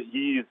think that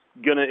he's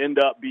going to end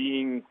up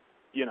being,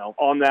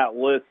 on that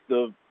list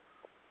of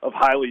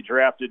highly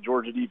drafted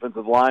Georgia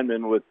defensive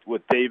linemen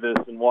with Davis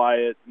and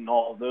Wyatt and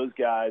all of those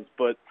guys.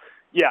 But,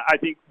 yeah, I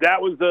think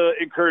that was the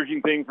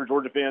encouraging thing for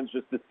Georgia fans,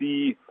 just to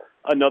see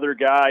another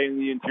guy in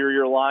the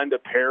interior line to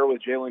pair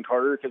with Jalen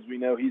Carter, because we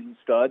know he's a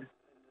stud.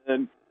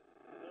 And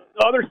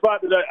the other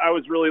spot that I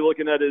was really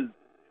looking at is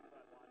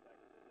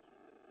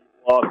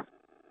lost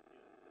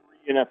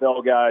 3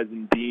 NFL guys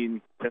in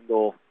Dean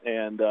Kendall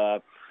and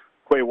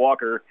Quay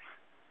Walker.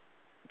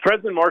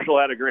 Tresman Marshall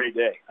had a great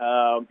day.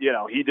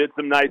 He did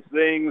some nice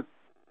things,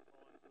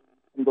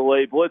 some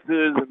delayed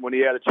blitzes, and when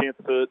he had a chance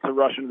to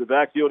rush into the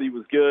backfield, he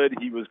was good.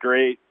 He was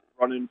great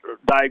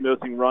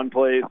diagnosing run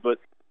plays. But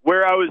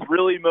where I was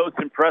really most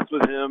impressed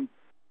with him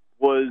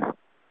was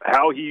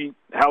how he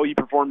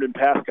performed in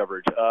pass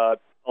coverage. A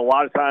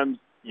lot of times,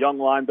 young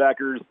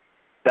linebackers,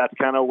 that's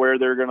kind of where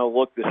they're going to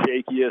look the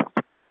shakiest.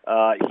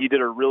 He did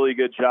a really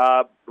good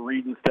job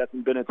reading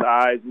Stetson Bennett's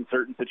eyes in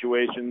certain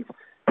situations.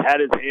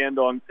 Had his hands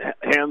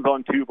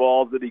on 2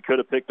 balls that he could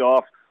have picked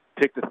a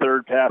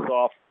third pass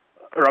off,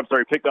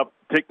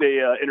 picked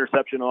a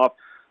interception off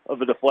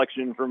of a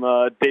deflection from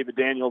David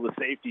Daniel, the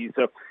safety.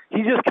 So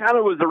he just kind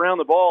of was around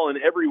the ball and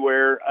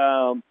everywhere.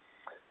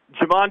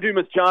 Jamon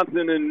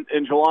Dumas-Johnson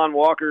and Jelon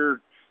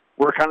Walker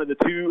were kind of the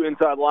 2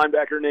 inside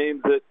linebacker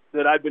names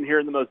that I've been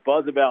hearing the most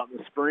buzz about in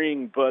the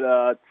spring.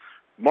 But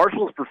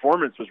Marshall's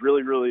performance was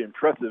really, really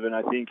impressive, and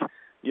I think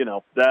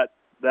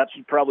that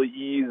should probably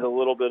ease a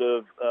little bit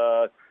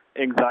of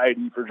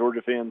anxiety for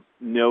Georgia fans,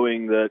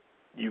 knowing that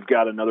you've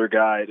got another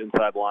guy at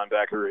inside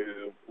linebacker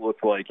who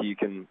looks like he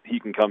can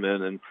come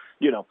in and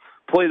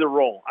play the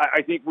role.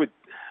 I think with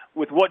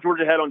what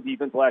Georgia had on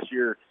defense last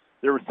year,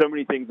 there were so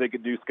many things they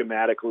could do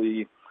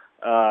schematically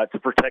to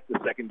protect the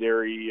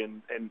secondary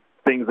and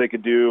things they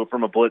could do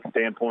from a blitz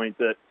standpoint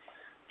that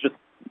just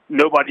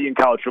nobody in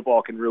college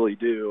football can really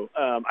do.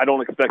 I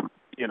don't expect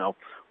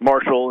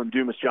Marshall and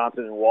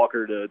Dumas-Johnson and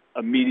Walker to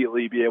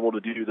immediately be able to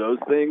do those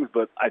things,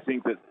 but I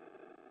think that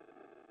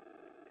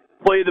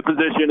play the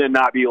position and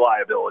not be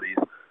liabilities.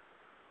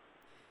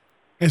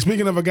 And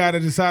speaking of a guy that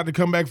decided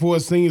to come back for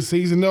his senior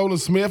season, Nolan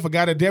Smith, a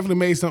guy that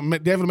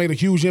definitely made a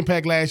huge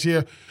impact last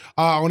year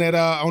on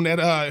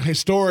that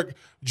historic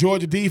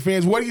Georgia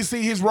defense. What do you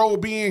see his role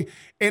being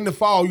in the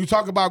fall? You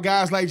talk about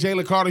guys like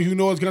Jalen Carter,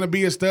 who is going to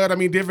be a stud. I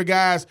mean, different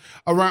guys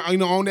around,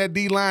 on that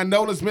D line.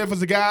 Nolan Smith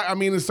is a guy. I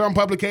mean, in some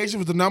publications,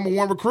 was the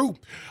 #1 recruit.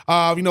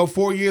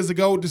 4 years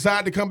ago,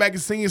 decided to come back in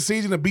senior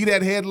season to be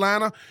that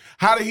headliner.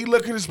 How did he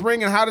look in the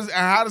spring, and how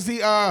does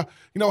he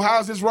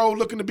how's his role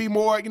looking to be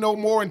more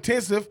more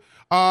intensive?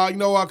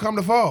 Come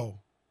the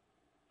fall.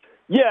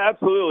 Yeah,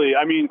 absolutely.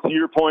 I mean, to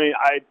your point,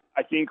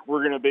 I think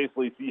we're going to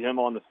basically see him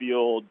on the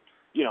field.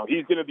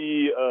 He's going to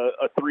be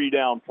a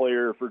 3-down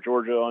player for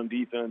Georgia on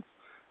defense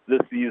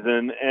this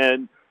season.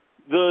 And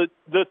the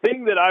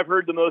thing that I've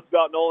heard the most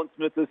about Nolan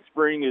Smith this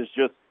spring is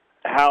just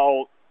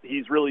how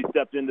he's really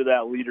stepped into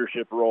that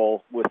leadership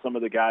role with some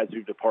of the guys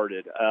who've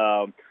departed.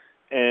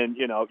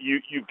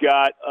 You've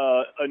got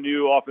a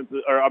new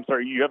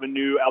you have a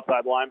new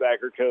outside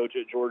linebacker coach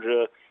at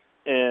Georgia.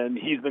 And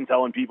he's been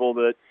telling people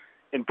that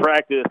in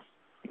practice,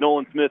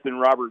 Nolan Smith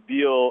and Robert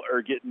Beal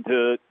are getting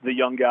to the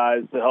young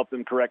guys to help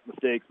them correct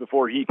mistakes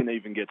before he can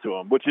even get to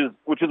them, which is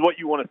what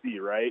you want to see,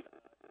 right?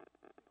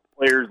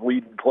 Players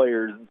leading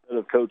players instead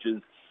of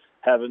coaches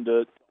having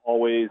to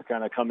always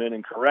kind of come in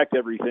and correct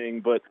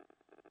everything. But,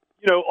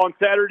 on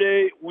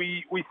Saturday,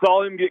 we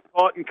saw him get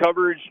caught in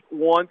coverage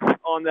once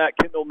on that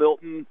Kendall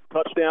Milton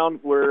touchdown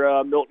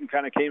where Milton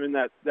kind of came in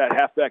that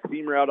halfback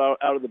seam route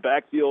out of the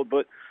backfield.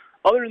 But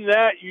other than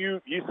that,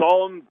 you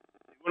saw him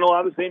doing a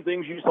lot of the same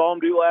things you saw him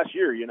do last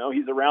year.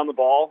 He's around the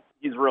ball.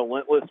 He's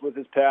relentless with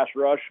his pass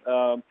rush.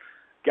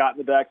 Got in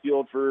the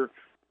backfield for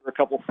a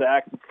couple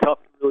sacks. It's tough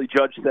to really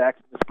judge sacks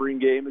in the spring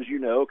game, as you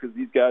know, because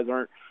these guys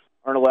aren't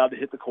allowed to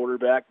hit the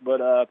quarterback.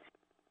 But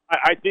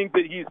I think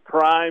that he's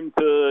primed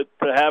to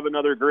have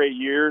another great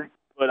year.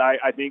 But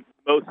I think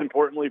most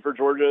importantly for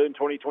Georgia in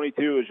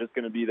 2022 is just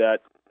going to be that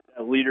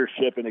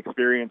leadership and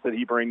experience that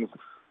he brings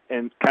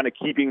and kind of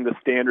keeping the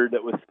standard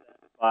that was set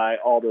by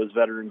all those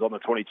veterans on the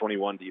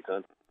 2021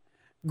 defense.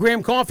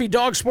 Graham Coffey,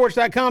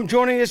 Dogsports.com,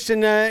 joining us.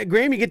 And,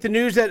 Graham, you get the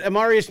news that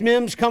Amarius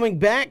Mims coming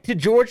back to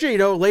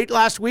Georgia. Late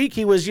last week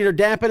he was,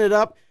 damping it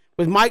up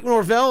with Mike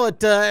Norvell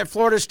at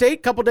Florida State.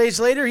 A couple days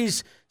later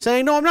he's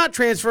saying, no, I'm not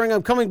transferring.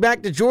 I'm coming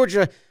back to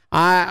Georgia.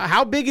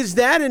 How big is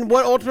that, and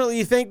what ultimately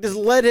you think has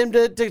led him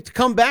to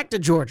come back to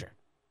Georgia?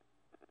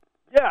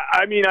 Yeah,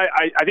 I mean,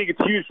 I think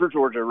it's huge for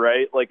Georgia,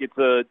 right? Like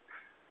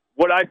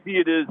what I see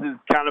it is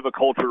kind of a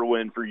culture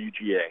win for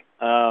UGA.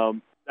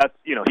 That's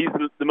he's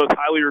the most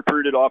highly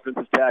recruited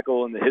offensive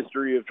tackle in the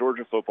history of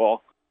Georgia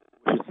football,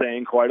 which is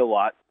saying quite a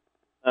lot.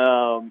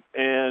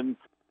 And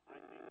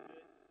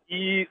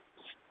he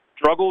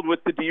struggled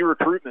with the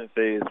de-recruitment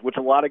phase, which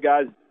a lot of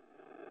guys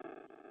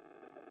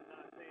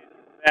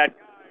bad guy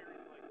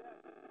or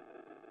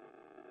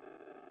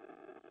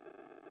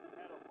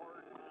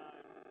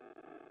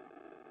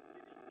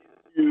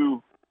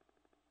to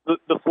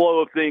the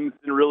flow of things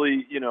and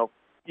really,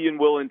 being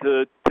willing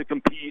to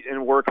compete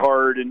and work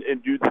hard and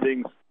do the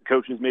things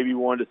coaches maybe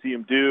wanted to see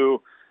him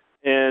do.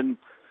 And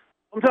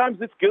sometimes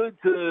it's good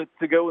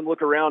to go and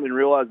look around and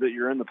realize that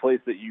you're in the place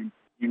that you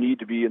need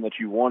to be and that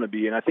you want to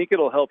be. And I think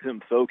it'll help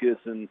him focus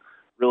and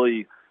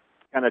really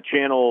kind of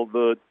channel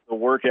the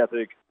work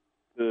ethic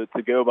to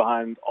go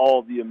behind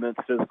all the immense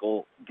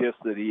physical gifts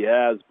that he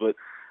has. But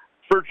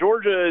for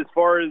Georgia, as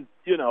far as,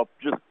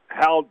 just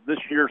how this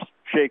year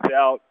shakes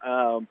out,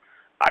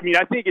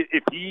 I think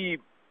if he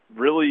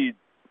really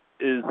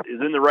is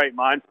in the right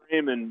mind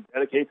frame and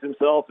dedicates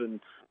himself and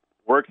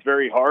works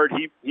very hard,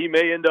 he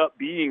may end up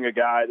being a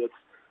guy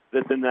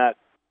that's in that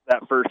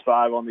first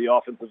five on the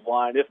offensive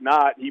line. If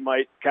not, he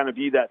might kind of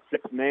be that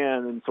sixth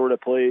man and sort of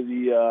play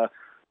the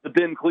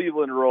Ben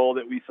Cleveland role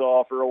that we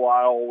saw for a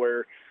while,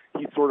 where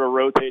he's sort of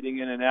rotating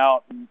in and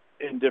out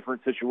in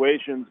different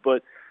situations.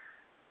 But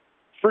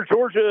for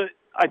Georgia,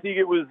 I think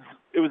it was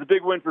a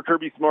big win for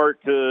Kirby Smart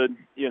to,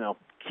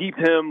 keep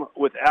him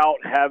without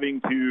having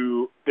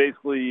to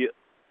basically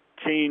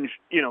change.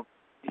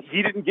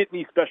 He didn't get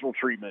any special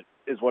treatment,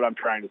 is what I'm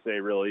trying to say,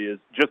 really, is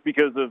just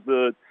because of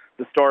the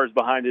stars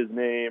behind his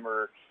name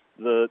or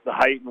the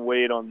height and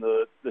weight on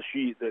the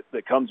sheet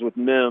that comes with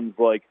Mims.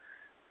 Like,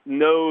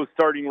 no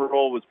starting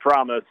role was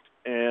promised,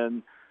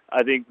 and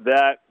I think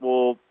that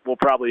will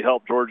probably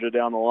help Georgia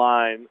down the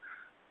line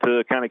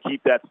to kind of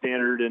keep that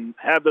standard and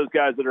have those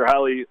guys that are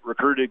highly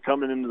recruited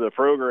coming into the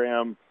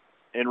program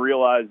and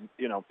realize,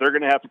 they're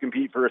going to have to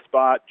compete for a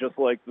spot just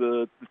like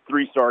the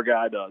three-star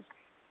guy does.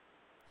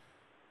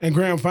 And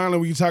Graham, finally,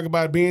 when you talk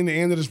about being the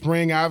end of the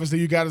spring, obviously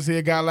you got to see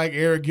a guy like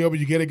Eric Gilbert.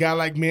 You get a guy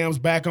like Mims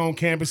back on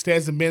campus.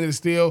 Stetson Bennett is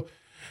still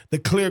the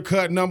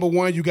clear-cut number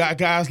one. You got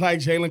guys like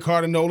Jalen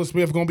Carter, Nolan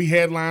Smith going to be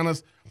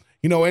headliners,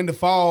 in the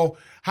fall.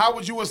 How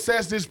would you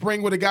assess this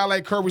spring with a guy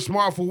like Kirby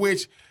Smart, for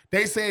which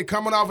they said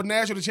coming off a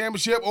national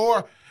championship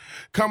or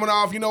coming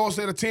off, say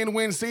a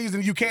 10-win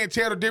season, you can't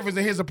tell the difference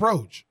in his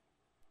approach?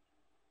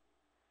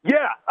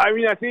 Yeah,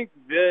 I think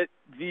that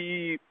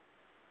the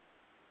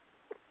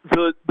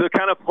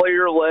kind of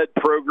player-led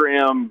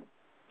program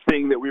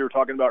thing that we were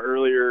talking about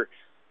earlier,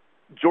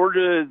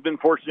 Georgia has been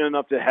fortunate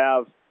enough to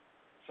have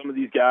some of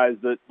these guys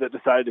that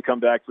decided to come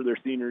back for their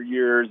senior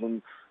years,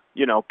 and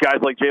guys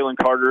like Jalen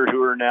Carter,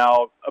 who are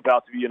now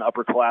about to be an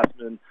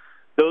upperclassman.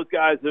 Those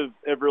guys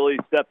have really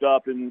stepped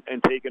up and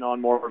taken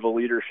on more of a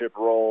leadership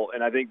role,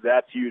 and I think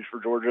that's huge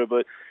for Georgia.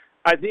 But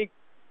I think,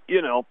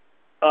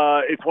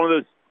 it's one of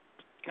those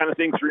kind of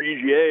things for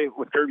UGA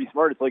with Kirby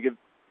Smart. It's like, if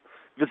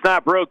it's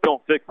not broke,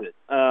 don't fix it.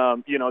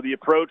 The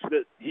approach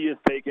that he has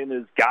taken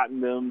has gotten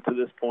them to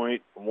this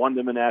point, won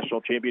them a national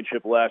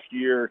championship last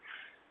year,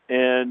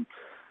 and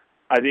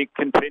I think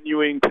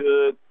continuing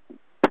to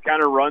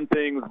kind of run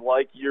things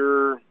like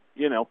you're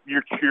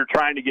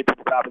trying to get to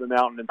the top of the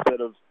mountain instead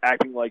of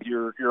acting like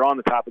you're on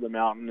the top of the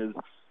mountain is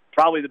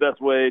probably the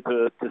best way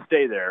to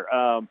stay there.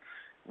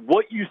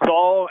 What you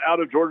saw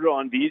out of Georgia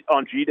on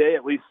G-Day,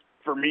 at least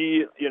for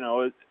me,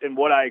 and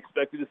what I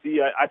expected to see,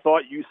 I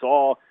thought you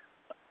saw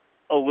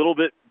a little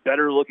bit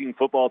better looking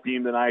football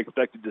team than I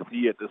expected to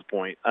see at this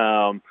point,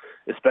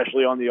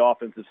 especially on the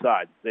offensive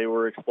side. They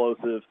were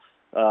explosive.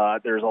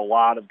 There's a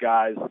lot of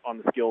guys on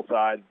the skill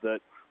side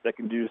that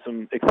can do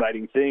some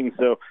exciting things.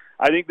 So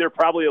I think they're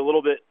probably a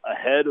little bit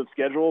ahead of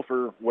schedule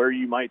for where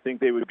you might think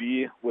they would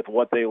be with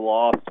what they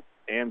lost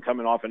and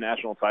coming off a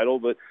national title.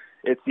 But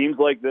it seems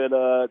like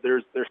that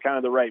there's kind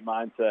of the right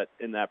mindset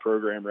in that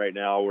program right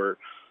now, where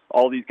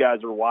all these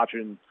guys are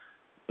watching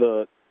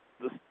the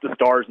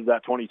stars of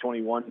that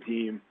 2021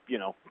 team,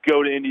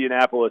 go to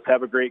Indianapolis,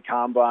 have a great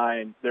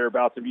combine. They're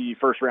about to be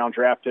first-round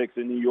draft picks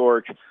in New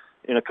York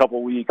in a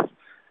couple weeks.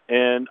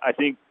 And I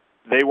think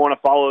they want to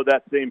follow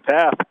that same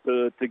path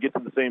to get to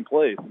the same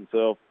place. And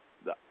so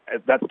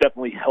that's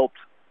definitely helped,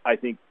 I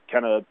think,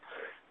 kind of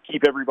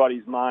keep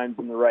everybody's minds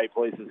in the right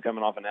places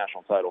coming off a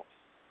national title.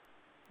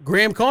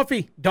 Graham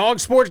Coffey,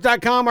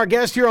 dogsports.com, our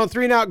guest here on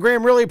 3 and Out.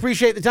 Graham, really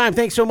appreciate the time.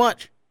 Thanks so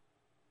much.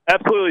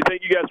 Absolutely.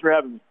 Thank you guys for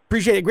having me.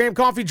 Appreciate it. Graham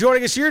Coffey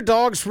joining us here.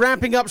 Dogs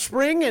wrapping up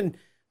spring, and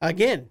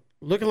again,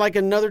 looking like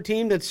another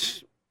team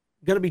that's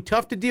going to be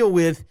tough to deal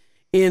with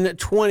in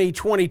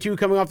 2022,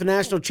 coming off the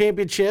national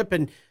championship.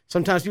 And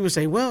sometimes people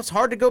say, well, it's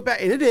hard to go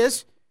back, and it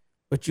is,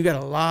 but you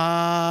got a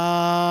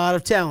lot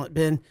of talent,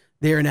 Ben,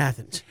 there in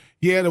Athens.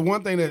 Yeah, the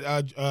one thing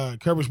that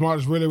Kirby Smart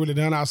has really, really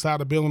done outside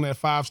of building that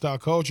five-star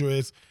culture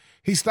is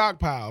he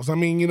stockpiles.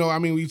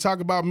 when you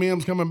talk about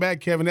Mims coming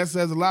back, Kevin, that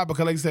says a lot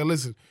because, like I said,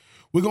 listen,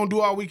 we're going to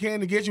do all we can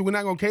to get you. We're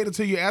not going to cater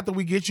to you after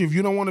we get you. If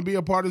you don't want to be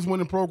a part of this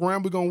winning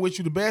program, we're going to wish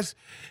you the best.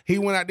 He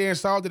went out there and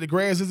saw that the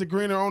grass isn't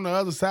greener on the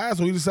other side,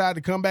 so he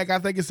decided to come back. I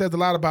think it says a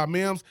lot about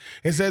Mims.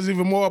 It says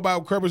even more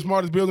about Kirby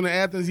Smart is building in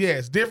Athens.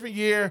 Yes, different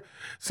year,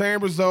 same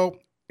result.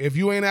 If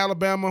you ain't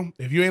Alabama,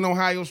 if you ain't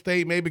Ohio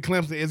State, maybe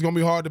Clemson, it's going to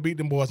be hard to beat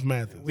them boys from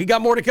Athens. We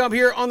got more to come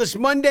here on this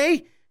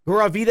Monday.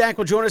 Gaurav Vidak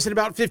will join us in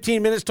about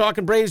 15 minutes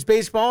talking Braves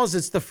baseball.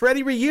 It's the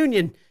Freddie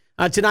reunion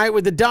tonight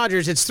with the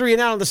Dodgers. It's 3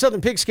 and Out on the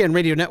Southern Pigskin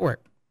Radio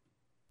Network.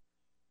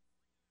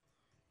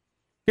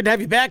 Good to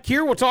have you back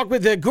here. We'll talk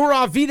with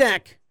Gaurav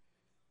Vidak.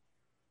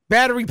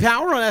 Battery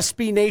Power on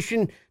SB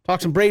Nation. Talk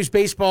some Braves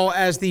baseball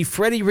as the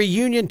Freddie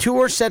Reunion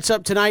Tour sets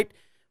up tonight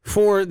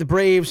for the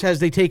Braves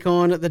as they take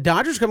on the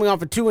Dodgers. Coming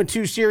off a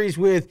 2-2 series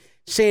with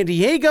San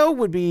Diego.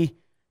 Would be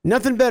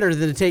nothing better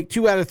than to take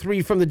 2 out of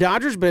 3 from the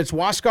Dodgers, but it's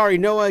Huascar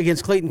Ynoa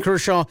against Clayton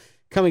Kershaw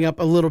coming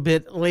up a little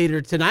bit later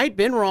tonight.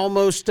 Ben, we're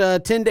almost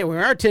 10 days. We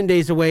are 10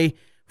 days away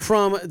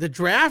from the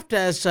draft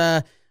as,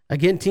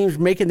 again, teams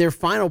making their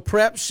final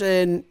preps.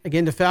 And,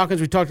 again, the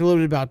Falcons, we talked a little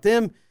bit about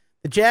them.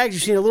 The Jags,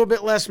 you've seen a little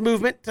bit less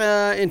movement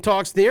in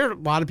talks there. A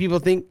lot of people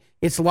think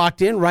it's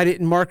locked in. Write it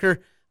in marker,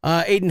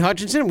 Aiden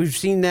Hutchinson. We've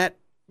seen that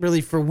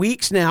really for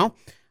weeks now.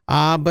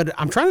 But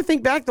I'm trying to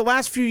think back the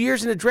last few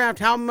years in the draft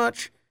how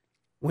much,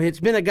 when it's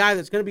been a guy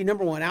that's going to be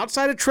number one,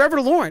 outside of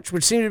Trevor Lawrence,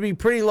 which seemed to be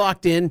pretty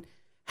locked in,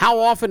 how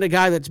often a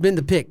guy that's been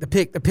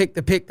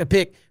the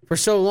pick for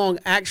so long,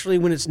 actually,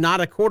 when it's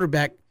not a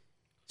quarterback,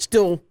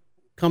 still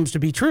comes to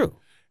be true.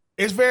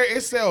 It's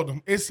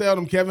seldom. It's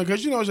seldom, Kevin,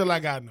 because you know just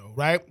like I know,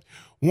 right?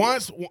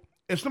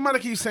 If somebody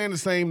keeps saying the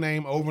same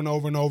name over and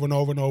over and over and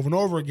over and over and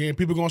over again,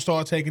 people are gonna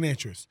start taking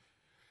interest.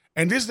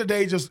 And this is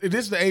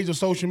the age of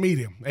social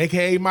media,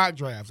 aka mock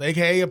drafts,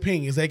 aka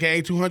opinions,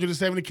 aka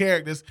 270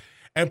 characters,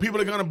 and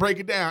people are gonna break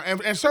it down.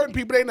 And certain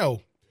people, they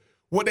know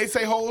what they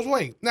say holds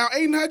weight. Now,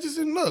 Aiden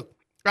Hutchinson, look,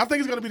 I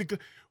think it's gonna be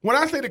when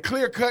I say the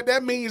clear cut,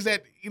 that means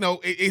that, you know,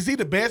 is he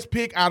the best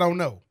pick? I don't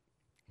know.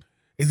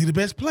 Is he the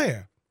best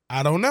player?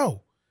 I don't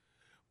know.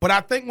 But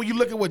I think when you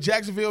look at what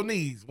Jacksonville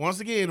needs, once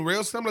again,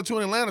 real similar to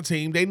an Atlanta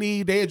team,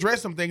 they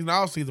address some things in the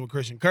offseason with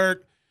Christian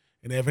Kirk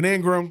and Evan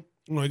Ingram.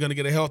 You know, they're going to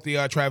get a healthy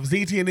Travis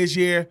Etienne this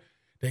year.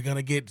 They're going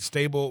to get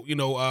stable, they're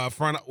going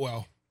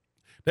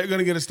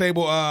to get a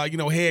stable,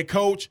 head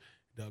coach,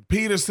 Doug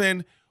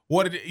Peterson.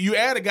 You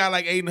add a guy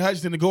like Aiden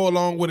Hutchinson to go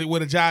along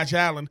with a Josh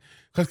Allen,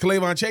 because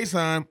K'Lavon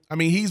Chaisson, I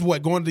mean, he's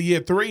going to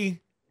year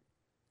 3.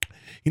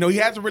 You know, he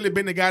hasn't really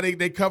been the guy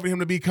they covered him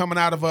to be coming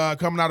out of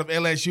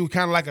LSU,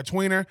 kind of like a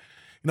tweener.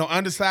 You know,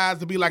 undersized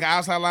to be like an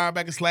outside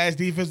linebacker /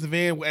 defensive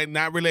end and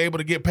not really able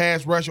to get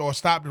past rush or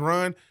stop the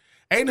run.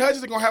 Aiden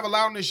Hutchinson going to have a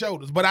lot on his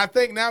shoulders. But I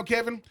think now,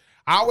 Kevin,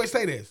 I always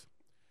say this.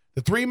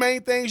 The 3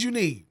 main things you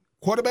need: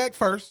 quarterback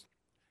first,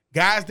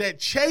 guys that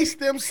chase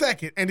them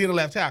second, and then a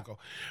left tackle.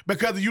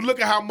 Because you look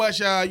at how much,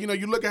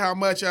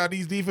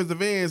 these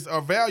defensive ends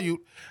are valued.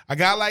 A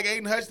guy like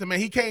Aiden Hutchinson, man,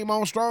 he came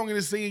on strong in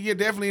his senior year,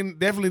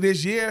 definitely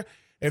this year.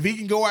 If he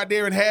can go out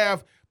there and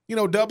have,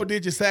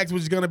 double-digit sacks,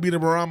 which is going to be the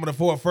barometer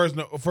for a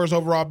first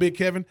overall pick,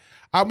 Kevin,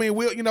 I mean,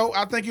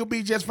 I think he'll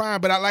be just fine.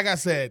 But like I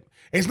said,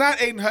 it's not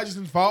Aiden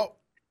Hutchinson's fault.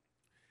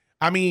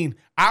 I mean,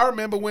 I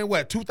remember when,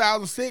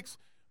 2006,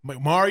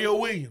 Mario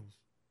Williams,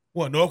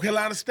 North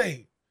Carolina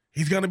State.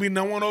 He's going to be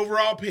number 1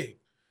 overall pick.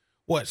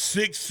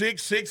 6'6",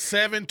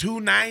 6'7",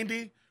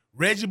 290.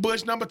 Reggie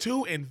Bush, number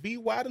 2, and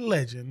V.Y. the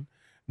Legend,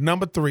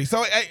 number 3.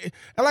 So,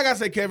 and like I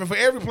said, Kevin, for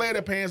every player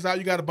that pans out,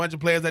 you got a bunch of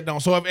players that don't.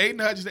 So if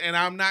Aiden Hutchinson, and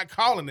I'm not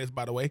calling this,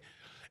 by the way,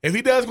 if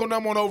he does go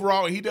number 1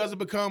 overall and he doesn't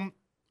become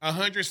a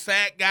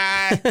 100-sack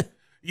guy,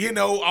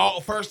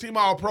 first-team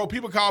All-Pro,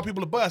 people call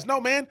people a bust. No,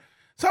 man,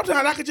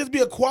 sometimes I could just be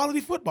a quality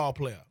football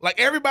player. Like,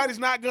 everybody's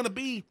not going to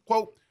be,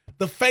 quote,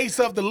 the face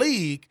of the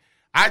league.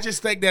 I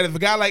just think that if a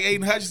guy like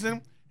Aiden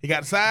Hutchinson, he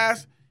got the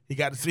size, he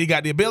got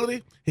the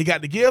ability, he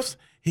got the gifts,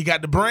 he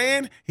got the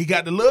brand, he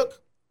got the look.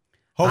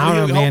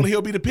 Hopefully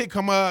he'll be the pick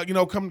come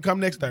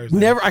next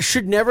Thursday. I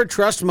should never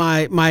trust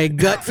my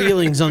gut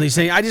feelings on these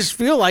things. I just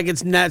feel like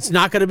it's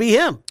not going to be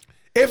him.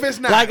 If it's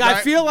not, I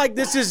feel like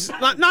this is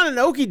not an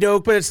okie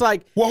doke, but it's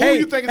like, well, who do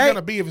you think it's going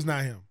to be if it's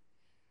not him?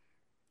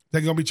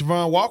 Think it's going to be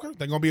Travon Walker? You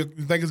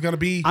think it's going to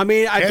be? I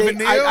mean, Evan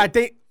Neal? I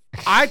think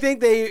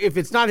if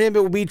it's not him, it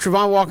will be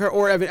Travon Walker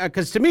or Evan.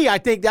 Because to me, I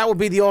think that would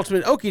be the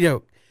ultimate okie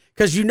doke.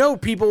 Because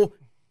people.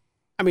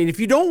 I mean,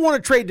 if you don't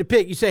want to trade the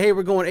pick, you say, hey,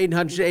 we're going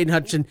Aiden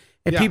Hutchinson,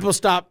 and people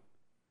stop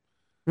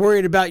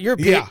worrying about your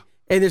pick. Yeah.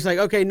 And it's like,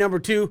 okay, number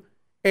 2.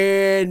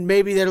 And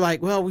maybe they're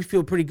like, well, we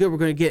feel pretty good. We're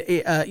going to get,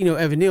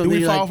 Evan Neal. Do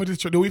we fall for this?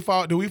 Do we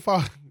fall?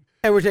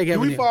 And we're taking.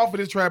 Do we fall for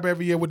this trap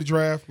every year with the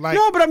draft?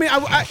 No, but I mean,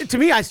 to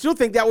me, I still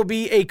think that would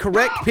be a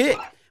correct pick.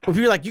 If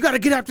you're like, you got to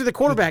get after the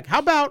quarterback. How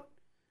about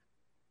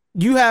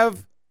you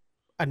have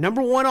a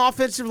number 1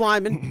 offensive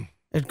lineman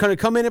that's going to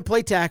come in and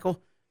play tackle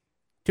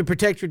to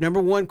protect your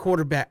number 1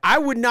 quarterback? I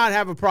would not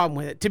have a problem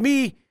with it. To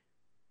me,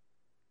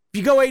 if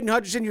you go Aiden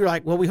Hutchinson, you're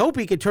like, well, we hope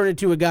he could turn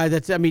into a guy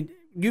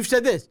you've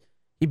said this.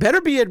 He better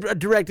be a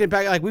direct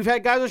impact. Like we've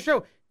had guys on the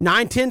show,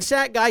 9-10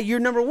 sack guy, year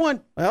number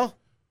 1. Well,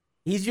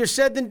 easier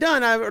said than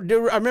done. I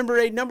remember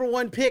a number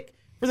 1 pick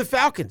for the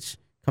Falcons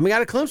coming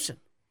out of Clemson.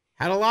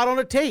 Had a lot on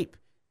the tape.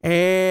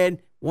 And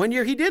one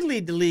year he did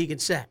lead the league in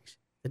sacks.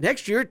 The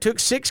next year it took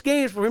 6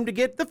 games for him to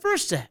get the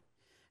first sack.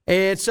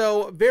 And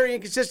so very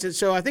inconsistent.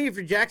 So I think if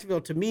you're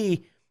Jacksonville, to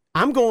me,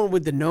 I'm going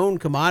with the known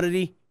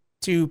commodity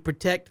to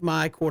protect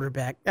my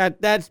quarterback.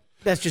 That's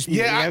just me.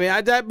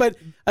 Yeah, but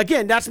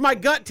again, that's my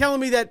gut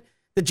telling me that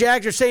the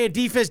Jags are saying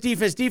defense,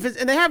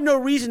 and they have no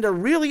reason to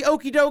really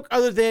okey doke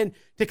other than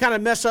to kind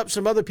of mess up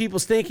some other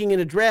people's thinking in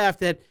a draft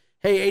that,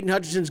 hey, Aiden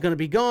Hutchinson's going to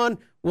be gone.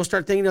 We'll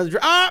start thinking of the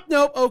draft.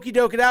 Nope, okie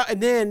doke it out.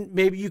 And then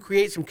maybe you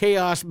create some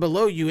chaos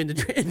below you in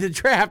the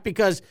draft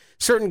because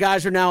certain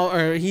guys are now,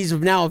 or he's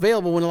now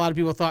available when a lot of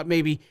people thought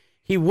maybe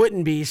he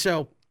wouldn't be.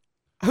 So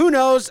who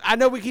knows? I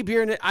know we keep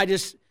hearing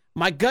it.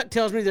 My gut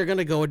tells me they're going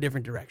to go a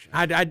different direction.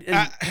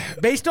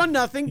 Based on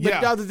nothing,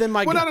 but other than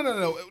my gut.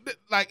 No.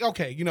 Like,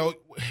 okay,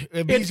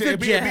 if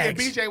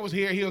BJ was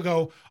here, he'll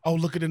go, oh,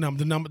 look at the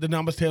number. The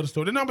numbers tell the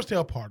story. The numbers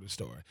tell part of the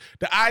story.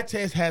 The eye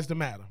test has to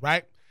matter,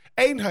 right?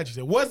 Aiden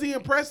Hutchinson, was he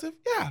impressive?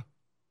 Yeah.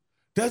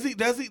 Does he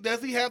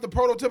have the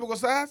prototypical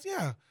size?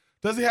 Yeah.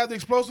 Does he have the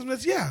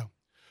explosiveness? Yeah.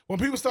 When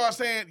people start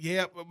saying,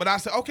 yeah, but I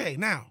say, okay,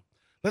 now,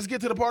 let's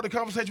get to the part of the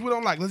conversation we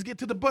don't like. Let's get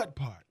to the but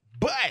part.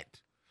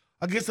 But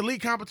against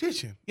elite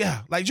competition.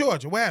 Yeah, like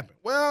Georgia, what happened?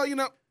 Well,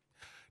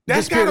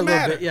 that's kind of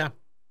matter. Yeah.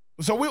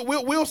 So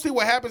we'll see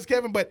what happens,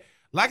 Kevin. But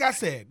like I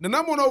said, the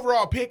number 1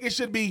 overall pick, it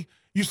should be,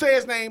 you say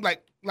his name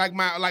like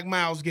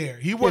Myles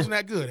Garrett. He wasn't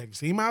that good. Have you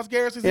seen Myles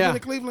Garrett since he's been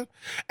in Cleveland?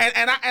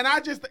 And I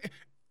just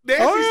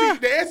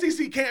the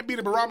SEC can't be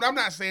the barometer. I'm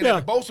not saying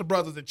that the Bosa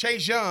brothers and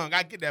Chase Young,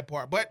 I get that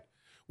part, but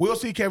we'll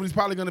see, Kevin. He's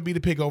probably going to be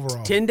the pick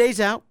overall. 10 days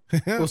out.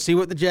 We'll see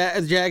what the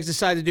Jags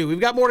decide to do. We've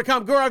got more to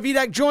come. Gaurav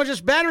Vidak joins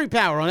us, Battery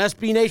Power on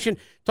SB Nation,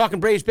 talking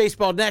Braves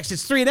baseball next.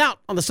 It's 3 and Out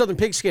on the Southern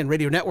Pigskin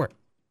Radio Network.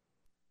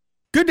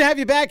 Good to have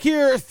you back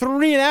here,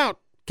 3 and Out.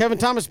 Kevin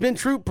Thomas, Ben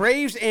Troop,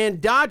 Braves and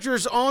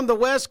Dodgers on the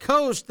West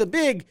Coast. The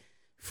big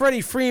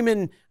Freddie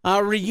Freeman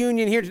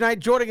reunion here tonight.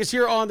 Joining us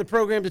here on the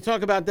program to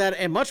talk about that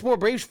and much more.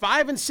 Braves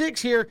 5 and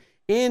 6 here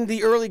in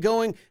the early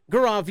going.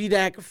 Gaurav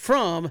Vidak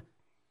from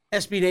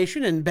SB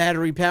Nation and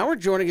Battery Power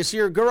joining us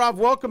here. Gaurav,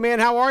 welcome, man.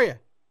 How are you?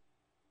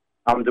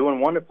 I'm doing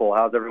wonderful.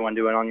 How's everyone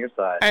doing on your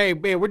side? Hey,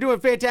 man, we're doing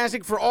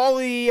fantastic. For all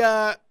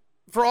the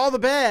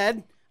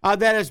bad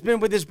that has been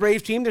with this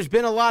Braves team, there's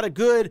been a lot of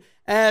good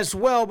as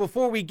well.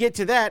 Before we get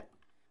to that,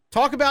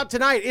 talk about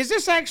tonight. Is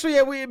this actually,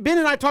 Ben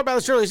and I talked about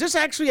this earlier, is this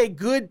actually a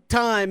good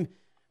time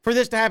for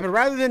this to happen?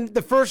 Rather than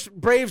the first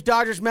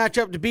Braves-Dodgers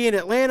matchup to be in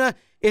Atlanta,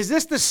 is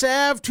this the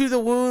salve to the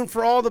wound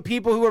for all the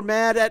people who are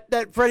mad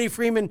at Freddie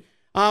Freeman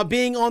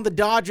being on the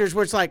Dodgers,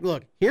 where it's like,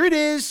 look, here it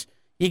is.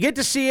 You get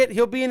to see it.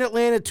 He'll be in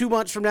Atlanta 2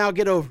 months from now.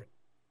 Get over it.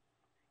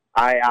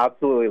 I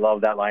absolutely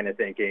love that line of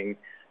thinking.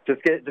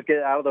 Just get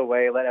it out of the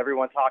way. Let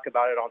everyone talk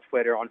about it on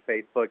Twitter, on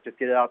Facebook. Just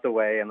get it out the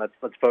way, and let's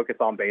focus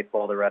on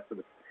baseball the rest of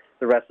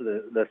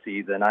the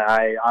season.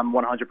 I'm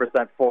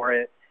 100% for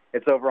it.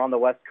 It's over on the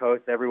West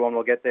Coast. Everyone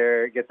will get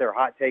their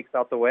hot takes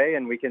out the way,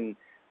 and we can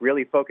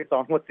really focus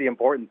on what's the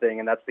important thing,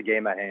 and that's the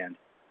game at hand.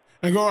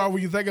 And go on,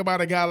 when you think about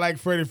a guy like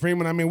Freddie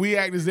Freeman, I mean, we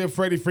act as if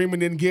Freddie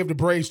Freeman didn't give the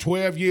Braves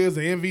 12 years,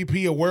 an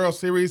MVP, a World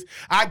Series.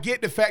 I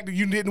get the fact that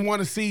you didn't want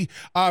to see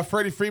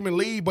Freddie Freeman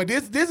leave, but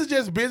this is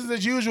just business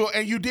as usual,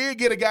 and you did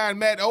get a guy in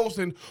Matt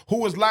Olson who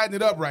was lighting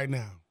it up right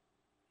now.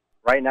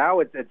 Right now,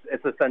 it's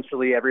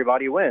essentially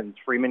everybody wins.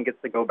 Freeman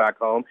gets to go back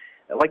home.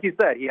 Like you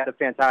said, he had a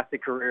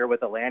fantastic career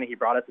with Atlanta. He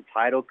brought us a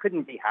title.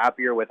 Couldn't be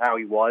happier with how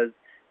he was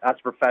as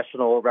a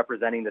professional,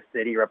 representing the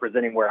city,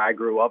 representing where I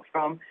grew up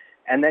from.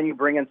 And then you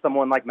bring in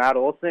someone like Matt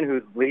Olson,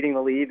 who's leading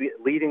the league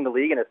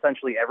in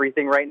essentially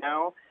everything right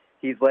now.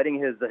 He's letting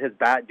his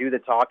bat do the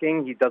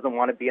talking. He doesn't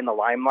want to be in the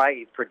limelight.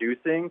 He's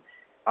producing.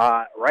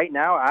 Right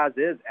now, as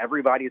is,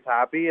 everybody's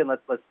happy, and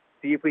let's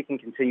see if we can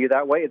continue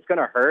that way. It's going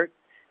to hurt,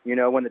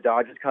 when the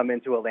Dodgers come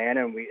into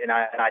Atlanta, and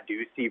I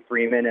do see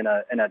Freeman in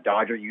a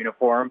Dodger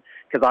uniform,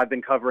 because I've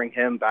been covering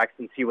him back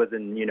since he was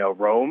in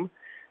Rome.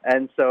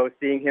 And so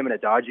seeing him in a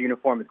Dodger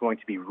uniform is going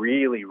to be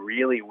really,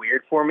 really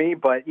weird for me.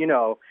 But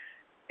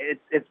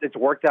it's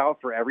worked out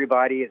for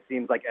everybody. It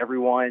seems like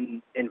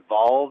everyone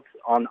involved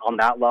on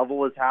that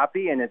level is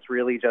happy, and it's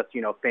really just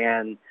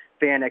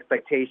fan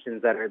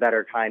expectations that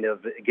are kind of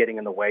getting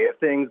in the way of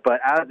things.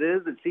 But as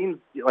is, it seems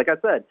like I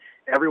said,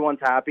 everyone's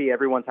happy.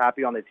 Everyone's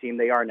happy on the team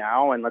they are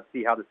now, and let's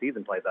see how the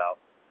season plays out.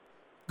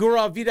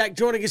 Gaurav Vidak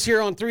joining us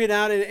here on 3 and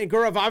Out, and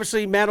Gaurav,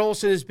 obviously Matt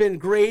Olson has been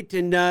great,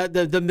 and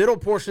the middle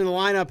portion of the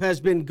lineup has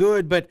been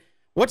good, but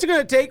what's it going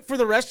to take for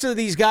the rest of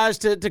these guys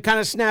to kind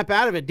of snap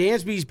out of it?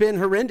 Dansby's been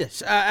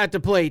horrendous at the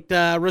plate.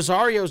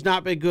 Rosario's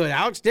not been good.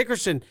 Alex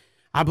Dickerson,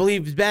 I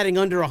believe, is batting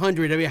under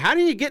 100. I mean, how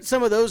do you get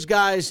some of those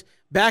guys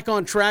back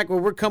on track where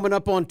we're coming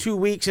up on 2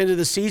 weeks into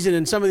the season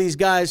and some of these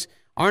guys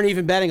aren't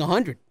even batting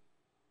 100?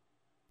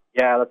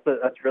 Yeah,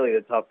 that's really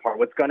the tough part.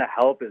 What's going to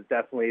help is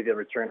definitely the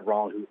return of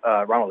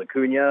Ronald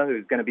Acuna,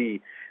 who's going to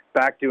be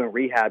back doing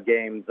rehab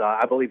games,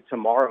 I believe,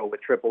 tomorrow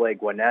with AAA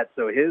Gwinnett.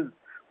 So his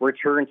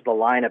return to the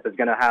lineup is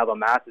going to have a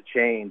massive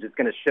change. It's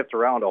going to shift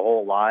around a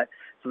whole lot.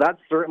 So that's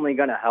certainly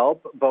going to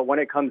help. But when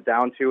it comes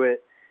down to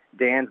it,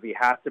 Dansby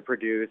has to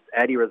produce.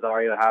 Eddie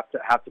Rosario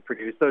have to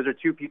produce. Those are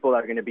two people that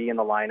are going to be in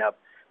the lineup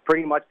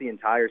pretty much the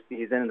entire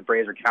season, and the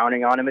Braves are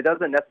counting on him. It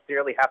doesn't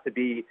necessarily have to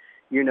be,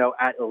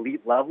 at elite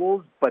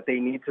levels, but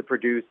they need to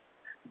produce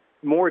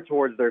more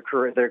towards their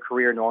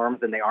career norms,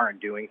 and they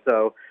aren't doing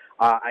so.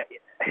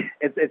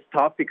 It's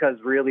tough because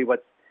really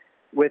with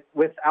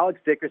Alex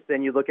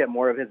Dickerson, you look at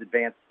more of his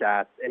advanced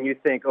stats, and you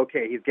think,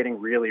 okay, he's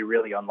getting really,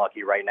 really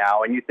unlucky right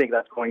now, and you think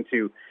that's going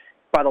to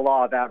by the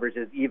law of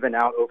averages, even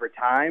out over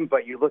time.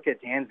 But you look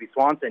at Dansby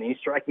Swanson, he's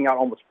striking out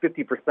almost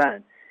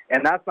 50%,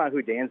 and that's not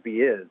who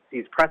Dansby is.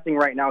 He's pressing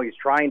right now. He's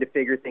trying to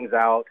figure things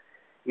out.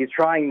 He's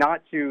trying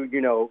not to,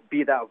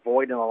 be that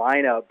void in the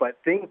lineup, but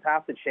things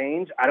have to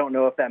change. I don't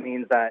know if that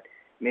means that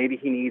maybe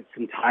he needs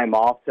some time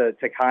off to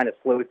kind of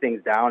slow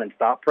things down and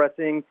stop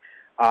pressing.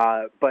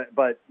 But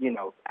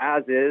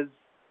as is,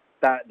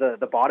 that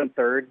the bottom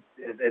third,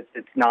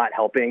 it's not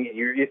helping.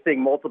 You're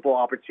seeing multiple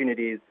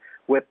opportunities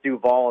with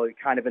Duvall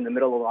kind of in the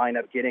middle of the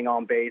lineup, getting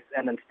on base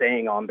and then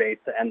staying on base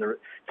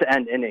to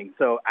end innings.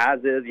 So as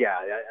is,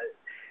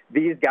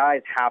 these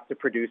guys have to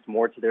produce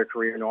more to their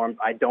career norms.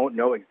 I don't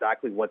know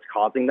exactly what's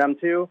causing them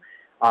to,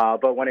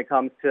 but when it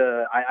comes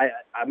to,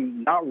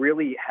 I'm not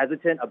really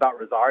hesitant about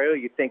Rosario.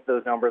 You think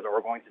those numbers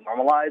are going to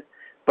normalize,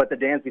 but the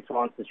Dansby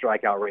Swanson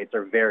strikeout rates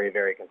are very,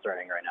 very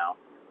concerning right now.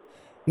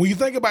 When you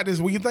think about this,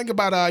 this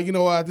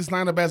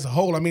lineup as a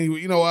whole, I mean,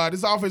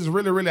 this offense is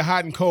really, really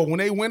hot and cold. When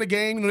they win a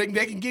game,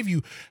 they can give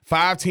you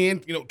 5,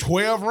 10,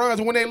 12 runs.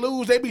 And when they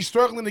lose, they be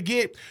struggling to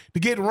get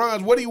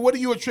runs. What do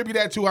you attribute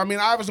that to? I mean,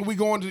 obviously we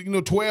going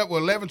to 12 or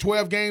 11,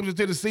 12 games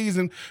into the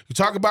season. You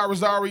talk about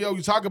Rosario,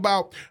 you talk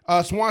about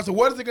Swanson.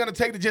 What is it going to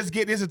take to just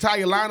get this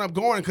entire lineup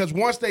going? Because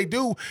once they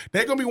do,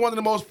 they're going to be one of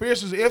the most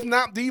fiercest, if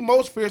not the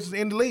most fiercest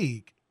in the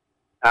league.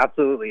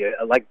 Absolutely.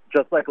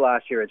 Just like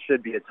last year, it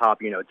should be a top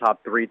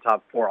 3,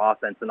 top 4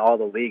 offense in all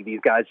the league. These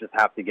guys just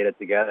have to get it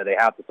together. They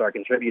have to start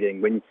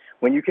contributing.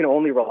 When you can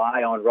only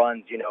rely on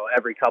runs,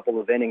 every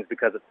couple of innings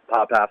because it's the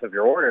top half of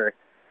your order,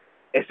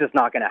 it's just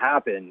not going to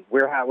happen.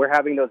 We're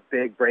having those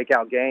big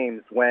breakout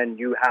games when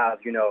you have,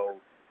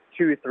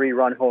 2, 3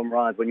 run home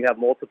runs, when you have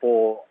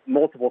multiple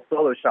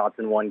solo shots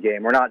in one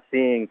game. We're not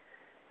seeing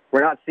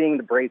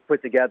the Braves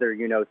put together,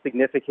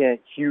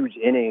 significant, huge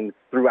innings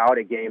throughout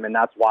a game, and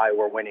that's why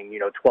we're winning,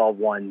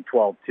 12-1,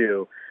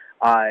 12-2.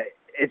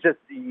 It's just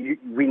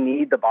we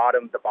need the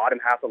bottom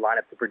half of the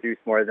lineup to produce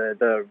more.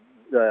 The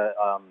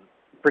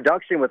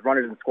production with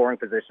runners in scoring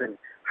position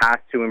has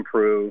to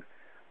improve,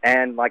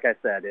 and like I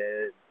said,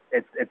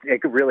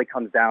 it really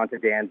comes down to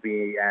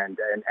Dansby and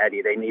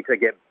Eddie. They need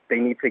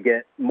to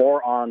get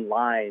more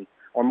online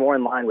or more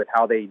in line with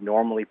how they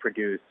normally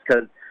produce,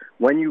 because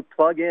when you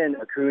plug in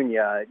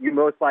Acuna, you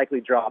most likely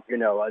drop,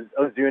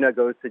 Ozuna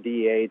goes to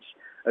DH,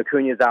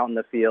 Acuna's out in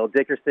the field,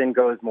 Dickerson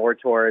goes more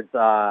towards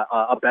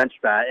a bench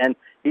bat, and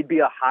he'd be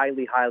a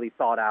highly, highly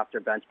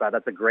sought-after bench bat.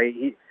 That's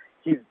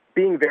he's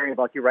being very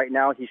lucky right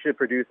now. He should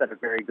produce at a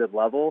very good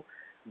level.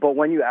 But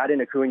when you add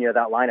in Acuna,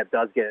 that lineup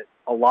does get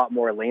a lot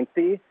more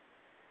lengthy.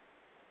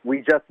 We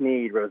just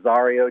need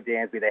Rosario,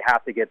 Dansby. They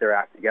have to get their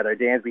act together.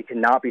 Dansby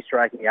cannot be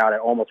striking out at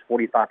almost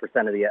 45%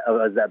 of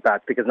the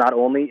at-bats, because not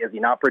only is he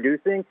not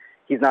producing,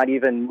 he's not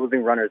even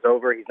moving runners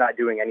over. He's not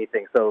doing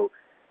anything. So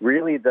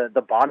really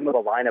the bottom of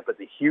the lineup is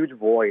a huge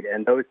void,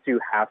 and those two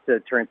have to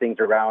turn things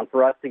around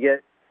for us to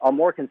get a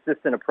more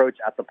consistent approach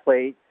at the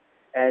plate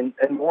and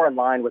more in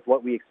line with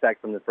what we expect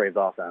from this Braves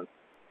offense.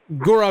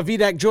 Gaurav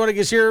Vidak joining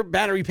us here,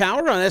 Battery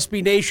Power on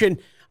SB Nation.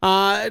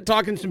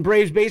 Talking some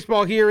Braves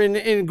baseball here. And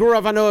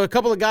Gaurav, I know a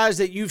couple of guys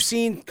that you've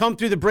seen come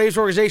through the Braves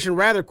organization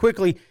rather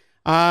quickly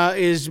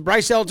is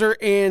Bryce Elder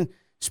and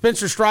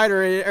Spencer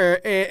Strider.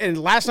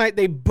 And last night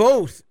they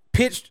both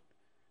pitched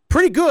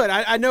pretty good.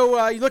 I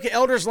know you look at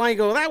Elder's line and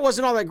go, that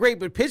wasn't all that great,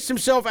 but pitched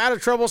himself out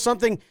of trouble,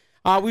 something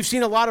we've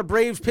seen a lot of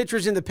Braves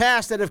pitchers in the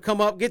past that have come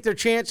up, get their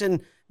chance,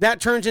 and that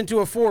turns into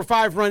a 4 or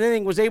 5 run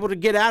inning, was able to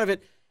get out of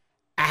it.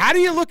 How do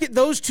you look at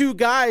those two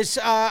guys?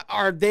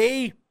 Are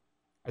they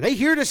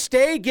here to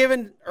stay,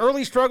 given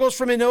early struggles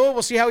from Manoah?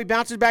 We'll see how he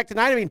bounces back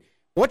tonight. I mean,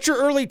 what's your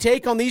early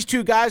take on these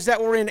two guys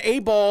that were in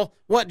A-ball,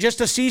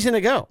 just a season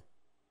ago?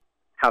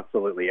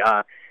 Absolutely.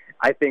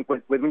 I think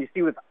when you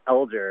see with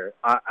Elder,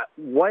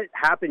 what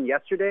happened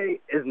yesterday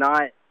is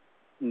not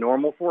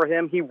normal for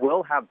him. He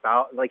will have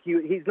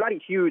he's not a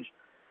huge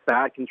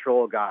bat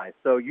control guy,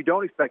 so you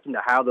don't expect him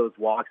to have those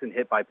walks and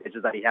hit by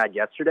pitches that he had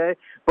yesterday,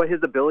 but his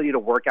ability to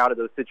work out of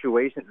those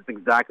situations is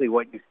exactly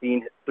what you've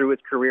seen through his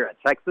career at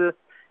Texas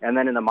and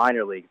then in the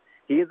minor leagues.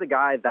 He is a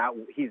guy that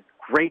he's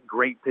great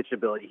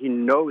pitchability. He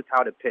knows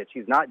how to pitch.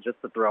 He's not just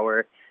a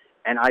thrower,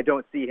 and I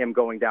don't see him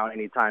going down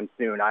anytime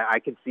soon. I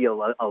could see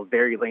a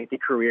very lengthy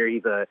career.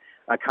 He's a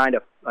kind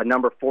of a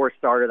number 4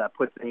 starter that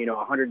puts in,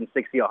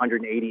 160,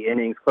 180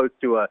 innings, close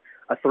to a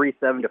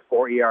 3.7 to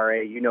 4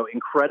 ERA,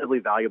 incredibly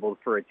valuable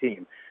for a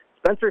team.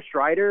 Spencer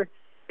Strider,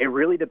 it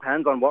really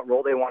depends on what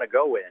role they want to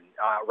go in.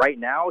 Right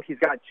now, he's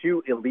got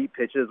 2 elite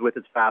pitches with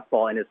his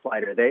fastball and his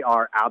slider. They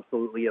are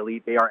absolutely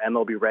elite. They are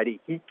MLB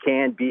ready. He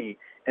can be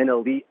an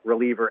elite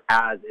reliever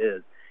as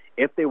is.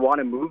 If they want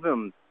to move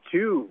him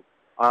to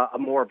a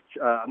more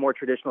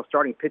traditional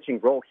starting pitching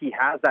role, he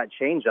has that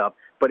changeup,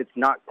 but it's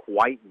not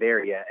quite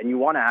there yet. And you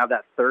want to have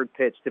that third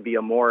pitch to be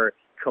a more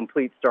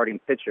complete starting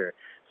pitcher.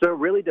 So it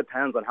really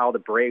depends on how the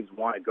Braves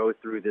want to go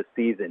through this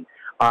season.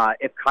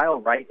 If Kyle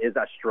Wright is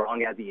as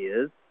strong as he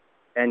is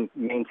and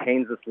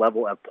maintains this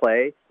level of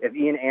play, if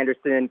Ian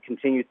Anderson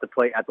continues to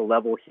play at the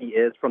level he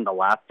is from the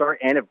last start,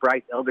 and if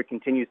Bryce Elder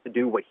continues to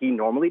do what he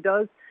normally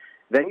does,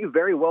 then you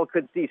very well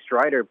could see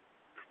Strider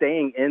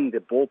staying in the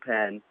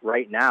bullpen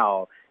right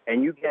now,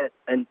 and you get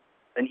an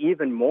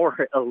even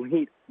more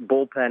elite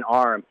bullpen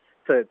arm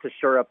to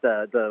shore up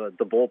the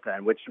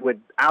bullpen, which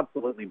would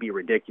absolutely be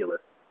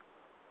ridiculous.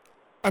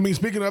 I mean,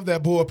 speaking of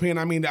that bullpen,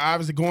 I mean,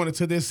 obviously going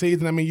into this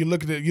season, I mean, you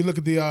look at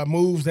the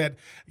moves that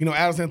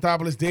Alex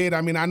Anthopoulos did.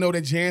 I mean, I know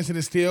that Jansen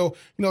is still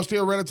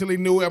relatively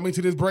new. I mean,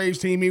 to this Braves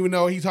team, even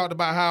though he talked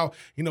about how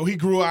he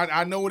grew.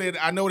 I know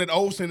that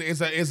Olsen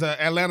is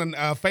a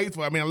Atlanta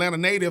faithful. I mean, Atlanta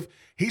native.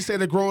 He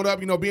said that growing up,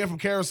 being from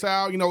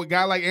Carousel, a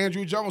guy like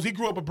Andrew Jones, he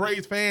grew up a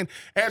Braves fan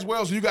as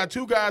well. So you got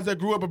two guys that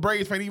grew up a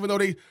Braves fan, even though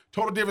they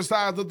total different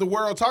sides of the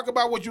world. Talk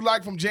about what you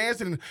like from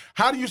Jansen, and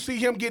how do you see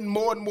him getting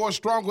more and more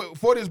stronger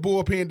for this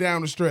bullpen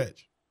down the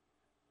stretch?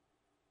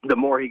 The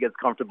more he gets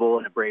comfortable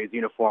in a Braves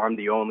uniform,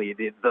 the only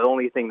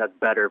thing that's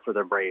better for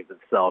the Braves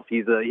itself.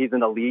 He's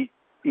an elite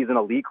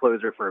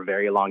closer for a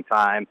very long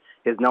time.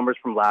 His numbers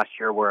from last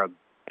year were a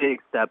big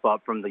step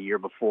up from the year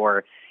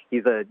before.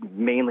 He's a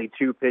mainly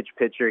 2-pitch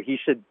pitcher. He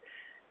should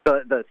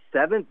the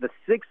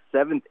 6th,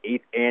 7th,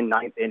 8th, and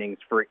 9th innings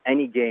for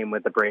any game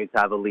with the Braves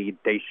have a lead,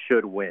 they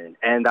should win.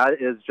 And that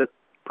is just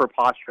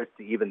preposterous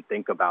to even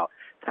think about.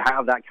 To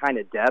have that kind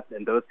of depth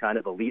and those kind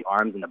of elite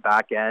arms in the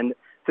back end,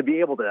 to be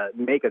able to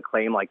make a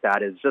claim like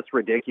that is just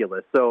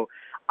ridiculous. So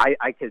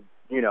I could,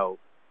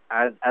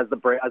 as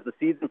the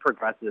season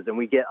progresses and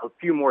we get a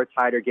few more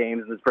tighter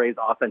games and this Braves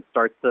offense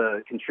starts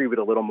to contribute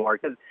a little more,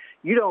 because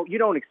you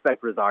don't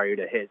expect Rosario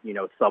to hit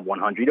sub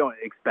 100. You don't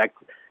expect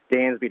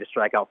Dansby to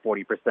strike out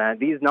 40%.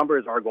 These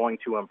numbers are going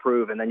to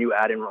improve, and then you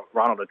add in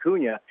Ronald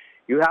Acuna.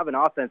 You have an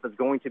offense that's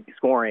going to be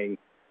scoring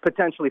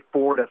potentially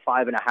 4 to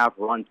 5.5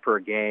 runs per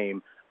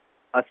game.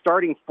 A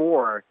starting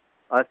four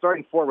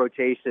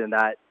rotation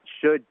that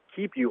should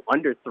keep you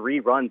under 3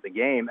 runs a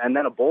game, and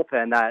then a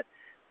bullpen that,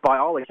 by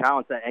all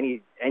accounts, at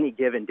any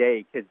given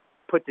day could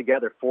put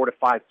together 4 to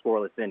 5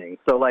 scoreless innings.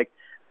 So,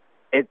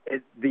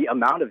 the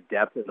amount of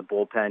depth in the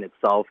bullpen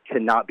itself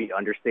cannot be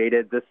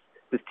understated. This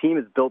team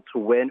is built to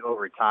win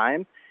over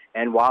time,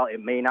 and while it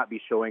may not be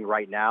showing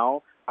right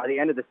now, by the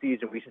end of the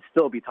season, we should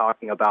still be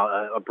talking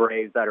about a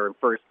Braves that are in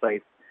first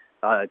place,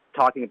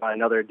 talking about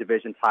another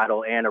division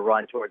title and a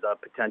run towards a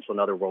potential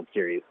another World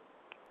Series.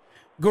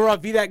 Gaurav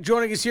Vidak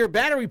joining us here,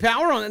 Battery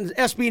Power on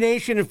SB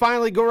Nation. And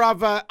finally,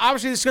 Gaurav,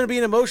 obviously this is going to be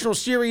an emotional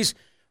series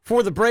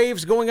for the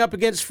Braves going up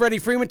against Freddie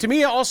Freeman. To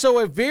me, also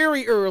a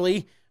very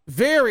early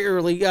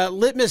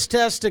litmus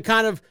test to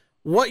kind of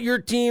what your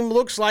team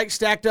looks like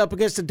stacked up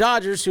against the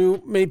Dodgers,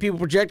 who many people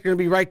project are going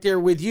to be right there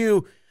with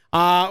you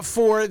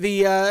for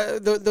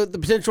the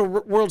potential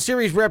World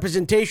Series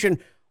representation.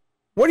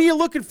 What are you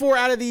looking for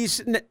out of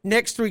these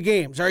next 3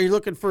 games? Are you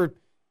looking for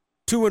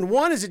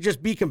 2-1? Is it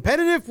just be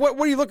competitive? What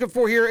are you looking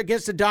for here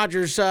against the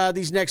Dodgers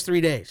these next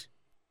 3 days?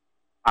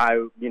 I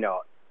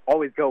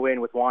always go in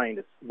with wanting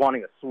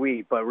a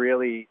sweep, but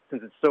really,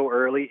 since it's so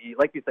early,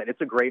 like you said,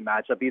 it's a great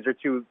matchup. These are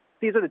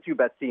the 2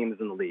 best teams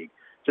in the league,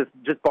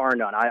 just bar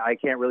none. I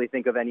can't really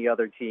think of any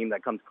other team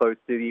that comes close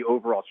to the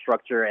overall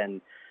structure and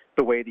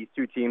the way these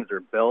 2 teams are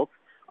built.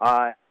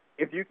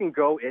 If you can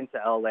go into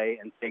LA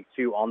and take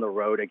 2 on the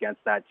road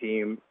against that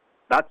team,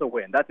 that's a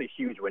win. That's a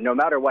huge win. No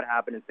matter what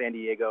happened in San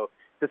Diego,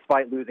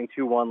 despite losing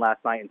 2-1 last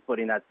night and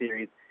splitting that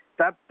series,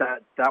 that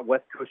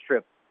West Coast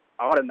trip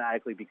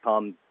automatically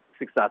becomes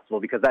successful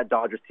because that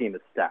Dodgers team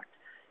is stacked.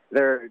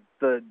 They're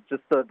the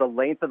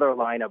length of their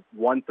lineup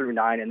 1 through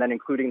 9, and then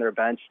including their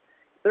bench.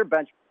 Their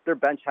bench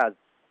has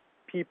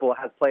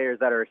players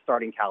that are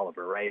starting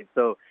caliber, right?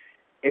 So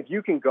if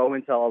you can go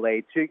into LA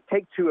to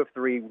take 2 of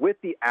 3 with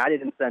the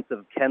added incentive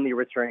of Kenley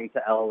returning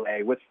to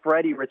LA, with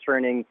Freddie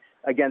returning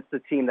against the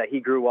team that he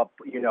grew up,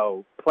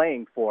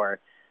 playing for,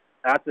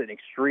 that's an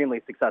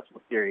extremely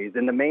successful series.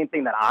 And the main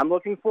thing that I'm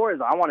looking for is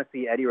I want to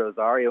see Eddie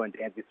Rosario and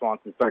Dansby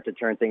Swanson start to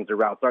turn things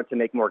around, start to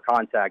make more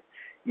contact.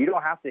 You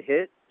don't have to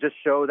hit, just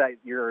show that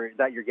you're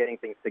getting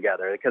things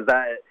together, because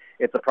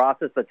it's a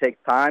process that takes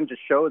time.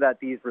 Just show that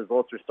these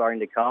results are starting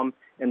to come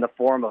in the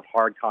form of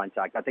hard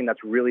contact. I think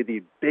that's really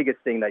the biggest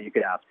thing that you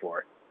could ask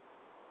for.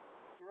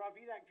 Gaurav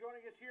Vidak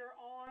joining us here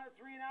on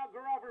 3 and Out.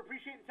 Gaurav, we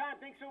appreciate the time.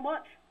 Thanks so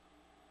much.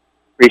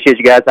 Appreciate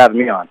you guys having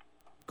me on.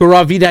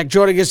 Gaurav Vidak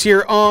joining us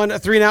here on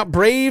 3 and Out.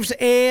 Braves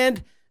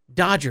and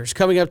Dodgers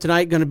coming up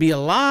tonight. Going to be a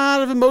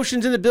lot of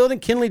emotions in the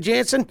building. Kenley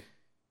Jansen,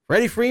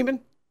 Freddie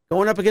Freeman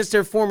going up against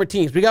their former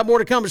teams. We got more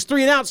to come. It's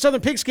 3 and Out, Southern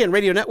Pigskin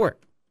Radio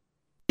Network.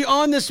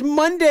 On this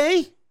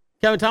Monday,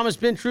 Kevin Thomas,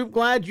 Ben Troop,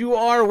 glad you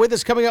are with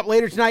us. Coming up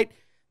later tonight,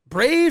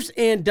 Braves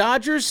and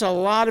Dodgers. A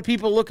lot of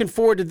people looking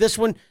forward to this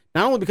one,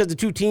 not only because the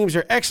 2 teams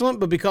are excellent,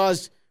 but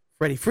because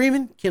Freddie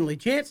Freeman, Kenley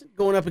Jansen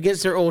going up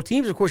against their old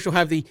teams. Of course, you'll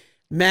have the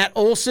Matt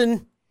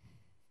Olson,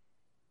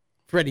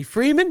 Freddie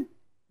Freeman.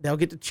 They'll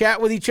get to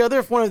chat with each other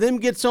if one of them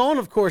gets on.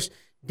 Of course,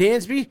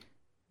 Dansby,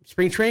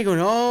 spring training going,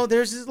 oh,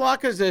 there's his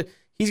lockers.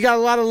 He's got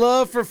a lot of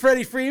love for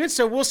Freddie Freeman.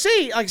 So we'll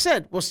see. Like I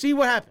said, we'll see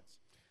what happens.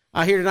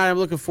 Here tonight, I'm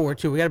looking forward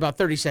to. We got about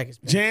 30 seconds.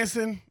 Man.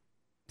 Jansen,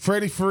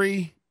 Freddie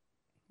Free.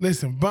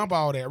 Listen, bump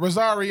all that.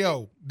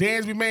 Rosario,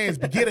 Dansby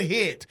Mansby, get a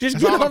hit. Just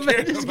get on,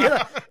 man.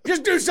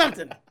 Just do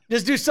something.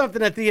 Just do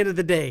something at the end of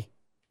the day.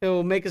 It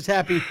will make us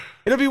happy.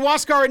 It'll be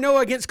Huascar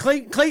Ynoa against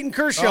Clayton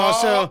Kershaw.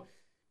 So,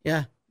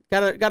 yeah,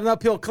 got an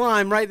uphill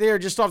climb right there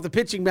just off the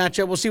pitching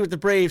matchup. We'll see what the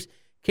Braves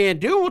can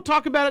do. We'll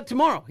talk about it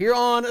tomorrow here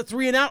on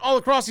 3 and Out all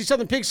across the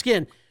Southern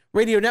Pigskin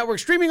Radio Network,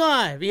 streaming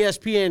live,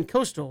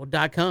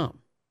 ESPNCoastal.com.